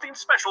have something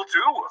special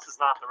too. This is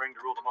not the ring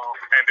to rule them all.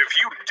 And if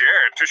you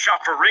dared to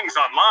shop for rings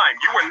online,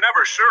 you were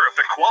never sure if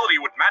the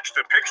quality would match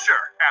the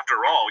picture.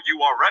 After all,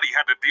 you already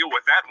had to deal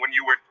with that when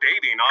you were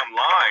dating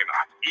online.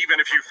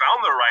 Even if you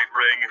found the right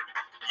ring,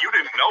 you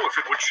didn't know if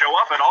it would show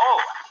up at all.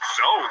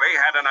 So they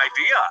had an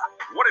idea.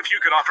 What if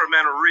you could offer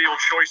men real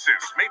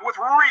choices made with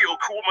real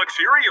cool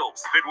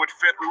materials that would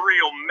fit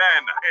real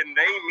men? And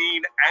they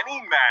mean any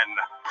men.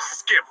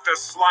 Skip the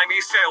slimy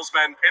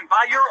salesman and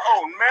buy your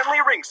own manly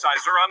ring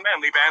sizer on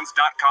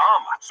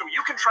manlybands.com so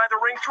you can try the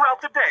ring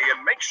throughout the day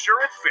and make sure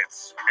it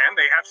fits. And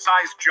they have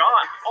size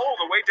John all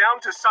the way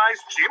down to size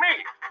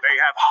Jimmy. They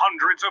have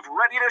hundreds of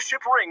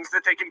ready-to-ship rings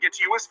that they can get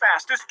to you as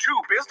fast as 2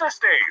 business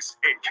days,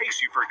 in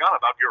case you forgot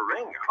about your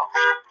ring.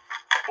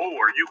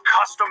 Or you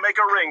custom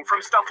make a ring from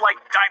stuff like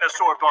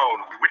dinosaur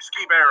bone,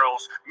 whiskey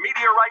barrels,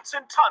 meteorites,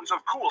 and tons of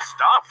cool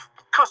stuff.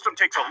 Custom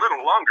takes a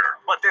little longer,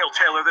 but they'll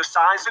tailor the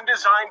size and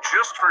design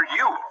just for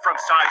you, from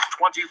size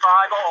 25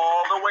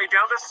 all the way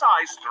down to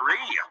size 3.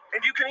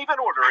 And you can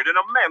even order it in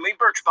a manly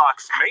birch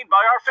box made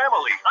by our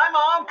family. Hi,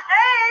 Mom.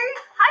 Hey!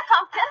 Hi,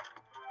 Pumpkin.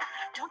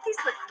 Don't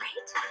these look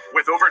great?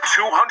 With over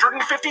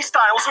 250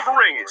 styles of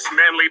rings,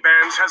 Manly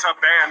Bands has a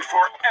band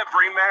for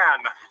every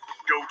man.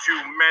 Go to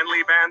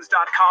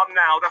manlybands.com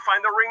now to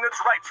find the ring that's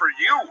right for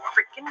you.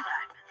 Freaking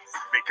diamonds.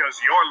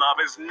 Because your love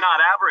is not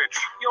average.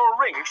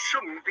 Your ring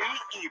shouldn't be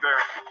either.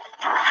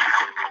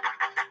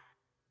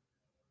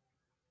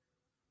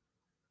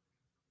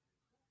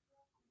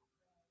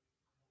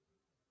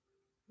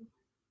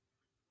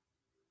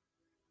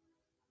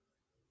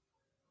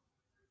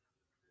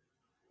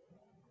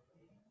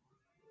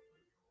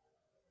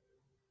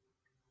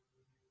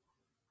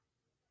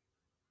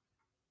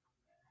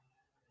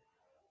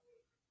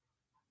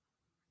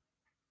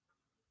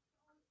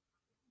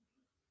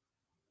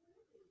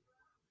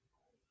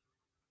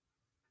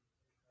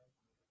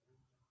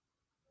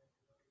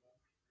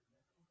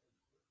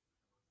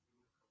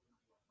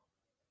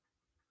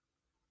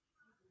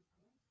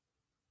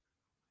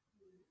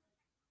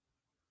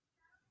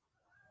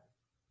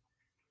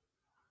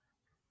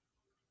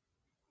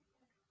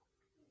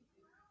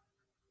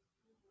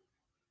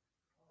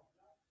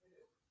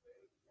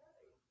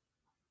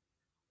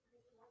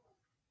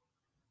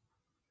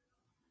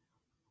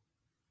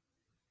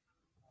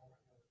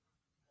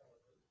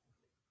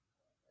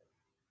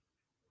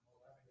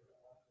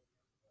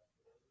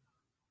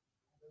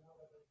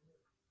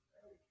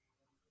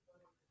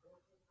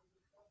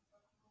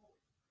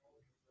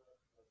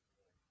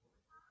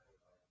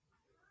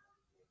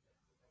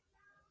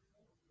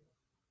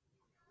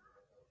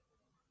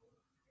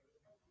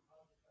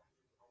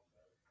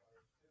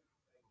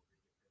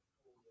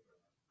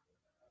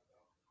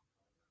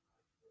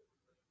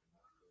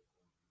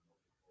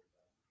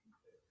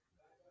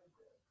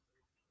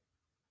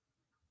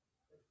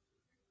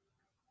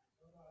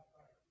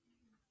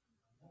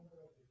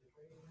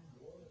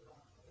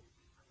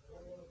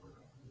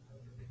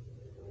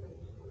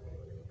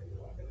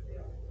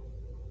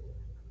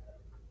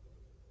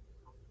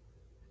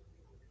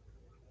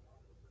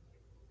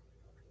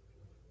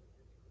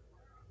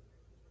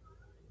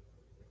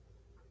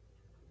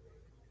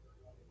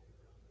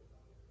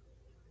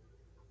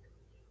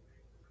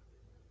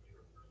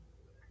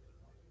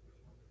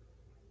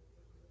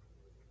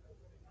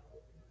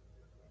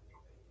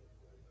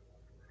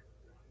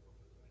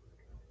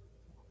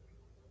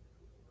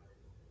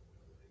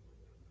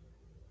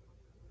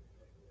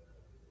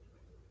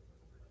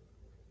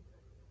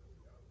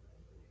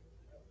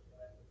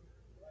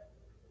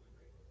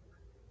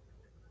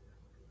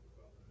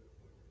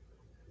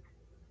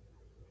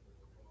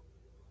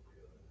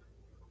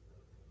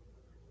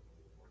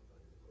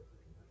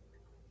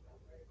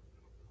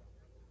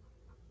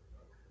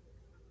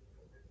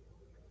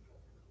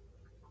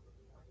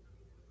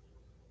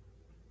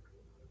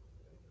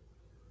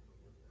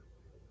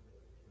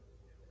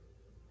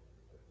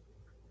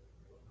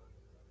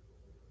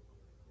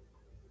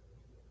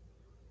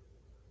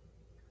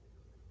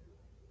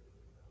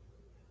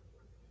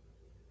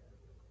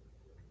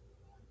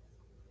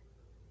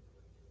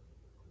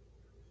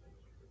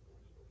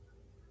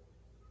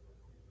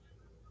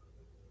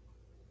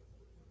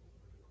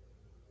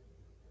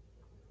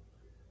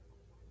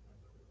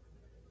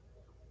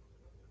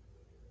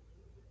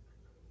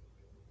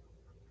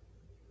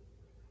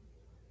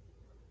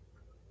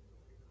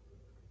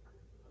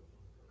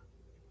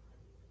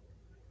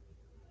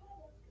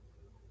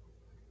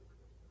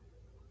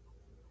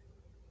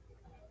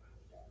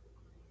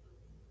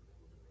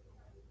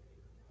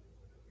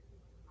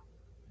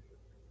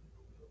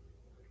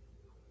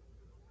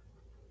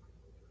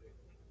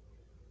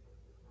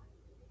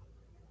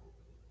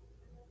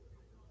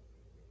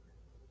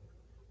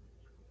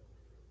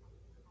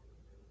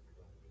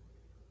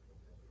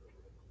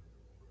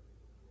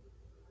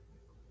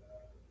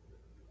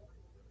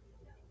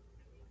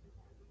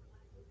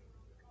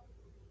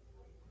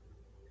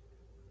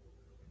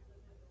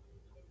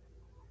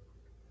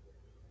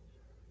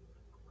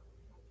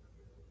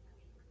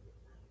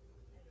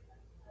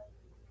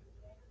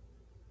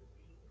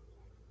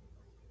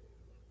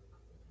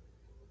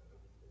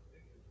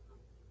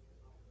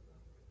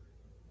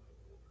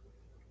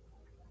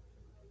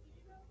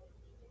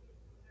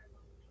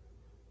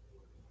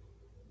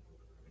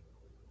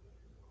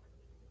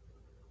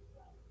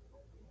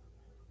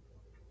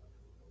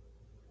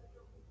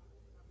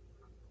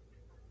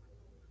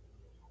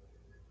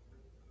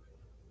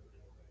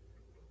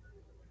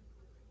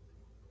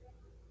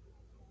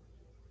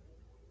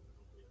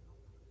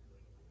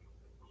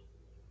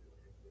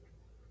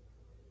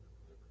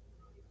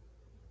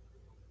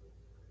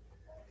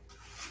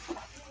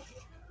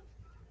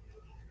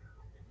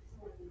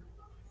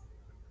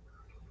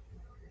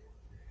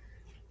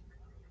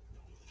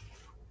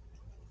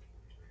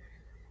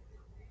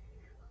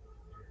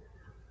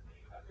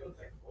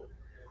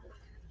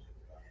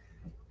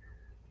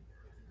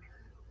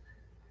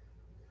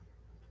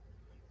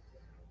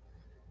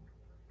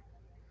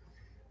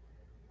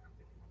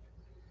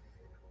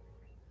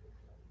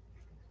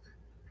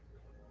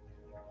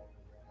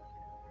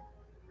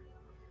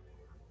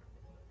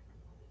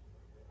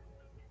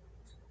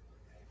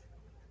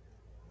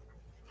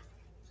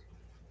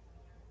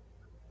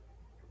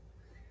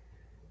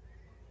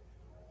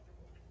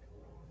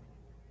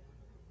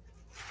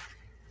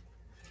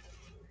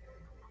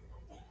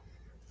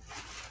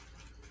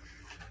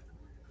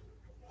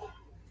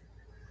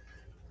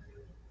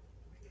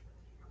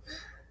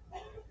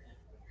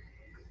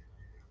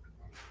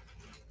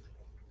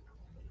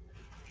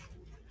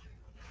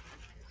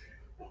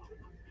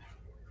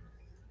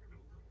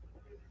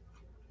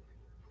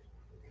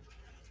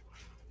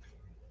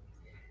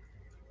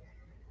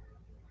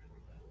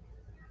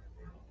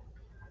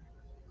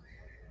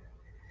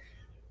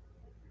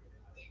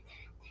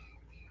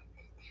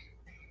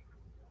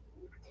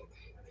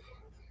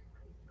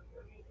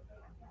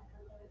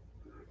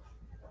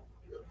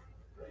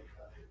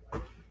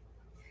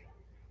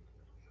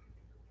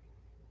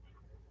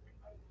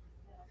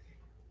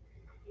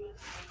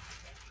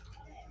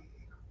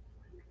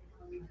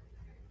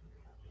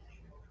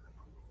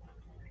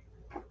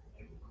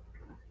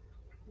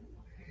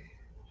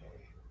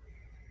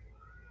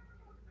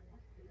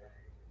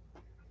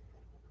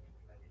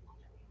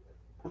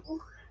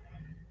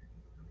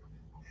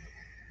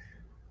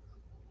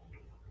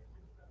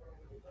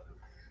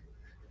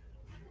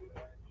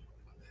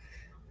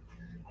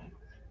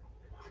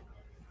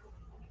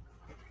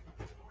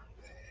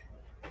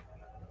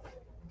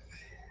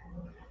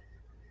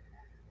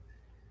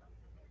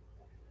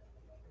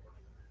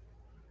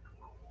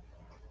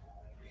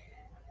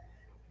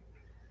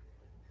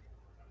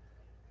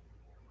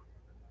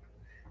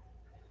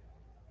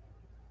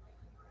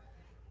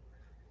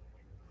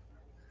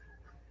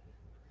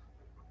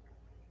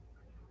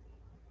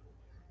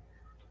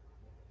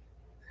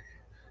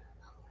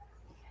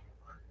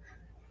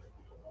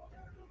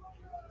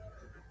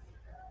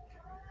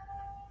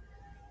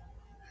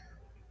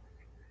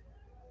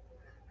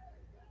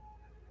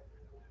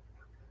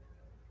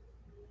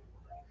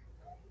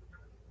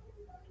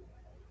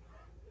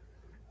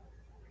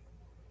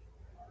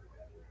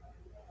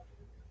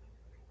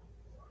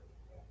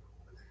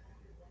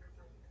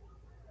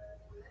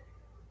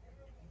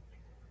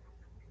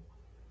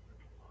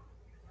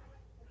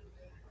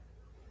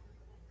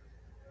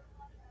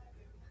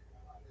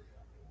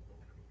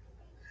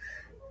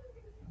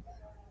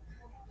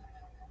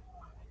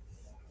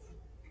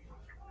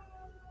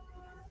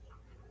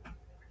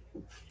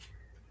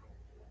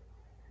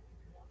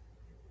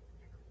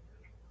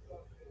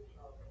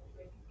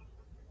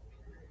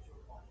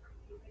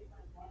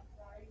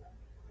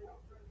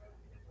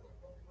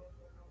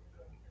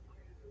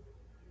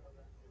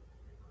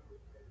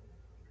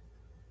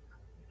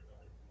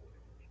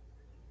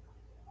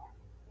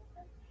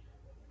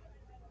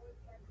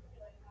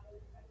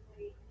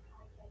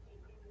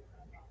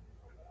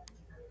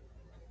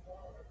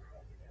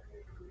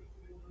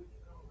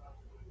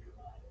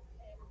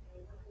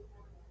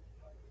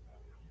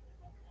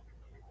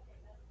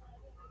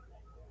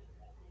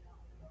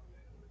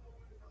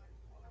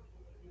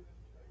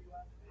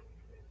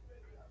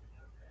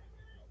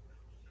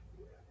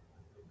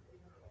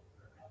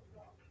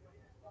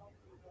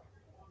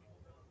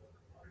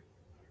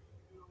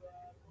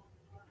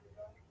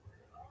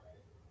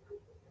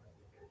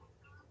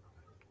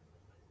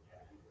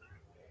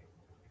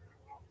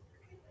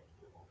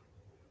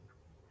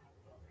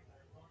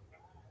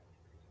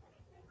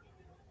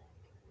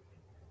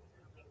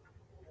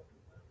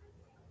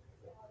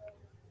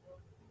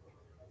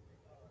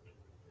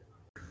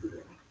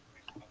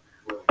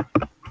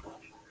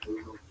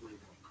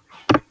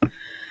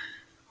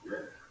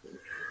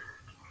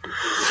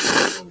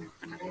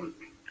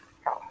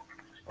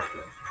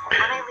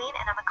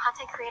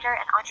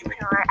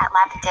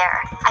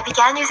 Dare. I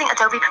began using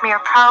Adobe Premiere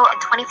Pro in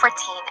 2014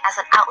 as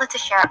an outlet to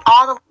share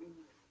all the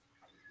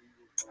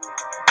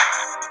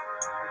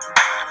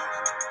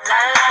La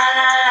la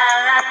la la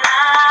la la.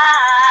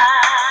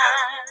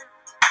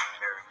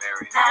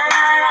 Mary. La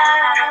la la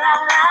la la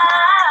la.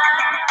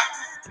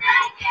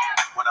 Thank you.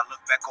 When I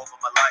look back over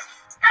my life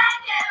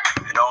Thank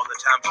you. and all the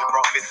times you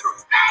brought me through,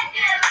 Thank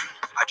you.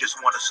 I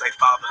just want to say,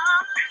 Father,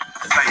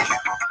 thank you.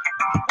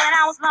 When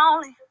I was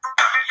lonely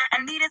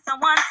and needed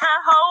someone to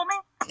hold me,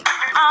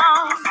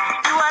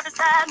 you were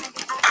beside me.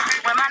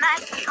 When my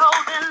nights were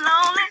cold and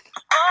lonely,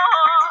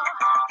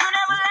 you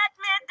never let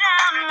me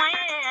down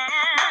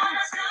when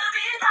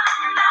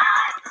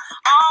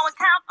always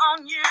count on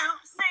you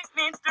to see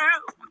me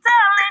through. I'm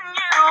telling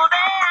you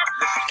that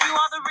you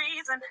are the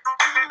reason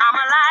I'm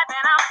alive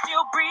and I'm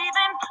still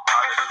breathing.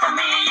 For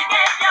me, you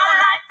gave your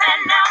life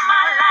and now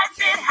my life,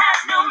 it has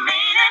new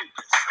meaning.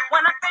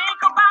 When I think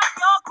about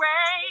your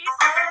grace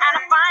and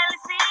I finally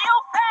see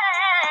your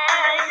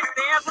face,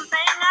 there's one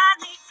thing I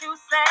need to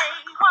say,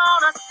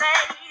 wanna say,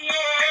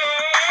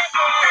 yeah.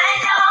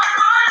 Thank you, Lord,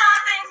 for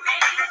loving me.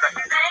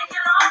 Thank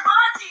you, Lord,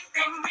 for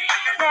keeping me.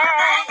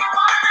 Thank you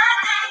for the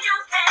day you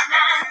came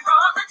and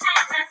broke the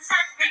chains and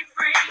set me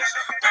free.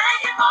 Thank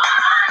you for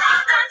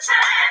another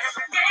chance.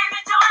 Gave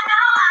me joy,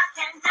 now I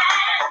can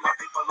dance. All my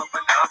people,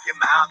 open up your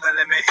mouth and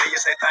let me hear you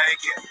say thank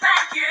you.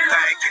 Thank you.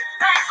 Thank you.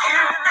 Thank you.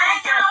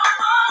 Thank you, Lord,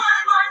 for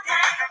one more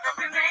day.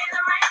 You made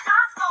the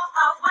raindrops go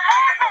away.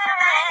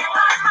 Thank you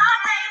for my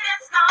pain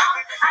is gone.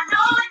 I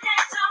know it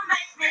came to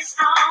make me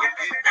strong.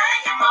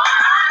 Thank you for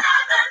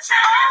another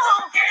chance.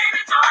 Gave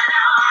me joy,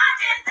 now I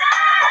can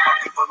dance. All my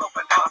people,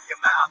 open up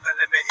your mouth and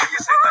let me hear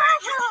you say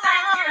thank you.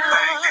 Thank you.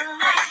 Thank you.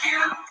 Thank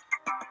you.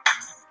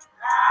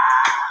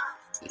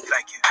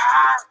 Thank you.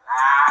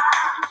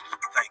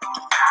 Thank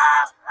you.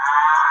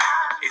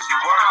 Is he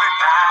worthy?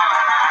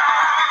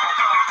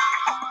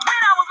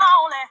 When I was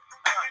lonely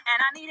and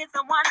I needed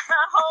someone to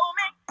hold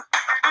me,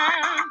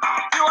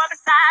 you were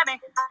beside me.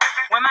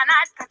 When my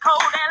nights got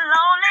cold and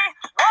lonely,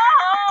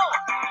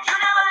 you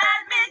never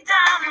let me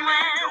down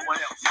when No one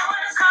else.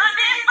 could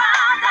be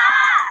found.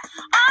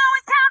 I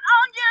always count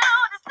on you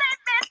to see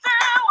me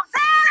through. I'm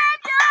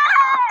telling you,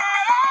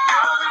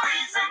 you're the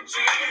reason,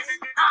 Jesus,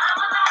 I'm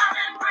alive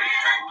and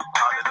breathing.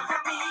 Hallelujah.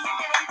 For me, you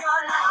gave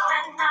your life,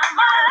 and now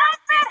my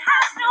life, it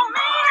has new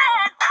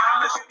meaning.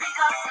 Listen.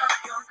 Because of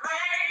your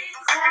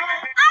grace,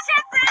 I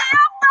can see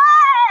your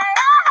face.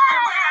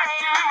 And when I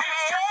do,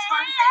 there's just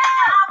one thing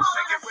I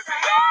Sing wanna it with say.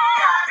 me.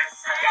 Gotta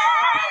say,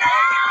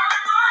 thank you, Lord,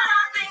 for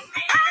loving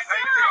me.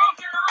 Thank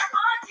you, Lord,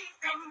 for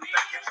keeping me.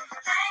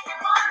 Thank you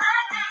for the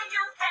day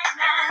you came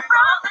and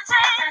broke the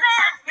chains and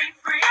set me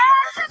free.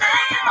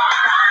 Thank you for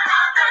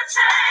another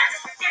chance.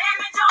 Gave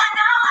me joy,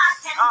 now I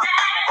can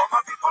dance. All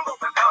my people,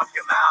 open up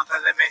your mouth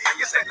and let me hear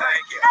you say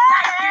thank you.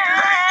 Thank you.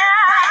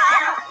 Thank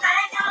you.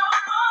 Thank you,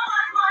 Lord, for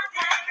one more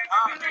day.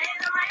 You made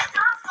the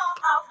raindrops go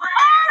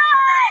away.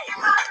 Thank you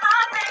for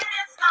my pain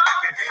is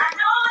gone. I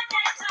know it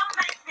came to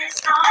make me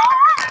strong.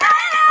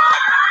 Thank you for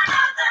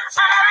another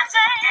chance.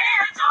 Gave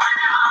me joy,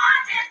 now I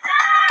can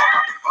dance. All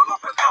my people,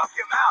 open up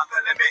your mouth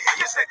and let me hear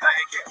you say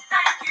thank you.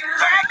 Thank you.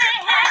 Thank Let me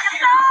you. hear you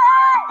say,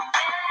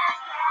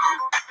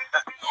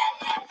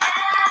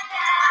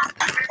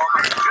 All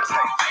my children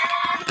say,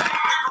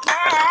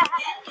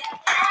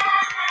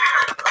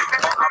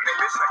 all my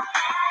babies say,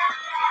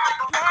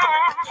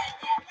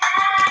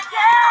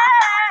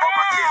 all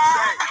my kids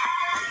say.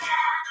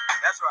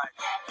 That's right.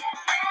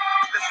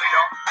 Listen,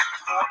 y'all.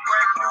 For a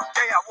brand new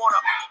day, I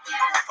wanna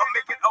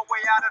making a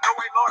way out of no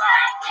way, Lord.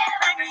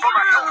 For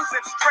my health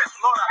and strength,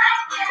 Lord.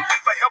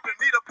 For helping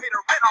me to pay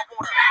the rent, I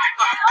wanna.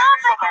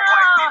 For my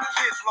wife and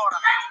kids, Lord.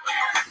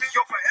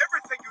 Yo, for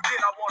everything you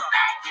did, I wanna.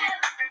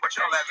 But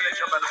y'all laughing at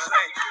y'all better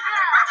say.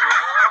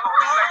 Come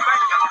on, say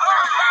thank you.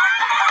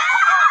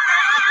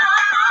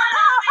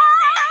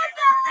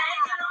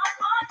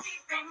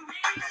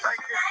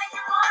 Thank you.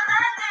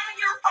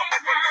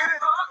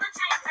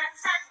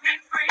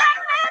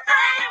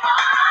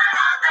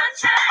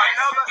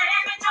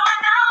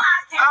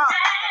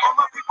 All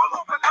my people,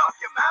 open up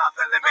your mouth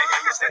and let me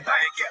hear you say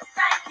thank you.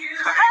 Thank you.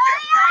 Thank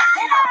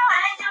you.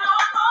 Thank you,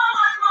 Lord, for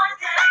one more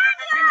day.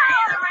 You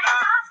made the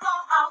raindrops go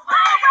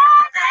away.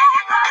 Thank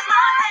you, 'cause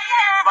my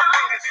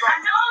pain is gone. I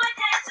know it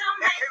came to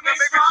make me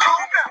strong.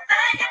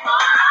 Thank you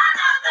for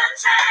another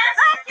chance.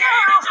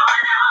 Give me joy,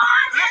 now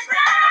I can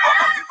dance. All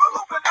my people,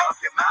 open up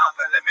your mouth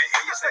and let me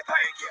hear you say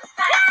thank you.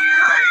 Thank you.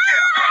 Thank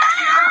you. Thank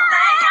you.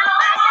 Thank you,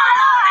 Lord, for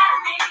loving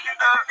me.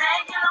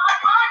 Thank you, Lord,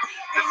 for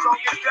keeping This me. song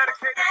is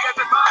dedicated to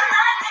everybody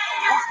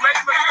who's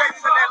made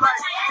mistakes in their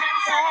life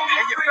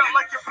and you felt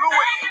like you blew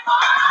it.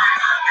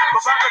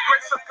 But by the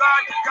grace of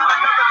God, you got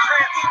another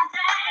chance.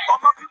 All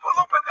my people,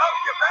 open up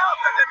your mouth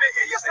and let me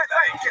hear you say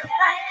thank you.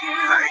 Thank you.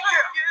 Thank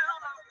you.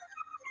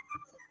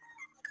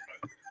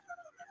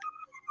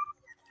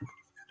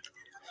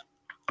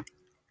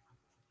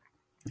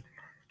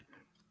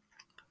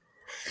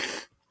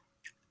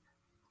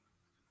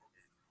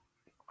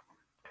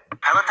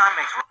 Peloton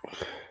makes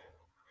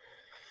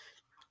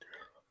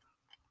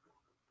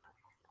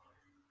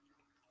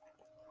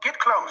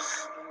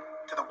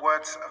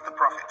words of the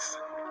prophets.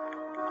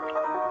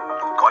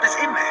 God is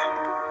in there.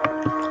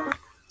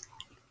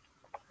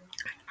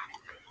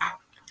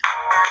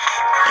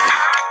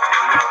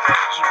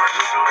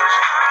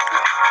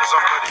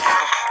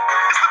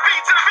 It's the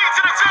beat to the beat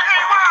to the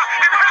J-A-Y.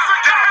 And here's a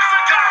guy,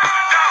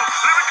 down.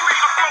 Lyrically,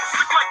 I'm flow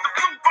sick like the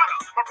blue butter.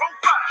 My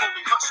profile,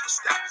 holy hustler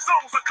step.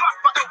 Souls are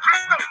clocked for El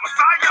Cristo,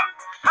 Messiah.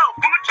 Hell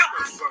full of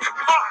killers.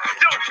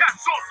 Yo,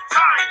 cats on some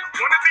time.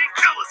 Wanna be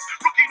killers.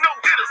 Rookie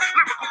no-hitters.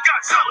 Lyrical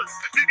Godzillas.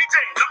 BBJ,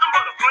 nothing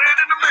but a plan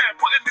in the man.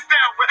 Putting it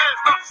down with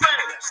heads not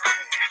saying.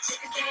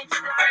 Chicken came to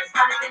the first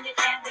body, then you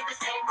can't leave the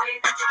same way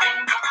that you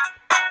came in.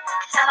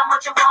 Tell them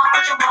what you want,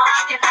 you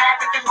can have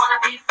if you wanna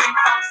be free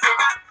from sin.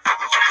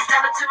 It's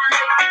never too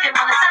late if you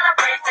wanna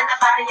celebrate, then the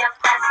body of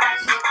Christ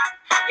like it.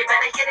 You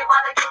better get it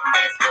while the getting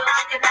is good,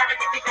 you can have it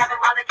if you grab it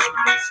while the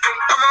getting is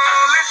free. Come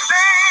on, let's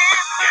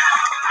dance. Get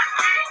up with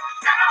me,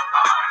 stand up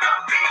on your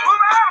feet.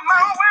 Move out of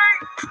my way.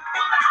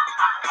 Move out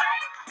my way,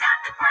 got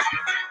the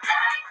praise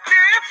today.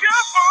 Lift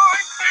your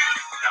voice.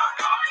 Lift your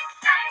voice,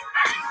 say,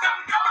 make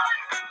some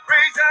noise.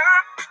 Raise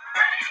up.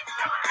 Raise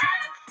your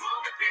hands,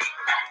 move the beat,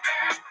 let's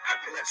dance.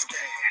 Let's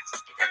dance.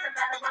 It doesn't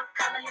matter what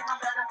color you're my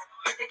brother,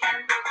 if you can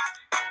do.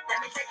 Let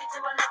me take you to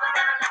a level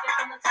that'll love you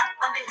from the top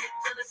of your head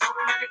to the sole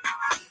of your feet.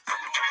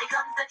 It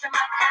comes that you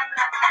might have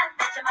life and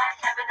that you might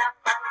have it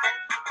abundantly.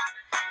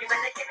 You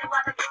better get it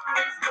while the getting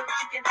is good.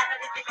 You can have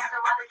it if you got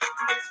it while the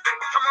getting is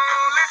free. Come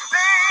on, let's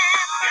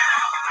dance. Get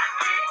up with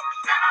me,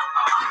 stand up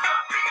on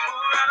your feet.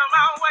 Move out of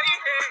my way.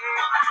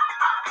 Move out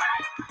my way,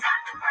 got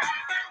the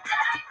praise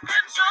today.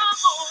 Lift your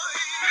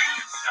voice.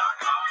 Lift your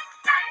voice,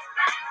 say,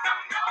 make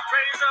some noise.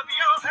 Raise up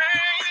your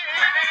hand.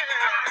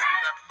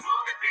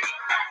 Move the beat,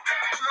 let's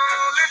dance. Come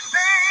on, let's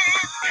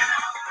dance. Get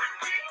up with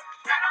me,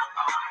 stand up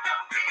on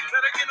your feet.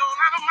 Better get on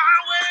out of my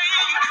way.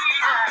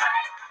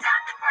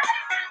 Got the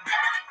praise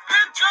today.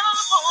 Lift your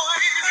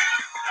voice.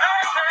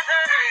 Hey, hey,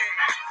 hey.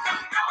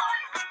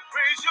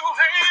 Raise your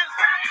hands.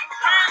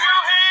 Raise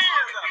your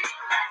hands.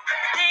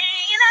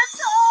 In a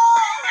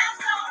soul,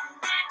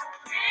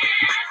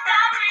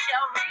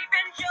 shall reap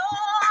in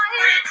joy.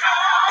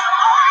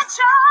 Rejoice,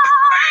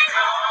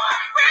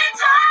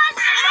 rejoice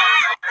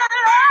in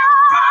the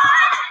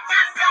Lord,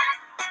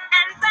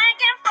 and thank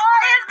Him for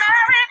His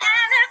merit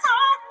and His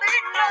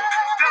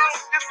holiness.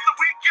 It's the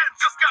weekend,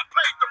 just got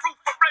paid. The roof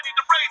I'm ready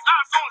to raise.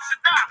 Eyes on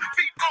Shaddai,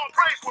 feet on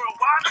praise.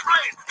 Worldwide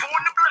ablaze,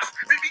 born to bless.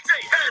 BBJ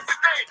has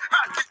today.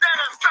 Hot your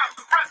damn, stop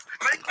the rest.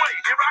 Make way,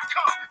 here I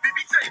come.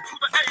 BBJ to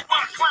the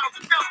A1, clowns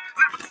and them.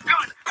 Lyrical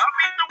gun. I'll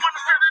be the one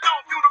to set it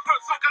off.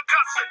 Universal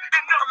concussion.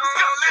 Enough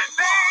discussion.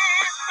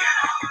 Get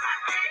up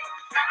with me,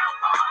 stand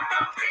up on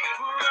your feet.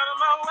 Move out of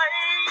my way.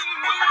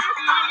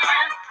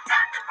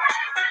 Got the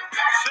praise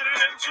today. Sit it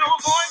into your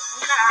voice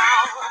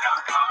now. Your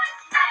voice,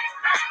 say,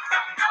 make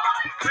some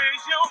noise.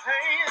 Raise your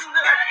hand.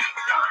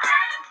 Raise your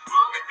hands,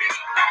 move the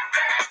beat, let's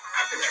dance.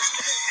 Let's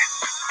dance.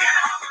 Get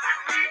up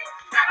with me,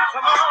 stand up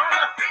Come on on.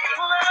 your feet.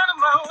 Move out of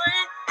my way,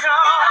 Move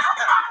y'all. out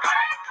my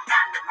way,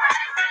 got the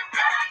praise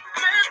today.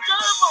 Lift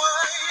your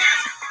voice.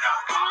 Your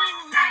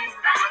voice, say,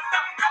 make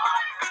some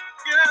noise.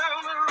 Get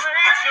out and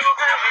raise your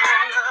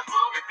hand.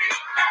 Move the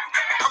beat, let's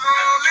dance. Come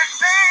on, let's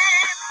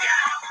dance. Get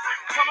up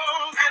with me, Come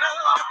on, get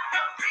up. on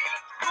your feet.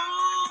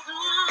 Ooh,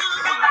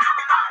 Move out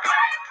my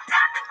way,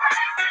 got the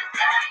praise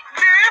today.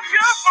 lift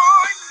your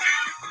voice.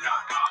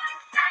 Your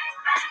voice, say,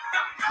 make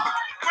some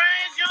noise.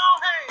 Raise your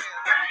hand.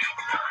 Raise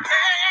your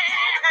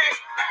Hey, hey.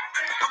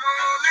 Come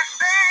on, let's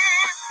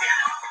dance.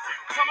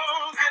 Come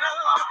on, get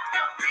up.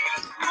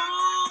 Ooh,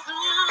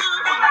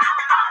 Move out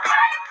my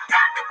way,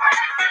 got the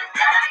praise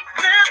today.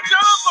 lift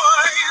your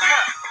voice.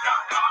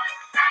 Your voice,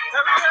 say,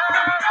 make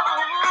some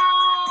noise.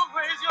 Ooh,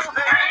 raise your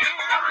hand.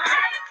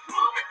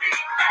 Move the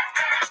beat, let's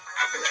dance.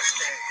 Let's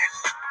dance.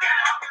 Get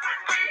up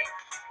with me.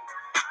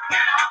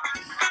 Get up.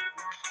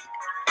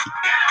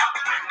 Get up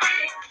with me.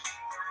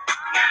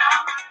 Get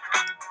up.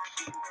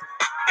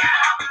 Get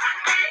up with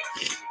me.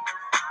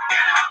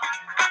 Get up.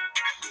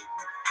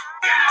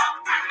 Get up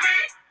with me.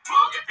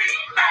 Move the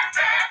beat, let's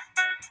dance.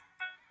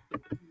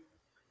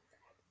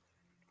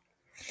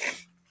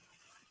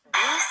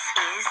 This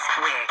is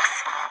Wix.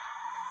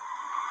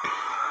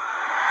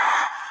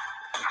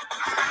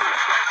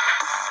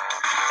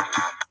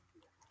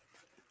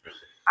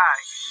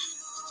 Alright.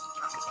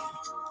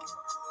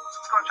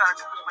 I'm gonna try to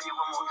do this for you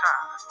one more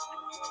time.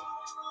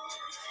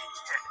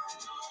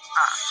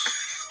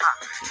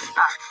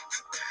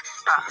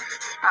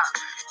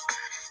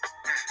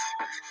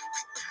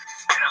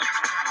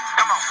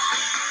 Come on.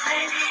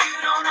 Maybe you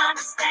don't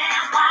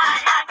understand why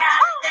I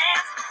gotta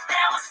dance.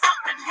 There was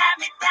something had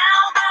me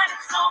down, but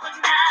it's over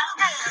now.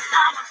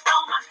 I'ma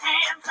throw my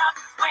hands up,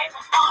 wave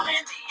them all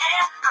in the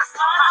air. 'Cause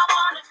all I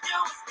wanna do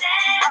is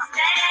dance,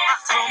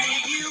 dance,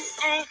 dance. You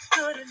ain't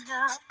good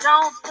enough,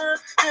 don't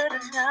look good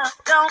enough,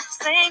 don't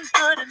sing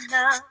good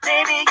enough.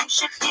 baby, you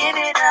should give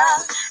it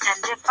up.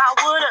 And if I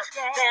would've,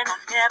 then I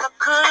never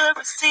could've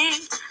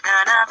received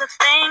none of the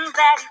things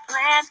that he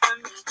planned for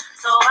me.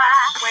 So I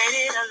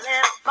waited a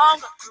little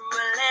longer, grew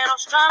a little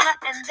stronger,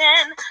 and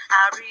then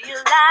I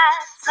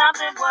realized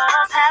something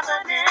was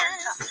happening.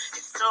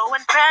 It's so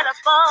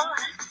incredible,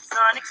 it's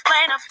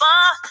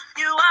unexplainable.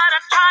 You ought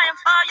to try and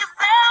for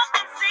yourself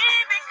and see,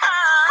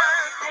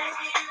 because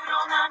baby, you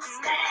don't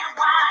understand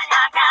why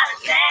I gotta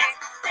dance.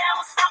 There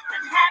was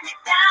something had me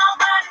down,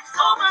 but it's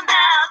over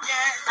now.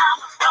 Yeah,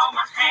 I'ma throw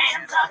my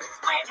hands up,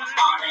 wave them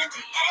all in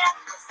the air.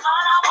 'Cause all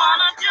I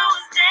wanna do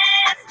is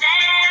dance,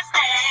 dance,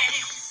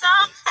 dance.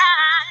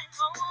 Sometimes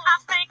I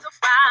think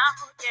about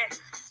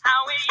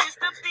how it used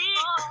to be.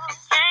 I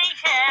can't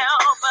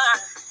help but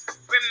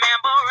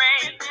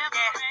remembering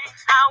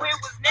how it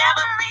was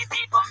never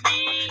easy for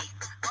me.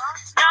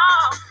 No,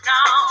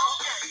 no,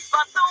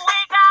 but the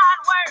way God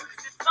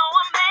works is so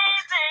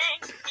amazing.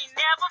 He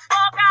never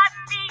forgot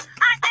me.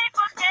 I can't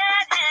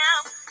forget him.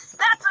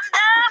 That's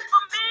enough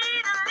for me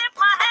to lift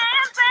my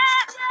hands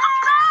and I'm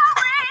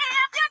sorry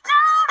if you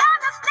don't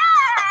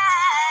understand.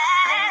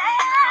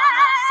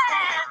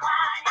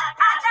 Why I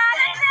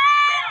gotta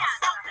dance.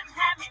 Something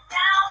had me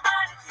down,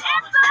 but it's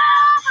over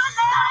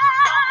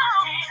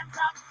now. Hands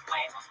up,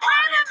 wave them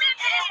all in the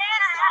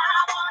air. All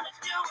I wanna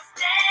do is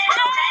dance,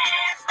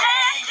 dance,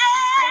 dance,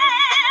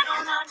 dance. You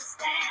don't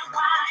understand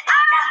why I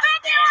gotta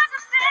dance.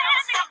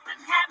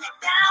 Something had me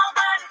down,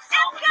 but it's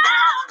over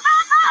now.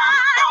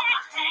 Throw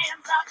my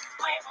hands up,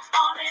 wave them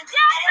all in the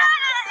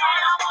air.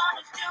 All I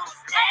wanna do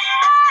is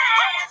dance,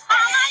 dance, dance.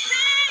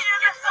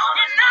 It's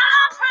over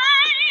now.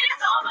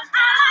 It's over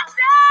now.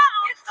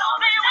 It's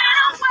over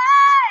now.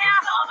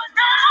 It's over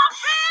now.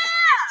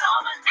 It's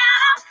over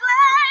now.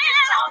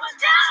 It's over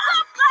now.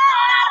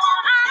 All I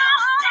wanna do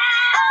is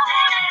dance,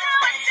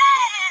 dance,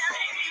 dance.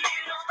 Baby,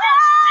 you don't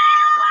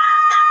understand why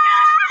I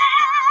gotta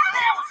dance.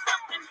 There was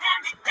something had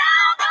me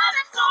down, but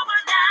it's over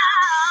now.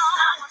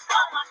 I'ma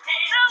throw my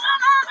hands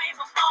up, wave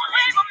them all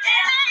in the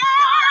air.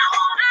 All I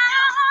wanna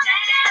do is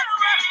dance,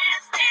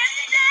 dance,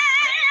 dance,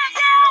 dance.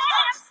 You don't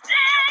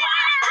understand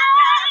why I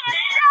gotta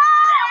dance.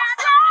 There was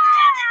something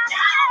had me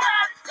down,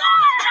 but it's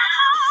over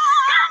now.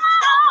 I'ma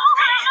throw my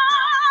hands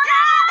up,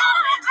 wave them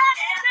all in the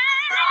air.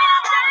 All I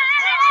wanna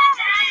do is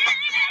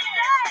dance,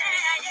 dance,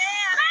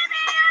 dance.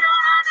 Baby, you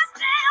don't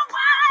understand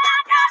why I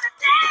gotta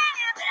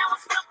dance. There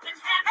was something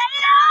had me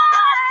down,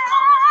 but it's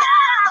over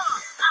now.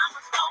 I'ma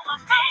throw my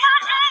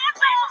hands up,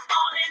 wave them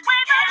all in the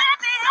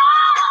air.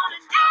 All I wanna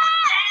do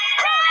is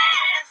dance,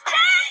 dance,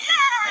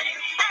 dance.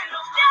 Baby, you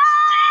don't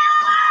understand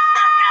why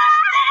I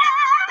gotta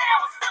dance. There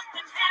was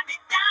something had me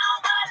down,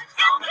 but it's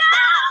over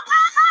now.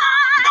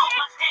 I'ma throw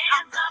my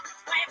hands up,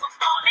 wave them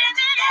all in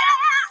the air.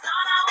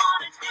 All I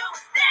wanna do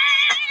is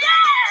dance,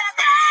 dance,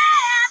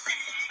 dance.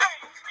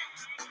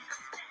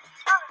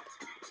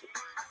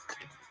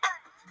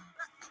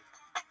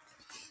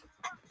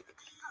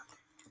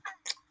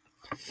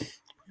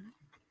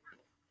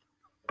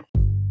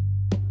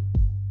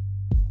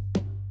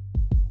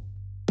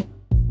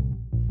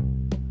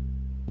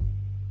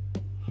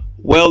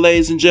 Well,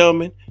 ladies and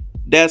gentlemen,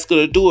 that's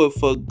going to do it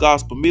for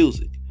gospel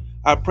music.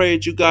 I pray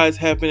that you guys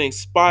have been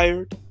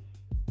inspired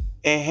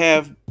and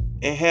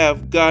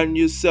have gotten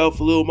yourself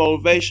a little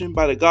motivation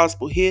by the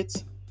gospel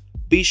hits.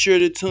 Be sure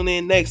to tune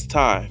in next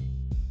time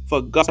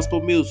for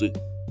gospel music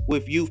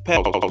with Youth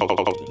Pastor.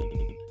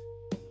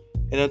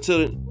 And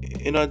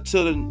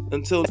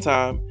until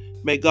time,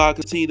 may God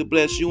continue to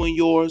bless you and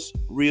yours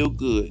real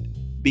good.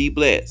 Be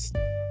blessed.